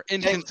Baltimore,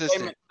 quick.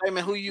 inconsistent.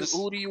 Damon, who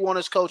do you want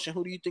as coach, and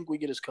who do you think we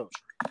get as coach?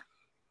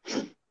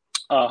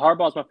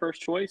 Harbaugh's my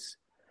first choice,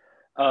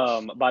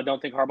 but I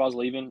don't think Harbaugh's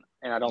leaving,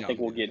 and I don't No. think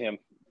we'll get him.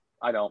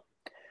 I don't.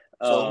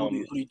 So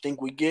who do you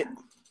think we get?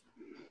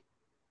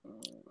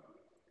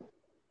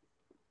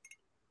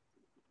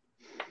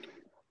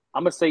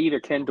 I'm gonna say either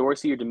Ken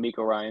Dorsey or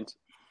D'Amico Ryans.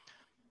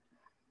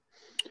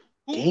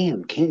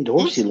 Damn, Ken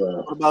Dorsey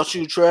love. What about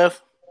you,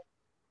 Trev?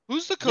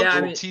 Who's the coach Yeah, I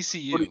of mean-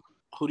 TCU?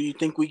 Who do you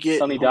think we get?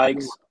 Sonny Who do you-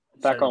 Dykes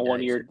back Sonny on 1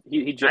 Dykes. year.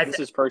 He I just this is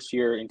his first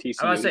year in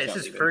TCU. I was say He's it's not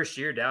his leaving. first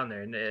year down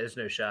there, and there's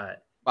no shot.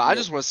 But I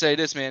just want to say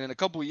this, man. In a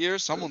couple of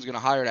years, someone's going to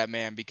hire that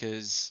man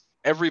because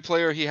every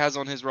player he has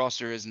on his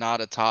roster is not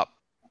a top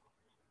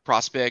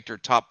prospect or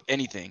top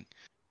anything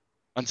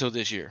until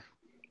this year.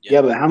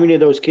 Yeah, but how many of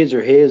those kids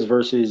are his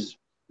versus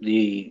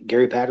the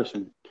Gary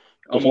Patterson?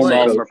 The Almost former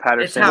all of coach? them are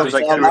Patterson. how There's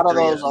like a two or lot of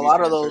three those,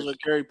 transfers. are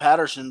Gary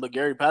Patterson, but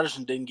Gary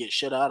Patterson didn't get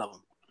shit out of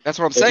him. That's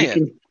what I'm If he saying.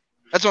 can-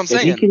 That's what I'm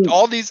if he saying. can-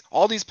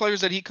 All these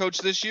players that he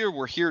coached this year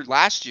were here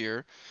last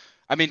year.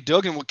 I mean,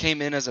 Duggan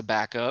came in as a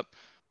backup.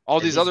 All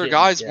And these he's other getting-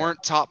 guys yeah.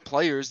 weren't top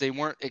players. They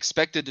weren't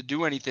expected to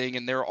do anything,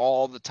 and they're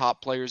all the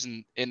top players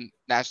in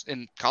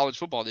college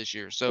football this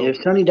year. So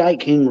If Sonny Dyke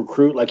can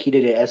recruit like he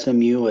did at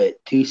SMU,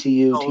 at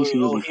TCU, TCU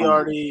will be he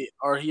fine.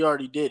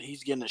 already did.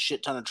 He's getting a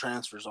shit ton of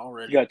transfers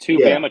already. You got 2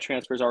 Yeah. Bama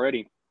transfers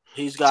already.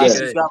 He's got Yeah.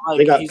 he's got like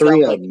They got he's 3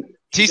 got of like them.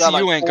 he's got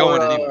TCU like ain't 4,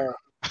 going anywhere.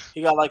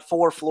 He got like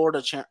 4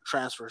 Florida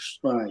transfers.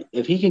 Right.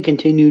 If he can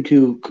continue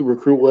to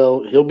recruit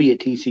well, he'll be at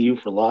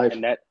TCU for life.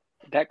 And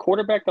that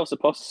quarterback that was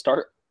supposed to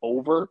start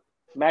over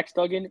Max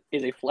Duggan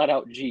is a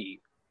flat-out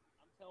G.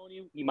 I'm telling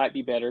you, he might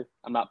be better.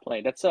 I'm not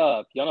playing. That's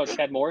y'all know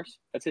Chad Morris?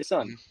 That's his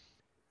son.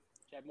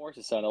 Chad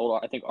Morris' son,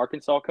 old, I think,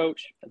 Arkansas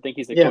coach. I think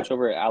he's the coach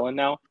over at Allen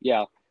now.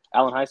 Yeah,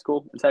 Allen High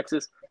School in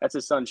Texas. That's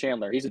his son,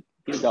 Chandler. He's a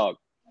dog.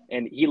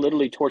 And he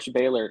literally torched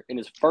Baylor in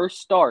his first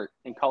start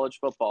in college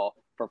football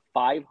for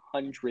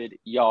 500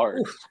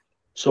 yards.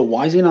 So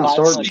why is he not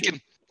starting?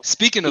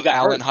 Speaking of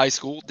Allen High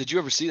School, did you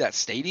ever see that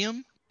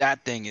stadium?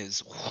 That thing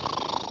is.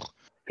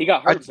 He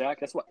got hurt, Zach.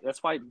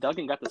 That's why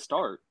Duggan got the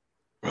start.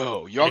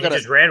 Bro, y'all gotta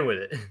just ran with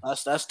it.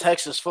 That's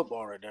Texas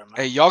football right there, man.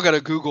 Hey, y'all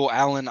gotta Google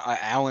Allen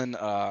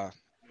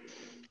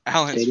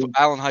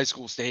High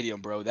School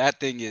Stadium, bro. That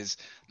thing is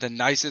the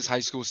nicest high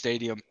school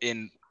stadium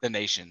in the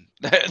nation.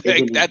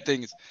 That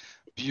thing is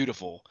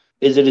beautiful.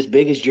 Is it as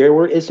big as Jerry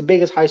World? It's the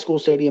biggest high school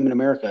stadium in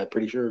America, I'm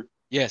pretty sure.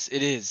 Yes,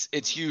 it is.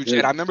 It's huge. Yeah.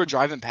 And I remember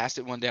driving past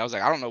it one day. I was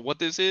like, I don't know what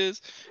this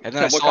is. And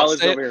then I What saw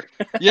college it. over here?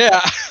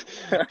 Yeah,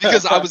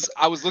 because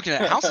I was looking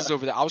at houses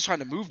over there. I was trying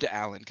to move to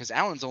Allen because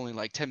Allen's only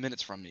like 10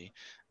 minutes from me.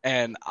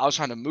 And I was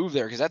trying to move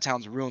there because that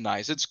town's real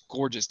nice. It's a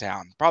gorgeous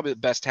town. Probably the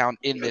best town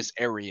in this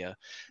area.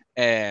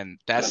 And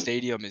that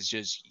stadium is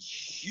just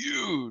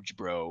huge,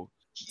 bro.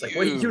 It's like,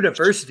 what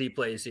university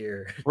plays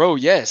here? Bro,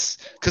 yes.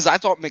 Because I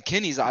thought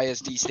McKinney's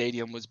ISD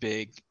stadium was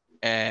big.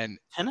 And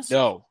Tennessee?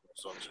 no.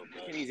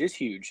 McKinney's is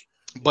huge.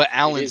 But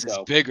Allen's is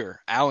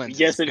bigger. Allen's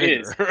yes, is bigger.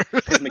 It is.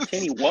 Because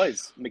McKinney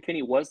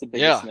was the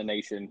biggest in the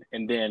nation,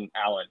 and then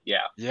Allen,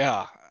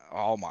 Yeah.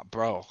 Oh my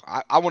bro.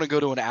 I want to go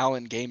to an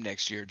Allen game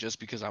next year just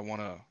because I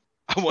want to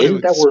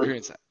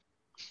experience that.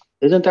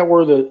 Isn't that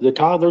where the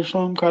toddler's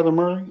from, Kyler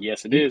Murray?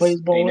 Yes, it is. He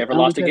never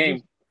lost a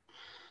game.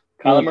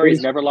 Kyler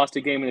Murray's never lost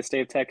a game in the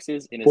state of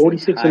Texas in his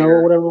 46-0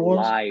 or whatever it was.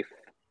 Life.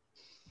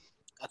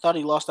 I thought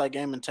he lost that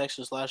game in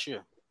Texas last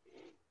year.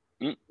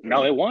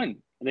 No, they won.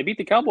 They beat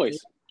the Cowboys.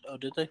 Oh,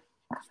 did they?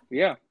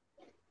 Yeah.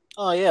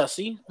 Oh yeah.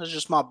 See, that's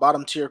just my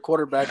bottom tier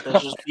quarterback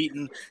that's just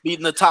beating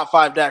the top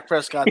 5 Dak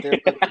Prescott there.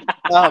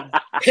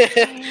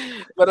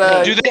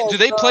 But do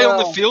they play on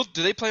the field?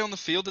 Do they play on the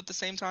field at the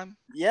same time?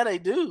 Yeah, they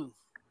do.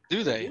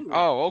 Do they?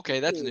 Oh,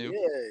 okay, that's new.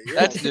 Yeah.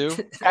 That's new.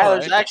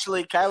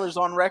 Kyler's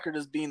on record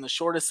as being the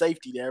shortest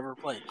safety to ever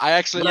play. I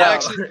actually,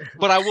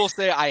 but I will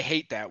say I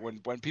hate that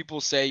when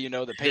people say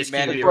the Peyton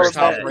Manning versus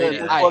Tom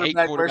Brady. I hate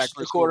quarterback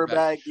versus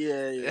quarterback. Yeah.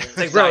 It's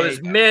like, bro,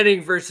 it's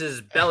Manning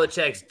versus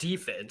Belichick's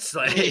defense.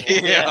 Like,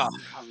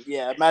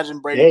 yeah. Imagine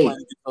Brady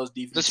playing those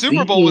defenses. The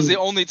Super Bowl was the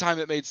only time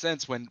it made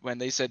sense when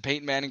they said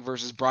Peyton Manning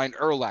versus Brian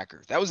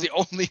Urlacher. That was the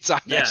only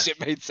time that shit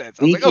made sense.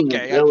 I was like,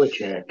 okay.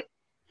 Belichick.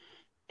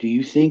 Do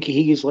you think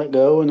he gets let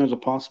go and there's a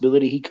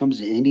possibility he comes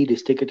to Indy to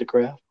stick it to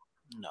Kraft?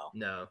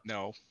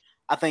 No.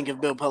 I think if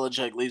Bill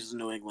Belichick leaves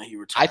New England, he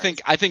retires.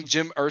 I think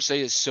Jim Irsay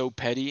is so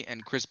petty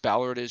and Chris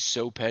Ballard is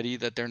so petty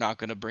that they're not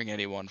going to bring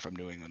anyone from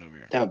New England over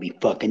here. That would be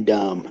fucking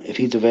dumb. If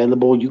he's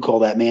available, you call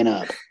that man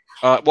up.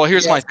 Well,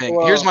 here's my thing.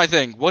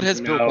 What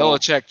has Bill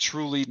Belichick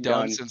truly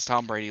done since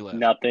Tom Brady left?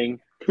 Nothing.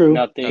 True.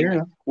 Nothing.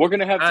 Yeah. We're going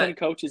to have 10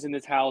 coaches in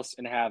this house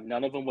and have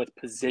none of them with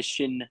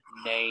position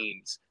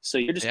names. So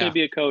you're just going to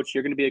be a coach.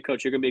 You're going to be a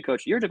coach. You're going to be a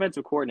coach. You're a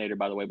defensive coordinator,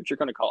 by the way, but you're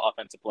going to call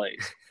offensive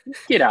plays.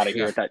 Get out of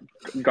here with that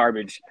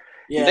garbage.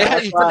 Yeah,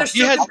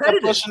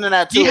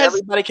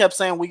 everybody kept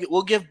saying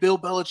we'll give Bill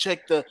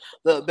Belichick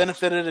the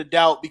benefit of the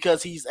doubt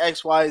because he's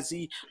X, Y,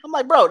 Z. I'm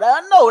like, bro,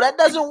 no, that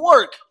doesn't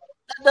work.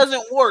 That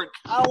doesn't work.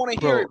 I don't want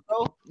to hear it,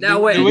 bro. Now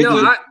wait,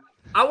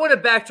 I want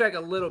to backtrack a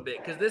little bit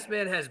because this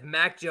man has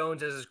Mac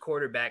Jones as his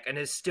quarterback and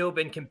has still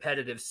been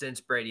competitive since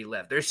Brady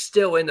left. They're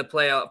still in the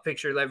playoff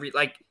picture.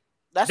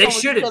 They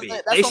shouldn't be.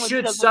 They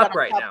should suck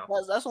right now.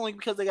 That's only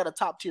because they got a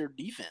top tier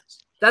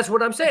defense. That's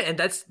what I'm saying, and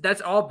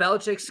that's all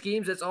Belichick's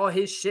schemes. That's all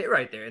his shit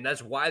right there, and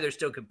that's why they're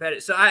still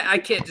competitive. So I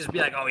can't just be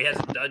like, oh, he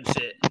hasn't done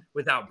shit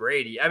without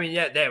Brady. I mean,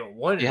 yeah, they haven't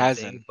won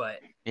anything, but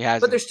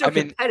they're still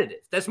competitive.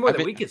 That's more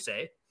than we could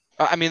say.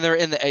 I mean, they're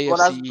in the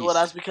AFC. Well,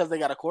 that's because they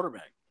got a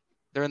quarterback.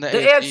 They're in the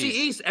AFC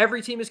East.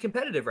 Every team is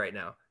competitive right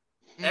now.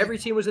 Every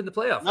team was in the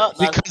playoffs. No,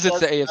 because it's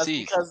the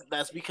AFC.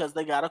 That's because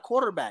they got a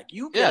quarterback.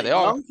 You get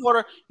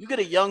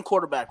a young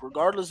quarterback,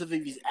 regardless of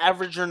if he's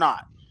average or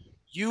not.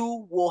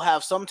 You will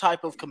have some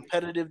type of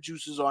competitive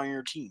juices on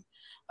your team.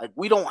 Like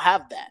we don't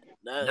have that.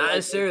 Not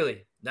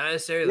necessarily.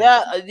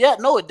 Yeah,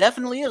 no, it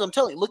definitely is. I'm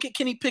telling you. Look at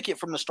Kenny Pickett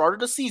from the start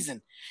of the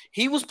season.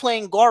 He was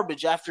playing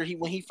garbage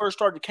when he first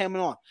started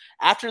coming on.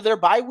 After their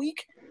bye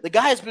week, the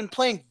guy has been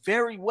playing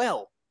very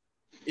well.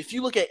 If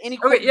you look at any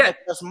quarterback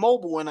that's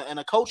mobile and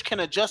a coach can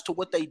adjust to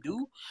what they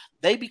do,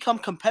 they become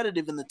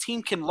competitive and the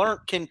team can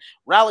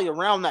rally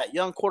around that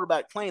young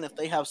quarterback playing if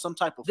they have some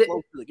type of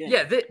flow to the game.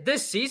 Yeah,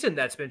 this season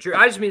that's been true.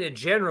 I just mean in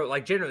general,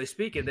 generally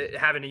speaking, that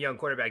having a young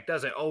quarterback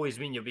doesn't always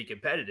mean you'll be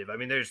competitive. I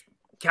mean, there's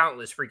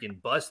countless freaking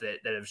busts that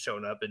have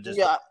shown up and just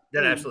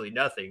done absolutely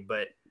nothing.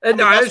 But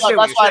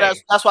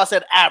that's why I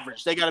said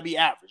average. They got to be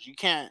average. You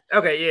can't.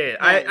 Okay,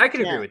 I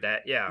can agree with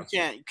that. Yeah,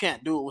 you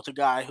can't do it with a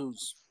guy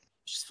who's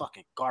just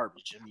fucking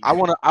garbage. I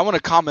want to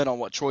comment on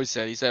what Troy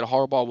said. He said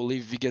Harbaugh will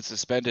leave if he gets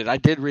suspended. I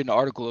did read an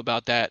article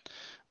about that.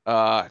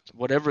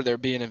 Whatever they're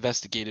being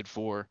investigated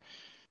for.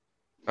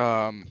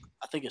 I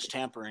think it's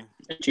tampering.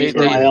 They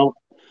NIL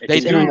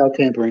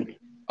tampering.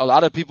 A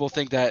lot of people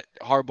think that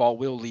Harbaugh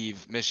will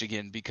leave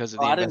Michigan because of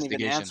the I didn't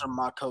investigation. even answer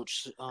my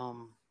coach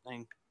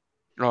thing.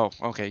 Oh,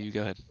 okay, you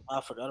go ahead. I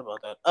forgot about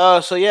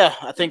that. So yeah,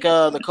 I think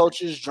the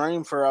coach's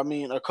dream for,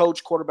 a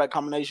coach quarterback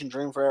combination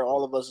dream for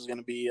all of us is going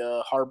to be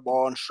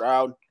Harbaugh and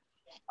Stroud.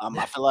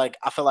 I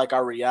feel like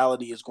our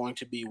reality is going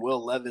to be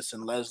Will Levis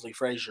and Leslie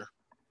Frazier.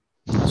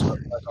 That's what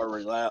our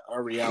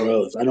reality.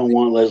 Gross. I don't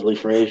want Leslie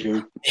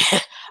Frazier.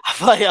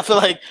 I feel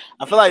like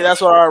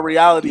that's what our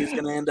reality is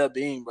going to end up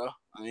being, bro.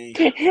 I mean,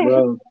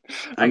 bro,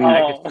 I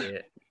can see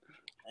it.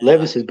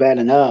 Levis is bad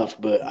enough,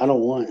 but I don't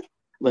want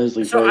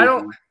Leslie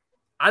Frazier.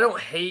 I don't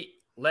hate.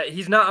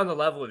 He's not on the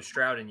level of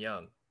Stroud and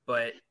Young,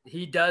 but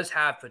he does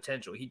have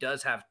potential. He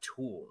does have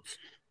tools.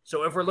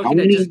 So if we're looking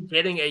at just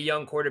getting a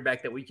young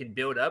quarterback that we can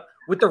build up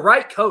with the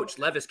right coach,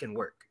 Levis can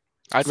work.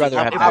 I'd rather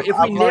have. If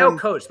we nail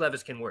coach,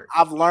 Levis can work.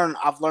 I've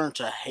learned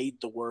to hate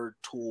the word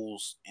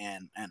tools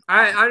and.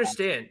 I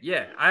understand.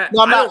 Yeah,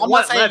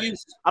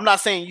 I'm not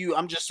saying you.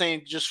 I'm just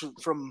saying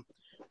from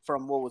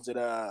what was it?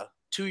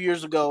 2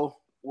 years ago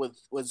with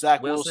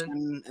Zach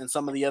Wilson and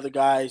some of the other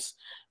guys.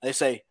 They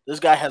say this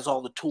guy has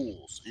all the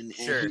tools and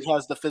he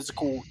has the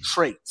physical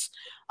traits.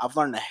 I've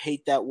learned to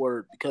hate that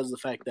word because of the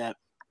fact that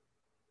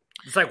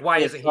it's like, why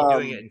isn't he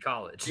doing it in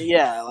college?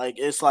 Yeah, like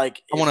it's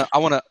like I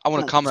want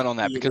to comment on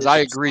that because I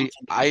agree.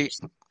 I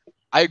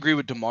agree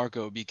with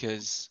DeMarco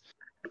because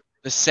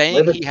the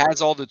saying he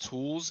has all the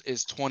tools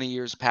is 20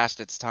 years past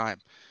its time.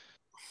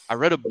 I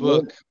read a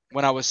book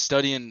when I was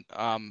studying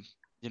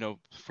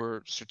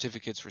for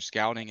certificates for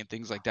scouting and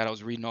things like that. I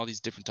was reading all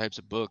these different types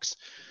of books,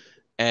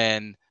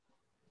 and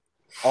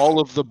all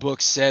of the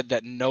books said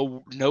that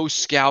no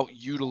scout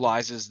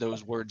utilizes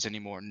those words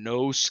anymore.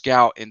 No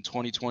scout in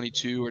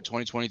 2022 or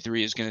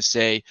 2023 is going to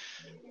say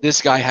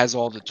this guy has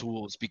all the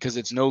tools because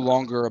it's no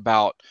longer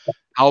about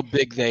how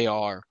big they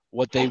are,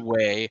 what they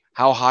weigh,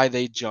 how high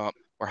they jump,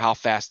 or how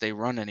fast they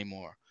run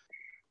anymore.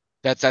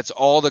 That's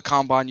all the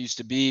combine used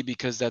to be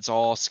because that's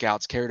all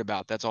scouts cared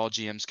about. That's all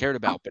GMs cared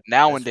about. But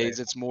nowadays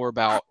it's more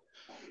about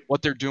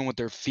what they're doing with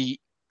their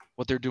feet,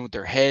 what they're doing with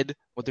their head,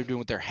 what they're doing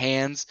with their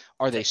hands.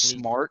 Are they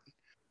smart?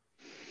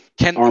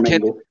 Can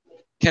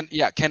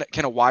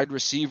a wide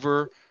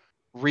receiver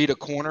read a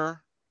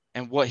corner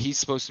and what he's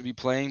supposed to be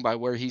playing by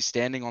where he's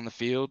standing on the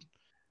field?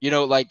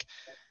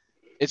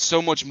 It's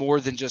so much more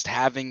than just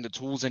having the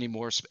tools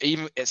anymore,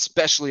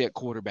 especially at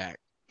quarterback.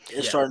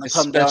 It's starting to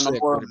come down to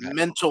more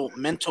mental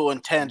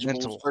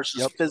intangibles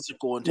versus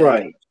physical intangibles.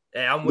 Right.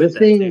 Yeah, I'm with that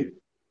too.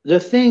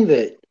 The thing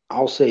that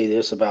I'll say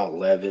this about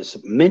Levis,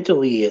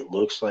 mentally it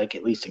looks like,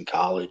 at least in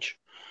college,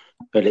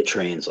 that it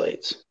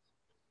translates.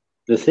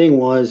 The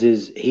thing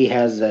is he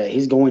has that.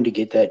 He's going to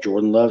get that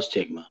Jordan Love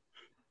stigma.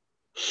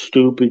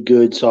 Stupid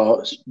good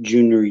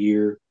junior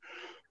year,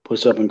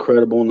 puts up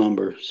incredible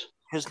numbers.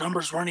 His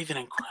numbers weren't even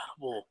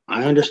incredible.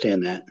 I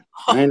understand that.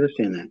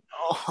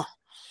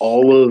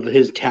 All of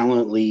his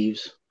talent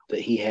leaves that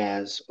he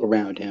has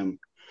around him,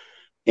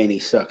 and he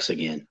sucks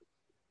again.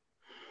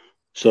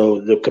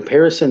 So the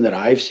comparison that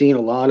I've seen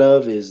a lot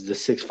of is the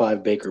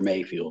 6'5" Baker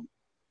Mayfield.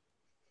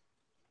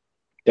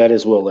 That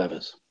is Will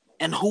Levis.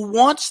 And who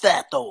wants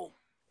that though?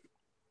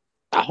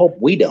 I hope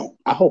we don't.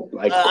 I hope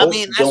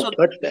don't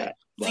touch that.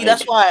 See,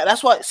 that's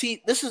why.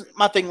 See, this is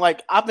my thing.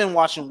 Like, I've been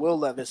watching Will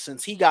Levis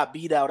since he got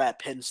beat out at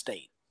Penn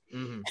State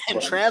and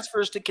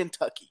transfers to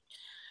Kentucky.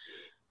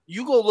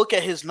 You go look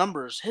at his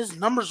numbers. His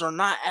numbers are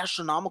not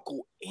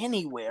astronomical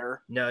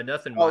anywhere. No,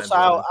 nothing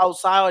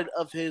outside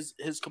of his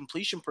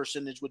completion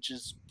percentage, which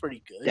is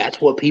pretty good.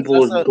 That's what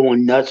people are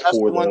going nuts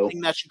for, though. That's one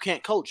thing that you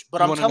can't coach.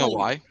 But I'm telling you,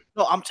 why?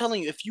 No, I'm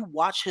telling you, if you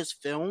watch his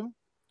film,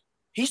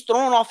 he's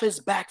throwing off his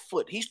back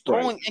foot. He's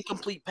throwing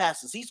incomplete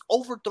passes. He's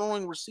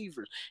overthrowing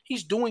receivers.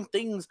 He's doing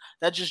things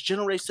that just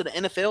generates to the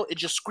NFL. It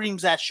just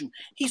screams at you.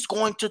 He's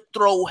going to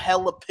throw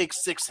hella pick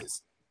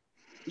sixes.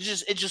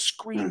 It just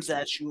screams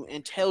at you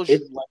and tells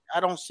you, like, I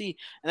don't see.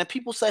 And then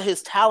people say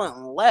his talent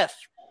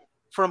left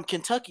from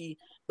Kentucky.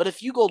 But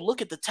if you go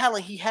look at the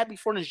talent he had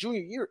before in his junior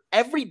year,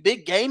 every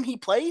big game he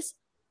plays,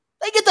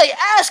 they get their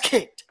ass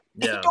kicked.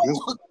 Yeah. They don't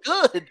look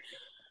good.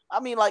 I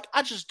mean, like,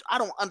 I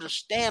don't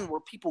understand where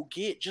people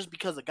get just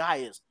because a guy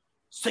is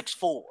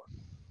 6'4",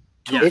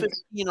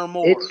 215 or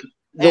more,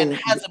 and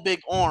has a big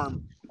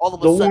arm. All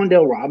of a sudden, the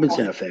Wan'Dale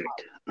Robinson effect.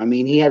 I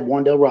mean, he had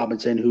Wan'Dale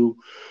Robinson who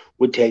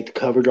would take the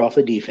coverage off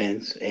the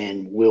defense,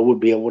 and Will would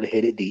be able to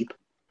hit it deep.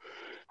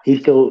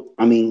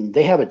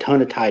 They have a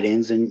ton of tight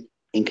ends in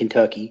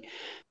Kentucky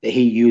that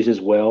he uses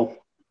well.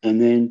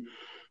 And then,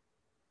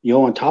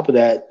 on top of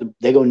that,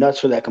 they go nuts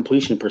for that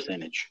completion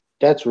percentage.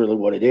 That's really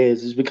what it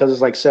is because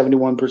it's like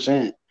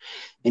 71%.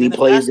 And he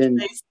plays in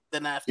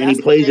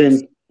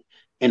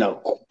a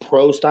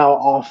pro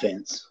style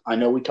offense. I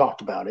know we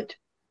talked about it.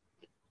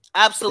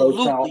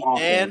 Absolutely,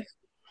 Dan.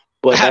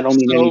 But that don't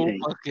mean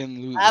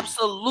anything.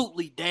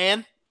 Absolutely,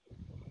 Dan.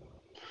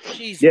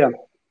 Jesus. Yeah.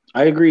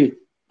 I agree.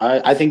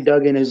 I think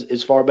Duggan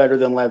is far better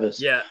than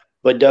Levis. Yeah.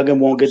 But Duggan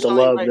won't get the I'm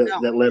telling love you right now,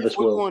 that Levis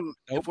will.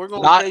 If we're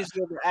going Not-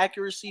 crazy over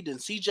accuracy, then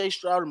C.J.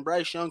 Stroud and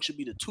Bryce Young should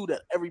be the two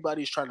that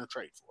everybody's trying to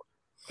trade for.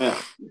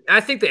 Yeah. I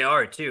think they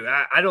are too.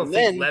 I don't And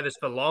think then- Levis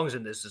belongs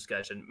in this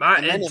discussion.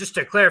 and then And if- just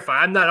to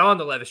clarify, I'm not on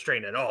the Levis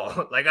train at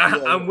all. Like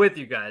Yeah. I'm with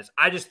you guys.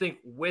 I just think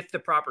with the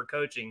proper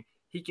coaching,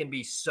 he can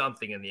be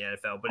something in the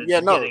NFL. But it's Yeah,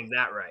 no. getting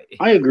that right.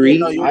 I agree. Yeah,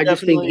 no, you're I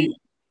just think definitely-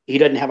 he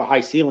doesn't have a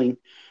high ceiling.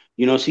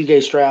 You know,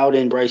 C.J. Stroud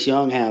and Bryce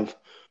Young have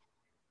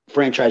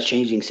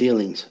franchise-changing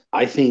ceilings.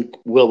 I think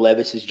Will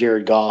Levis is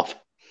Jared Goff.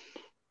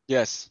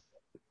 Yes.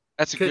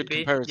 That's a Could good be.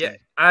 comparison. Yeah,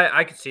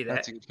 I could see that.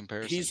 That's a good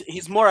comparison.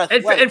 He's more And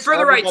athletic. for so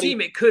the right everybody- team,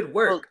 it could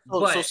work.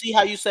 So but see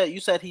how you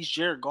said he's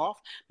Jared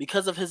Goff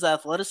because of his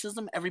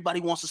athleticism.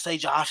 Everybody wants to say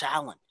Josh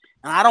Allen,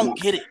 and I don't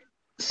get it.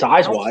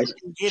 Size-wise,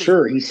 fucking get it.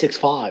 sure, he's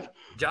 6'5",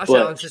 Josh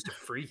but- Allen's just a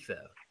freak, though.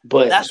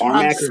 but That's what arm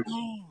I'm accuracy,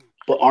 saying.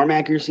 arm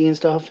accuracy and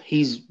stuff,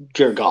 he's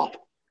Jared Goff.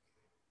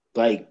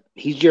 Like,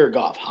 he's Jared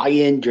Goff,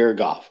 high-end Jared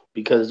Goff,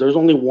 because there's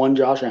only one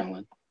Josh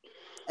Allen.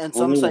 And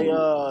some Only say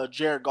one.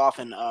 Jared Goff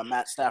and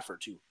Matt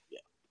Stafford too. Yeah.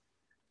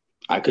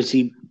 I could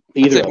see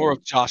I'd either say of more them.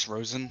 of Josh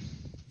Rosen.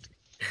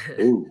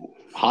 Ooh,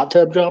 hot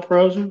tub Josh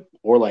Rosen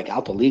or like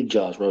out the league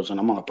Josh Rosen.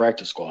 I'm on a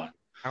practice squad.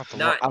 Out the-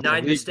 Nine out the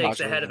league, mistakes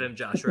Josh ahead of Rosen. him,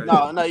 Josh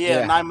Rosen. No,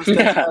 Yeah. 9 mistakes.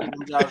 ahead of him,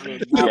 Josh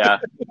Rosen. Yeah.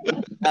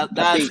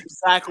 That's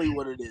exactly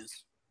what it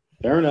is.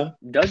 Fair enough.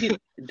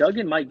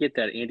 Duggan might get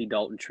that Andy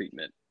Dalton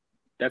treatment.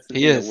 That's the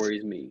He thing is. that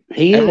worries me.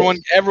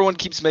 Everyone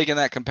keeps making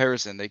that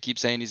comparison. They keep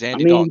saying he's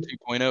Andy mean, Dalton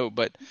 2.0,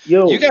 but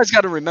Yo, you guys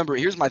got to remember.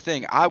 Here's my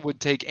thing. I would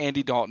take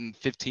Andy Dalton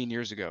 15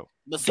 years ago.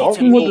 But see,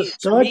 Dalton to was me- a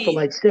stud to for me-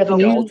 like 7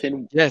 years.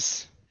 Dalton,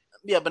 Yes.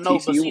 Yeah, but no,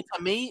 but TCU. see,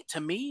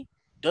 to me,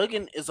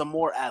 Duggan is a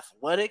more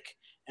athletic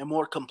and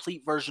more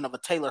complete version of a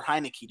Taylor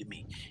Heineke to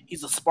me.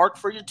 He's a spark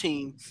for your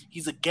team.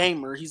 He's a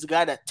gamer. He's a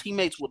guy that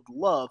teammates would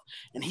love,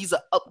 and he's an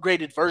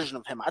upgraded version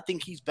of him. I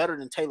think he's better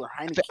than Taylor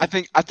Heineke. I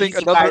think he's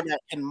a guy another. that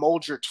can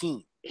mold your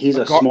team. He's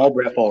a small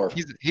Brett Favre.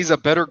 He's a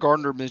better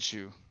Gardner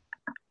Minshew.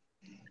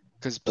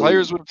 Because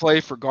players would play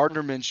for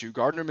Gardner Minshew.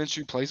 Gardner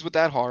Minshew plays with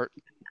that heart.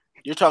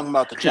 You're talking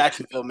about the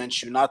Jacksonville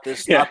Minshew, not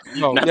this. Yeah. Not the,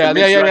 No, Not yeah, the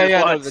yeah, Minshew yeah, on yeah, the yeah.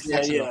 No, flights. the Yeah,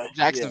 Jacksonville, yeah,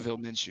 Jacksonville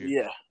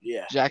Minshew.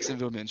 yeah.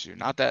 Jacksonville Minshew.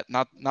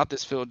 Not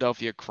this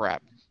Philadelphia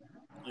crap.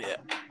 Yeah.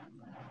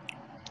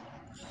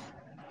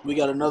 We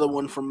got another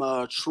one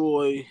from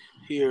Troy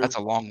here. That's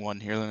a long one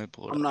here. Let me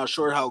pull it I'm up. not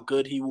sure how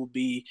good he will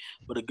be,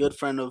 but a good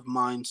friend of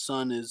mine's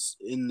son is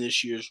in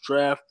this year's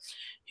draft.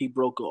 He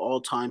broke an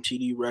all-time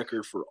TD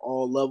record for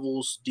all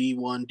levels,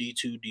 D1,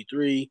 D2,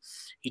 D3.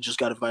 He just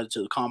got invited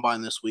to the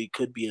combine this week.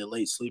 Could be a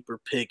late sleeper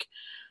pick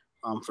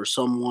for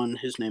someone.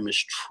 His name is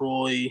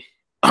Troy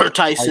or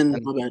Tyson.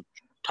 Tyson. My bad.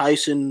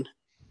 Tyson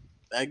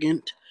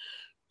Bagant.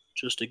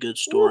 Just a good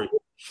story.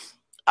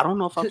 I don't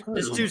know if I've heard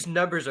This of him. dude's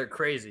numbers are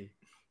crazy.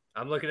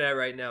 I'm looking at it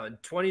right now. In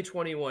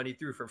 2021, he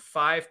threw for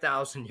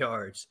 5,000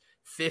 yards,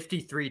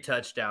 53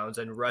 touchdowns,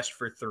 and rushed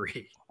for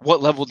 3.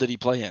 What level did he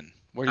play in?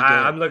 Where did he go?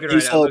 I'm looking right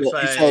He's now. had,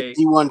 Looks he's had like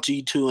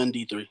D1, D2, and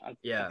D3.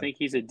 yeah, I think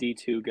he's a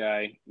D2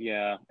 guy.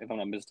 Yeah, if I'm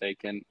not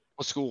mistaken.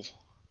 What school?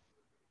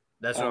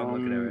 that's what I'm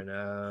looking at right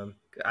now.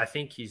 I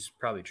think he's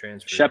probably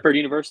transferred. Shepherd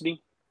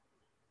University.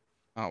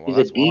 Oh, well, He's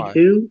that's a why.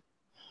 D2.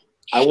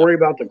 I worry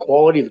about the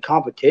quality of the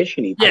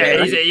competition he Yeah,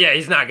 plays.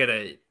 he's not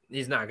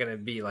gonna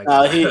be like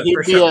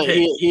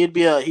He'd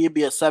be a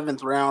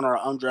 7th round or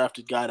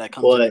undrafted guy that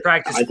comes in. But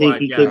practice I think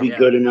squad he guy, could be yeah.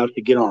 good enough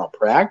to get on a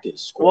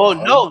practice squad.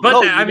 Well, no, But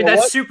no, I you mean know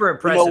that's what? super You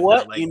impressive. know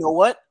what? though, like- You know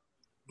what?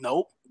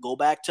 Nope. Go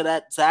back to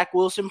that Zach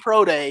Wilson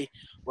pro day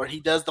where he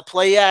does the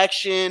play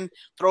action,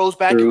 throws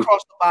back True.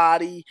 across the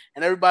body,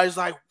 and everybody's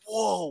like,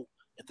 "Whoa!"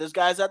 If this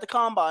guy's at the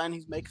combine,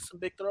 he's making some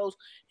big throws.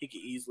 He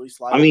could easily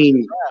slide. I into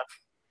mean, the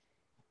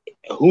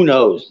draft. who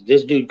knows?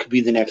 This dude could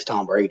be the next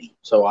Tom Brady.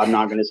 So I'm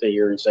not going to sit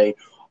here and say,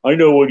 I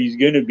know what he's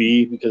going to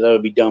be, because that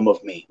would be dumb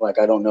of me. Like,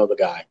 I don't know the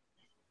guy.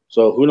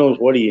 So who knows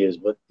what he is.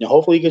 But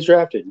hopefully he gets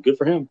drafted. Good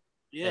for him.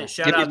 Yeah, Hey,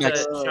 shout Give me out to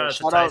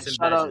next- Tyson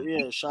Bagent.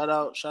 Yeah, shout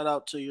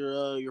out to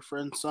your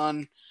friend's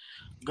son.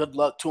 Good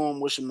luck to him.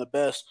 Wish him the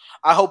best.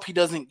 I hope he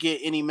doesn't get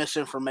any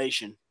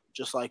misinformation.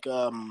 Just like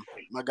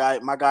my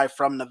guy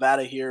from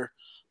Nevada here,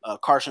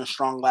 Carson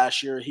Strong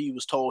last year, he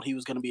was told he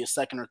was going to be a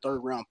 2nd or 3rd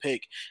round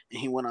pick, and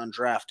he went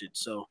undrafted.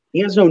 So He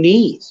has no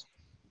knees.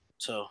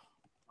 I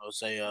would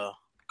say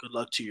good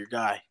luck to your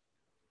guy,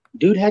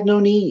 Dude had no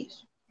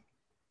knees.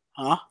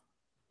 huh?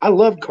 I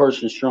love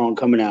Carson Strong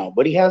coming out,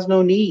 but he has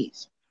no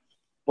knees.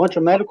 Bunch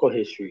of medical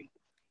history.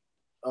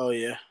 Oh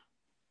yeah.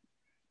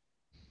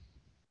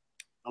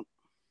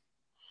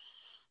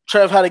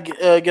 Trev had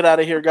to get out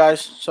of here,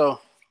 guys. So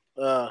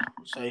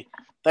say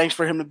thanks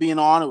for him to being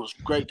on. It was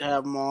great to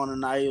have him on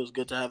tonight. It was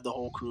good to have the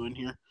whole crew in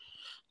here.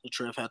 The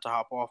Trev had to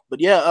hop off, but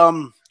yeah,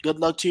 good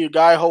luck to your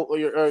guy. Hope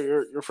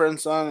your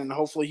friend's son, and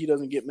hopefully he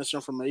doesn't get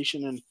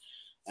misinformation.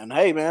 And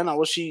hey, man, I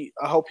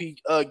hope he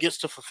gets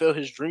to fulfill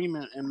his dream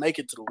and make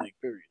it to the league.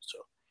 Period. So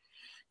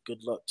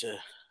good luck to.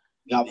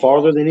 Got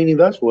farther than any of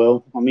us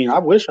will. I mean, I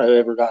wish I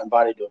ever got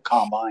invited to a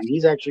combine.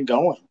 He's actually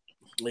going.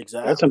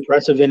 Exactly. That's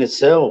impressive in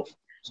itself.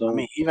 So I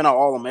mean, even an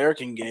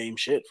All-American game,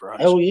 shit for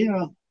high hell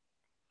school.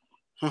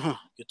 yeah.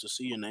 Get to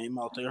see your name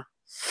out there.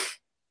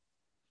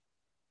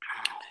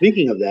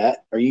 Speaking of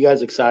that, are you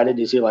guys excited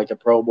to see like the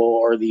Pro Bowl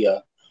or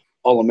the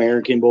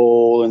All-American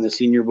Bowl and the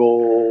Senior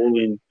Bowl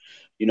and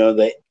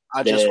the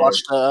I just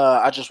watched the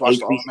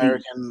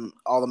HBC.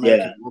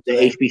 All-American Bowl the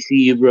today.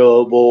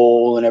 HBCU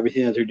Bowl and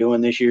everything that they're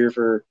doing this year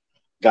for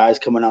guys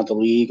coming out the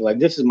league? Like,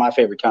 this is my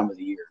favorite time of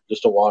the year,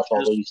 just to watch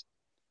all these.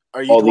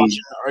 Are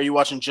you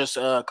watching just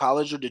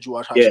college, or did you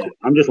watch high school?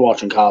 I'm just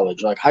watching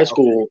college. Like high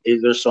school,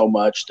 there's so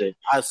much that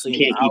you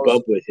can't keep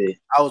up with it.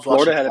 I was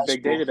Florida watching had a high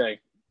big school. day today.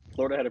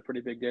 Florida had a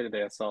pretty big day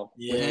today. I saw.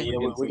 Yeah,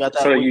 we got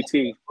that. So boy, UT.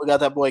 We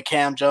got that boy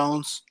Cam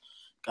Jones.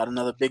 Got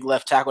another big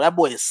left tackle. That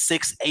boy is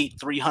 6'8",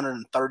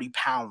 330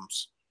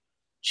 pounds.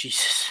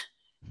 Jesus.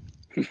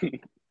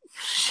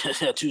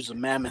 That dude's a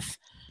mammoth.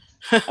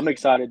 I'm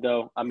excited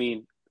though. I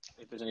mean,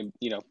 if there's any,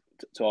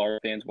 to our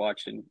fans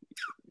watching,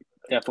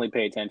 definitely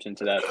pay attention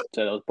to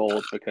those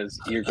bowls, because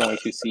you're going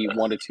to see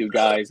 1 to 2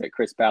 guys that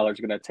Chris Ballard's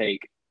going to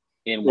take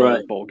in one of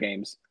those bowl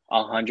games.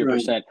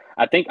 100%.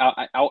 I think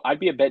I'd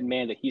be a betting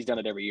man that he's done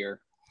it every year,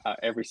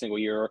 every single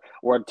year,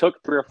 or it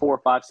took 3 or 4 or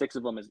 5, 6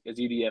 of them as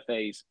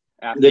UDFAs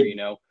after.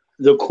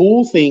 The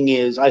cool thing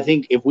is, I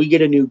think if we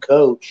get a new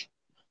coach,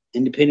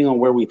 and depending on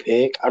where we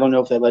pick, I don't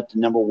know if they let the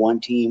number 1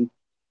 team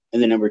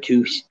and the number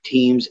 2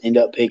 teams end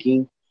up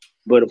picking,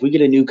 but if we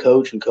get a new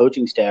coach and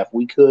coaching staff,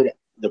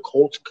 the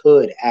Colts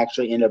could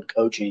actually end up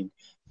coaching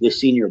the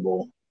Senior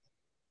Bowl,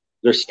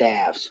 their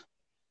staffs.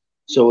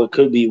 So it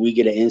could be we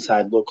get an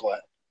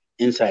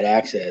inside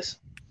access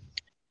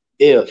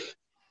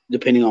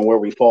depending on where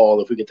we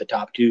fall, if we get the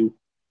top 2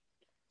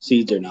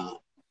 seeds or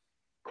not.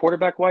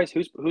 Quarterback wise,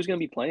 who's going to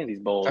be playing these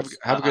bowls?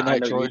 Have a good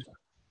night, Troy.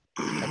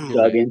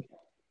 Duggan.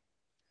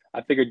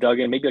 I figured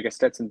Duggan, maybe like a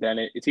Stetson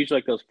Bennett. It's usually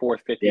like those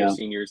 4th, 5th year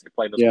seniors that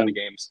play those kind of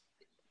games.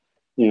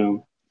 Yeah.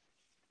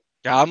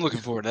 Yeah, I'm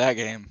looking forward to that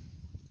game.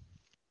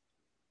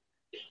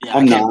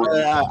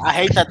 Yeah, I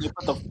hate that they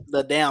put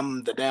the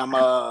damn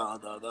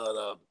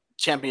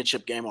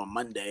championship game on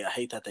Monday. I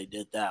hate that they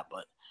did that,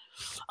 but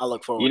I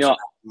look forward to that.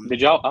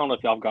 Did y'all? I don't know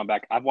if y'all have gone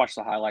back. I've watched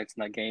the highlights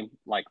in that game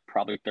like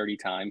probably 30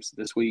 times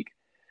this week.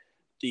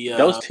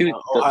 Those two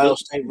Ohio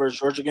State versus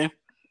Georgia game?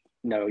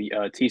 No,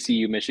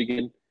 TCU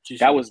Michigan. TCU.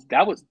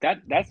 That was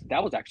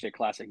actually a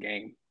classic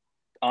game.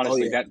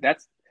 Honestly,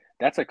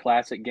 that's a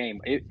classic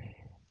game.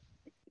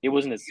 It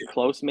wasn't as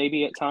close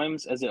maybe at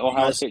times as the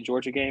Ohio State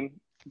Georgia game,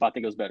 but I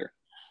think it was better.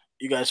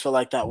 You guys feel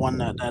like that one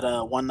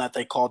that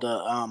they called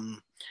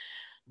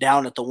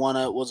down at the one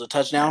was a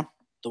touchdown?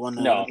 The one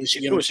that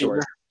Michigan was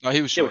short. No,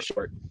 he was short.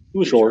 He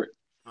was short.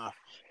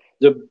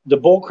 The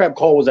bullcrap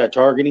call was that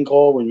targeting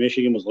call when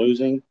Michigan was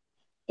losing,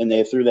 and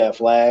they threw that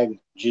flag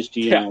just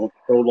to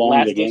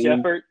prolong the game.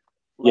 Effort.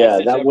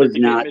 That was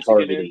not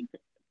targeting.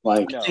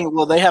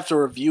 Well, they have to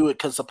review it,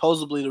 because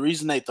supposedly the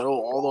reason they throw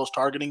all those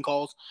targeting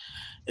calls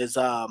is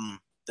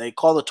they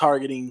call the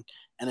targeting,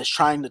 and it's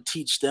trying to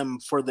teach them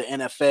for the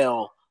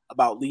NFL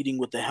about leading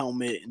with the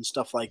helmet and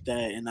stuff like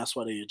that, and that's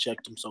why they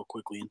eject them so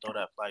quickly and throw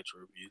that flag to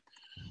review.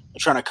 They're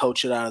trying to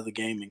coach it out of the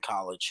game in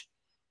college.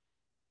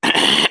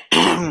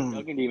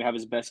 Duggan didn't even have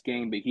his best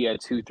game, but he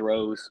had 2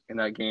 throws in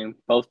that game,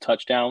 both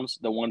touchdowns.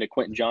 The one to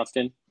Quentin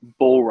Johnston,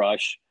 bull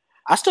rush.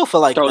 I still feel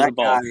like Throws that the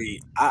ball. guy.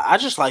 I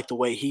just like the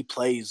way he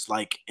plays,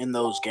 like in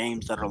those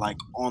games that are like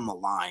on the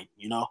line.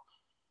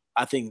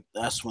 I think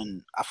I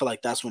feel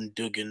like that's when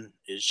Duggan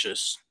is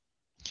just.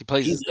 He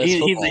plays.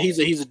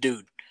 He's a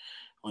dude.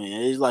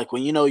 He's like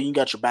when you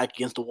got your back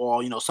against the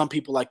wall. Some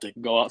people like to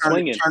go out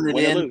swinging, turn it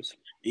win in. or lose.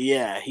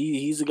 Yeah,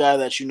 he's a guy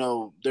that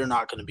they're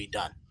not going to be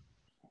done.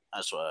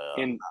 That's why.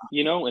 And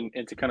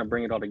to kind of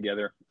bring it all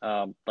together,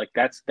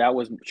 that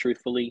was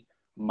truthfully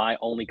my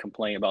only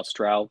complaint about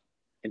Stroud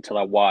until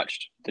I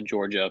watched the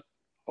Georgia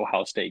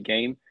Ohio State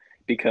game,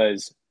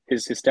 because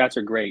his stats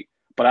are great,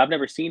 but I've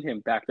never seen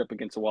him backed up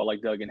against a wall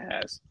like Duggan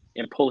has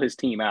and pull his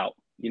team out.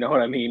 You know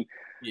what I mean?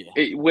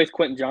 Yeah. With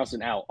Quentin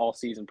Johnston out all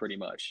season, pretty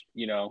much.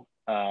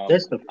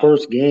 That's the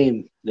first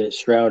game that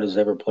Stroud has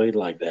ever played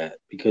like that,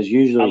 because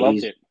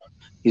usually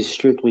he's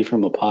strictly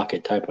from a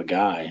pocket type of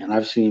guy, and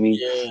I've seen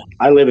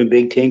I live in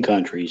Big Ten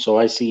country, so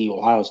I see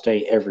Ohio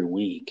State every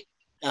week.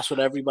 That's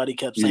what everybody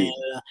kept saying.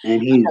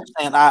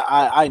 And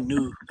I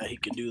knew that he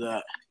could do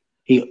that.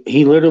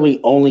 He literally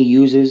only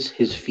uses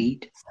his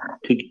feet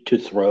to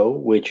throw,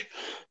 which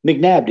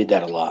McNabb did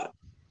that a lot.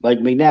 Like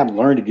McNabb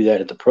learned to do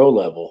that at the pro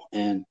level,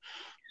 and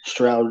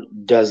Stroud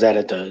does that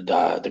at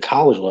the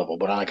college level.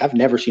 But I've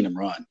never seen him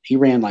run. He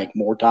ran like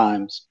more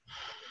times,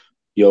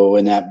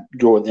 in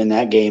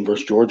that game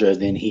versus Georgia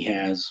than he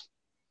has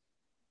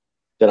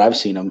that I've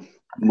seen him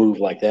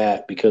move like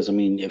that. Because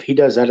if he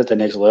does that at the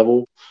next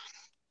level,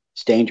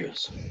 it's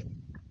dangerous.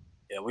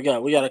 Yeah, we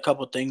got a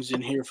couple things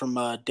in here from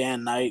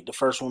Dan Knight. The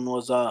first one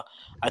was I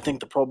think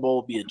the Pro Bowl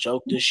will be a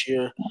joke this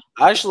year.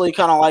 I actually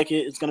kind of like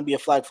it. It's going to be a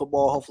flag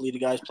football. Hopefully the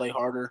guys play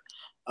harder.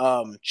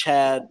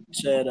 Chad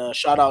said,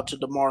 shout out to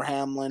DeMar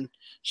Hamlin.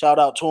 Shout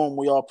out to him.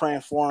 We all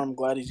praying for him.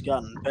 Glad he's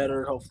gotten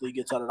better. Hopefully he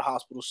gets out of the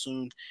hospital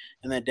soon.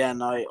 And then Dan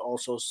Knight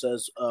also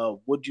says,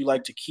 would you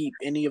like to keep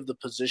any of the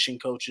position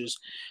coaches?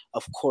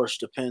 Of course,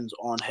 depends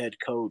on head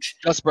coach.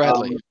 Gus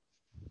Bradley.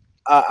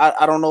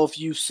 I don't know if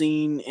you've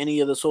seen any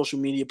of the social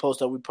media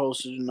posts that we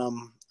posted in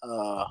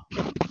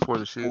For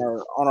the shoot.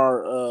 on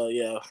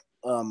our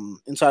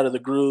inside of the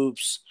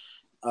groups,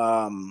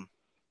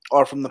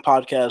 or from the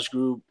podcast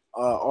group,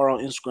 or on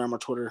Instagram or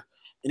Twitter,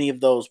 any of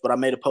those. But I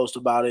made a post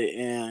about it,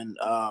 and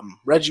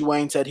Reggie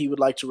Wayne said he would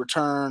like to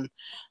return.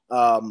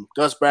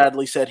 Gus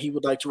Bradley said he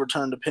would like to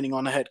return depending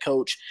on the head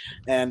coach,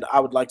 and I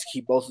would like to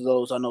keep both of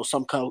those. I know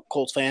some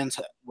Colts fans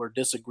were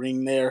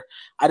disagreeing there.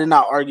 I did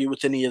not argue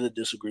with any of the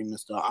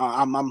disagreements, though.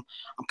 I'm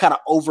kind of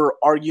over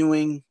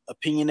arguing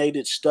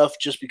opinionated stuff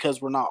just because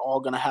we're not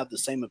all going to have the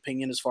same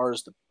opinion as far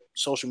as the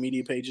social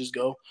media pages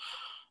go.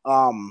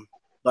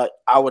 But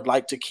I would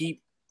like to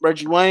keep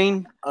Reggie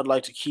Wayne. I'd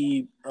like to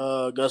keep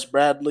Gus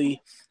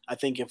Bradley. I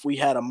think if we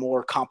had a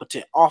more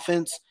competent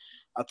offense,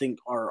 I think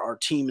our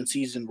team and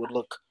season would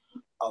look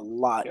a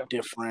lot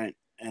different.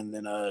 And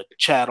then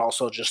Chad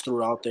also just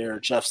threw out there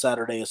Jeff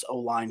Saturday as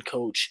O-line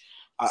coach.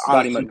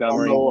 Scotty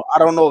Montgomery. I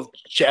don't know if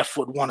Jeff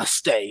would want to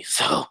stay.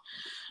 So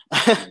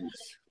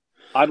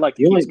I'd like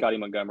to keep Scotty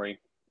Montgomery.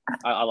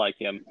 I like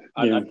him.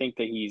 I think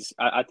that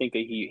I think that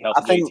he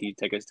helps JT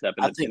take a step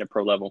in a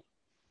pro level.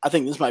 I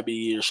think this might be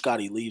the year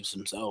Scotty leaves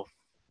himself.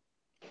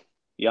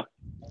 Yeah.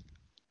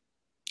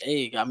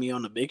 Hey, got me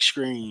on the big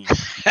screen.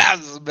 I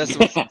was messing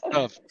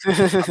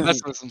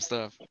with some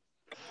stuff.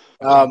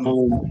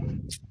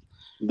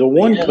 The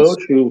one coach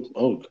who,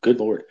 oh, good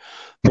Lord.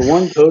 The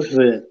one coach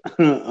that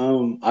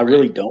I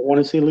really don't want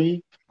to see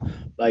leave,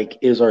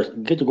 is our,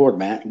 get to Gordon,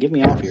 Matt. Get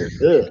me off here.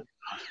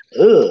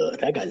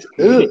 That guy's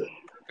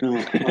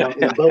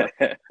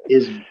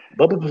is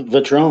Bubba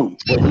Vetrone.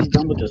 What he's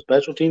done with the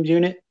special teams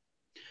unit,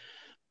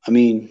 I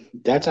mean,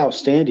 that's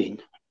outstanding.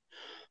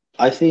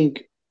 I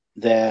think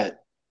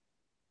that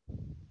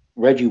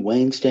Reggie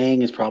Wayne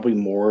staying is probably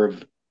more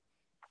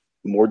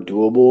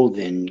doable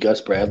than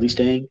Gus Bradley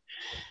staying,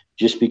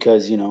 just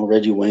because,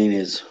 Reggie Wayne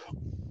is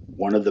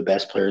one of the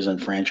best players in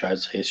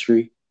franchise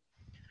history.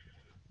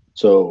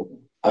 So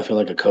I feel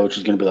like a coach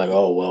is going to be like,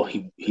 oh, well,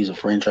 he's a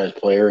franchise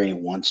player and he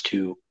wants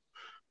to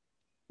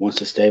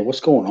stay. What's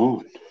going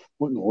on?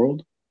 What in the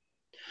world?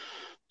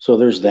 So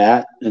there's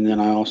that. And then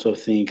I also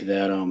think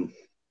that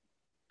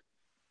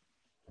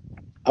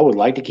I would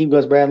like to keep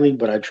Gus Bradley,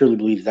 but I truly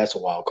believe that's a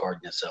wild card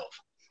in itself.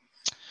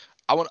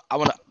 I want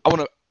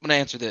to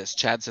answer this.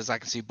 Chad says I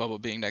can see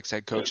Bubba being next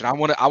head coach, and I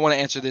want to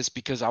answer this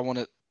because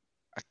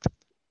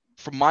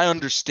from my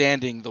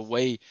understanding, the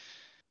way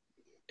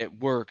it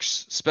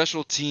works,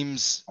 special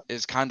teams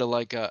is kind of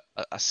like a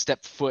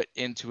step foot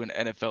into an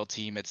NFL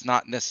team. It's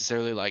not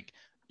necessarily like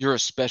you're a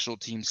special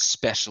team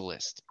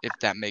specialist, if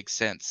that makes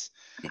sense.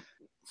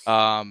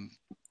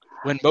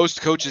 When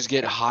most coaches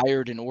get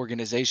hired in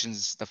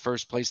organizations, the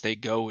first place they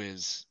go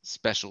is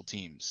special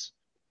teams,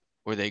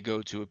 or they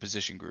go to a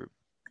position group.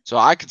 So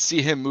I could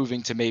see him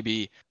moving to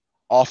maybe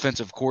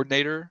offensive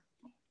coordinator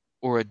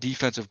or a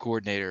defensive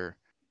coordinator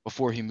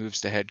before he moves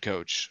to head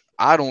coach.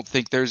 I don't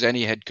think there's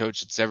any head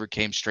coach that's ever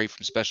came straight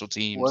from special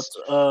teams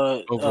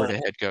over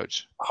to head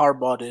coach.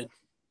 Harbaugh did.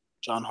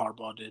 John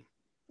Harbaugh did.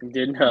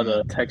 Didn't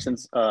the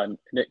Texans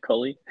Nick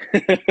Culley?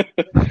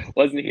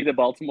 Wasn't he the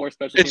Baltimore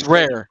special teams? It's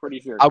rare. Pretty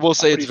sure. I will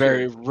say it's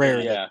very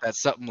rare that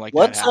something like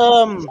that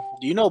happens.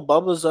 Do you know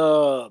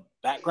Bubba's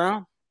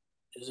background?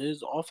 Is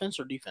his offense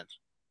or defense?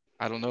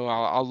 I don't know.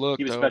 I'll look.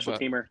 He was a special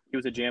teamer. He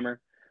was a jammer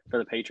for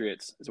the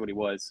Patriots, is what he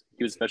was.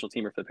 He was a special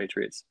teamer for the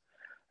Patriots.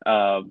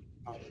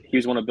 He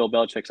was one of Bill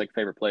Belichick's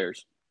favorite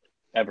players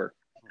ever.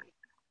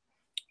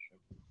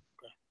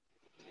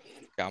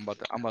 Yeah, I'm about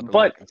to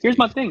but here's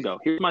my thing, though.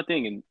 Here's my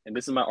thing, and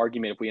this is my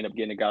argument. If we end up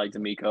getting a guy like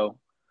D'Amico,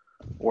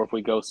 or if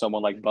we go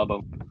someone like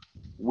Bubba,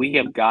 we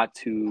have got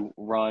to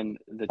run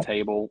the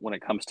table when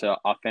it comes to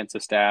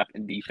offensive staff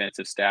and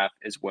defensive staff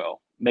as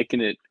well,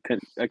 making it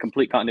a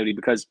complete continuity.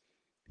 Because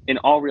in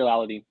all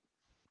reality,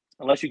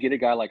 unless you get a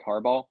guy like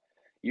Harbaugh,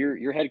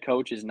 your head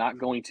coach is not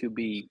going to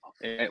be,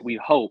 we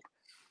hope,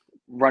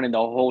 running the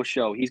whole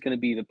show. He's going to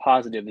be the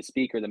positive, the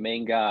speaker, the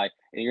main guy,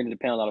 and you're going to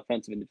depend on that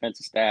offensive and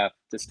defensive staff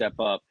to step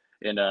up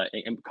and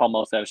call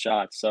most of the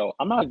shots. So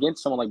I'm not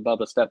against someone like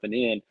Bubba stepping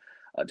in.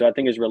 Do I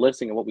think it's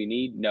realistic and what we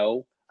need?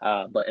 No.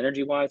 But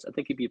energy-wise, I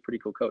think he'd be a pretty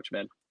cool coach,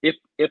 man. If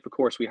of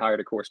course, we hired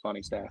a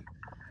corresponding staff.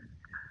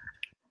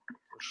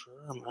 For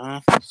sure,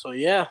 man. So,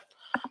 yeah,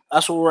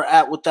 that's where we're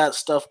at with that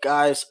stuff,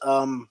 guys.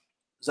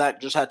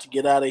 Zach just had to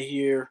get out of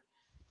here.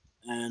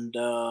 And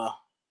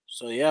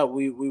so, yeah,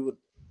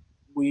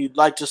 we'd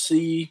like to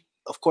see,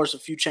 of course, a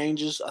few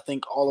changes. I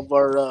think all of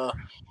our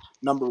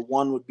number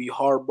one would be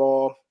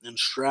Harbaugh and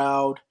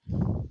Stroud.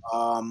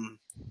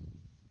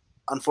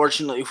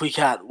 Unfortunately, we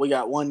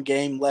got one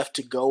game left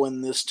to go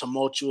in this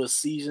tumultuous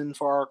season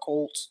for our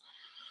Colts.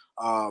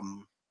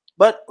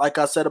 But like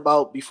I said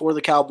about before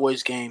the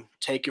Cowboys game,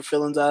 take your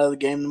feelings out of the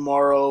game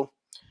tomorrow.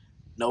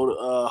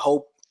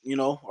 Hope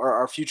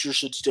our future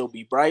should still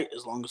be bright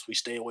as long as we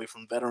stay away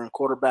from veteran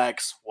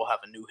quarterbacks. We'll have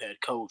a new head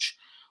coach.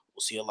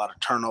 We'll see a lot of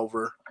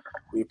turnover.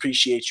 We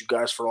appreciate you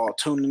guys for all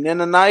tuning in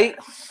tonight.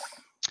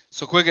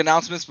 So quick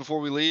announcements before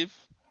we leave.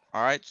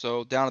 All right.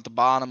 So down at the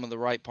bottom of the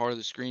right part of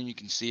the screen, you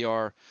can see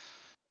our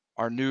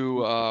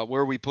new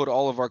where we put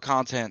all of our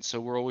content. So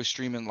we're always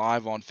streaming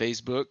live on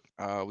Facebook.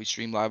 We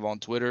stream live on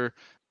Twitter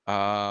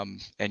and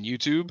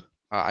YouTube.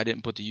 I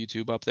didn't put the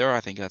YouTube up there.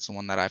 I think that's the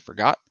one that I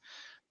forgot.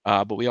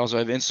 But we also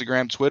have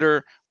Instagram,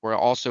 Twitter. We're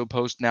also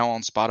post now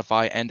on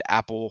Spotify and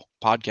Apple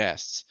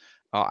Podcasts.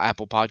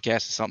 Apple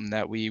Podcasts is something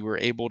that we were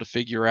able to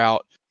figure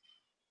out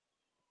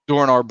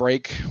during our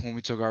break when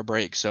we took our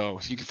break. So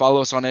you can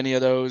follow us on any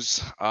of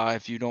those.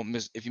 If you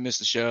missed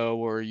the show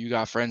or you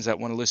got friends that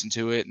want to listen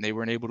to it and they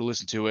weren't able to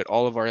listen to it,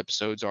 all of our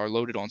episodes are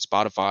loaded on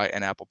Spotify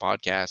and Apple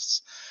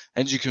Podcasts,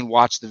 and you can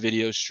watch the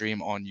video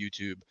stream on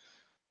YouTube.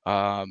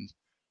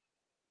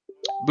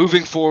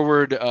 Moving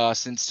forward,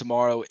 since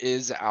tomorrow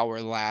is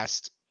our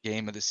last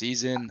game of the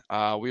season,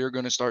 we are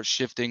going to start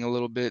shifting a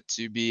little bit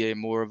to be a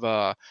more of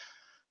a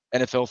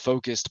NFL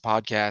focused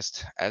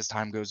podcast as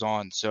time goes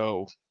on.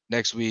 So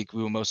next week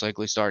we will most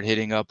likely start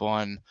hitting up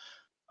on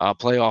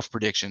playoff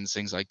predictions,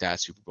 things like that,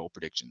 Super Bowl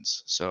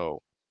predictions.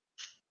 So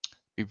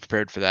be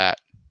prepared for that.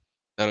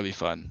 That'll be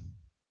fun.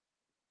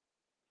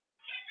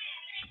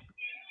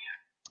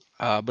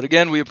 But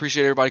again, we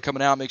appreciate everybody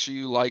coming out. Make sure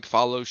you like,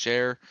 follow,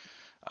 share,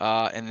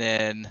 and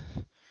then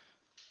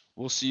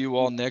we'll see you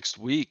all next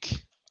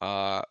week.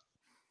 Go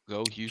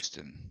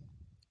Houston.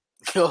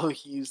 Go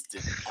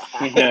Houston.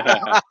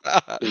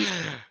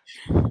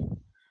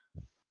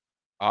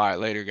 All right,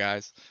 later,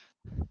 guys.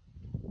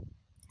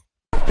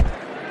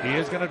 He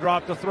is going to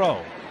drop the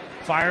throw.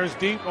 Fires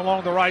deep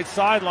along the right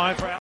sideline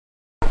for.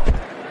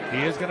 He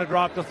is going to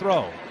drop the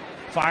throw.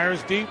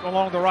 Fires deep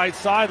along the right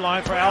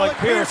sideline for Alec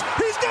Pierce.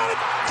 He's got it.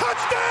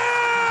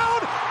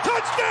 Touchdown!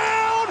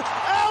 Touchdown!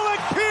 Alec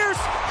Pierce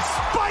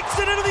spikes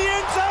it into the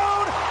end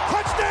zone.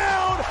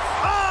 Touchdown!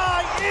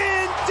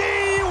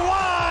 INDY.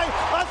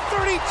 A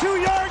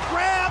 32-yard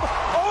grab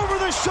over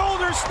the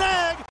shoulder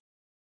snag.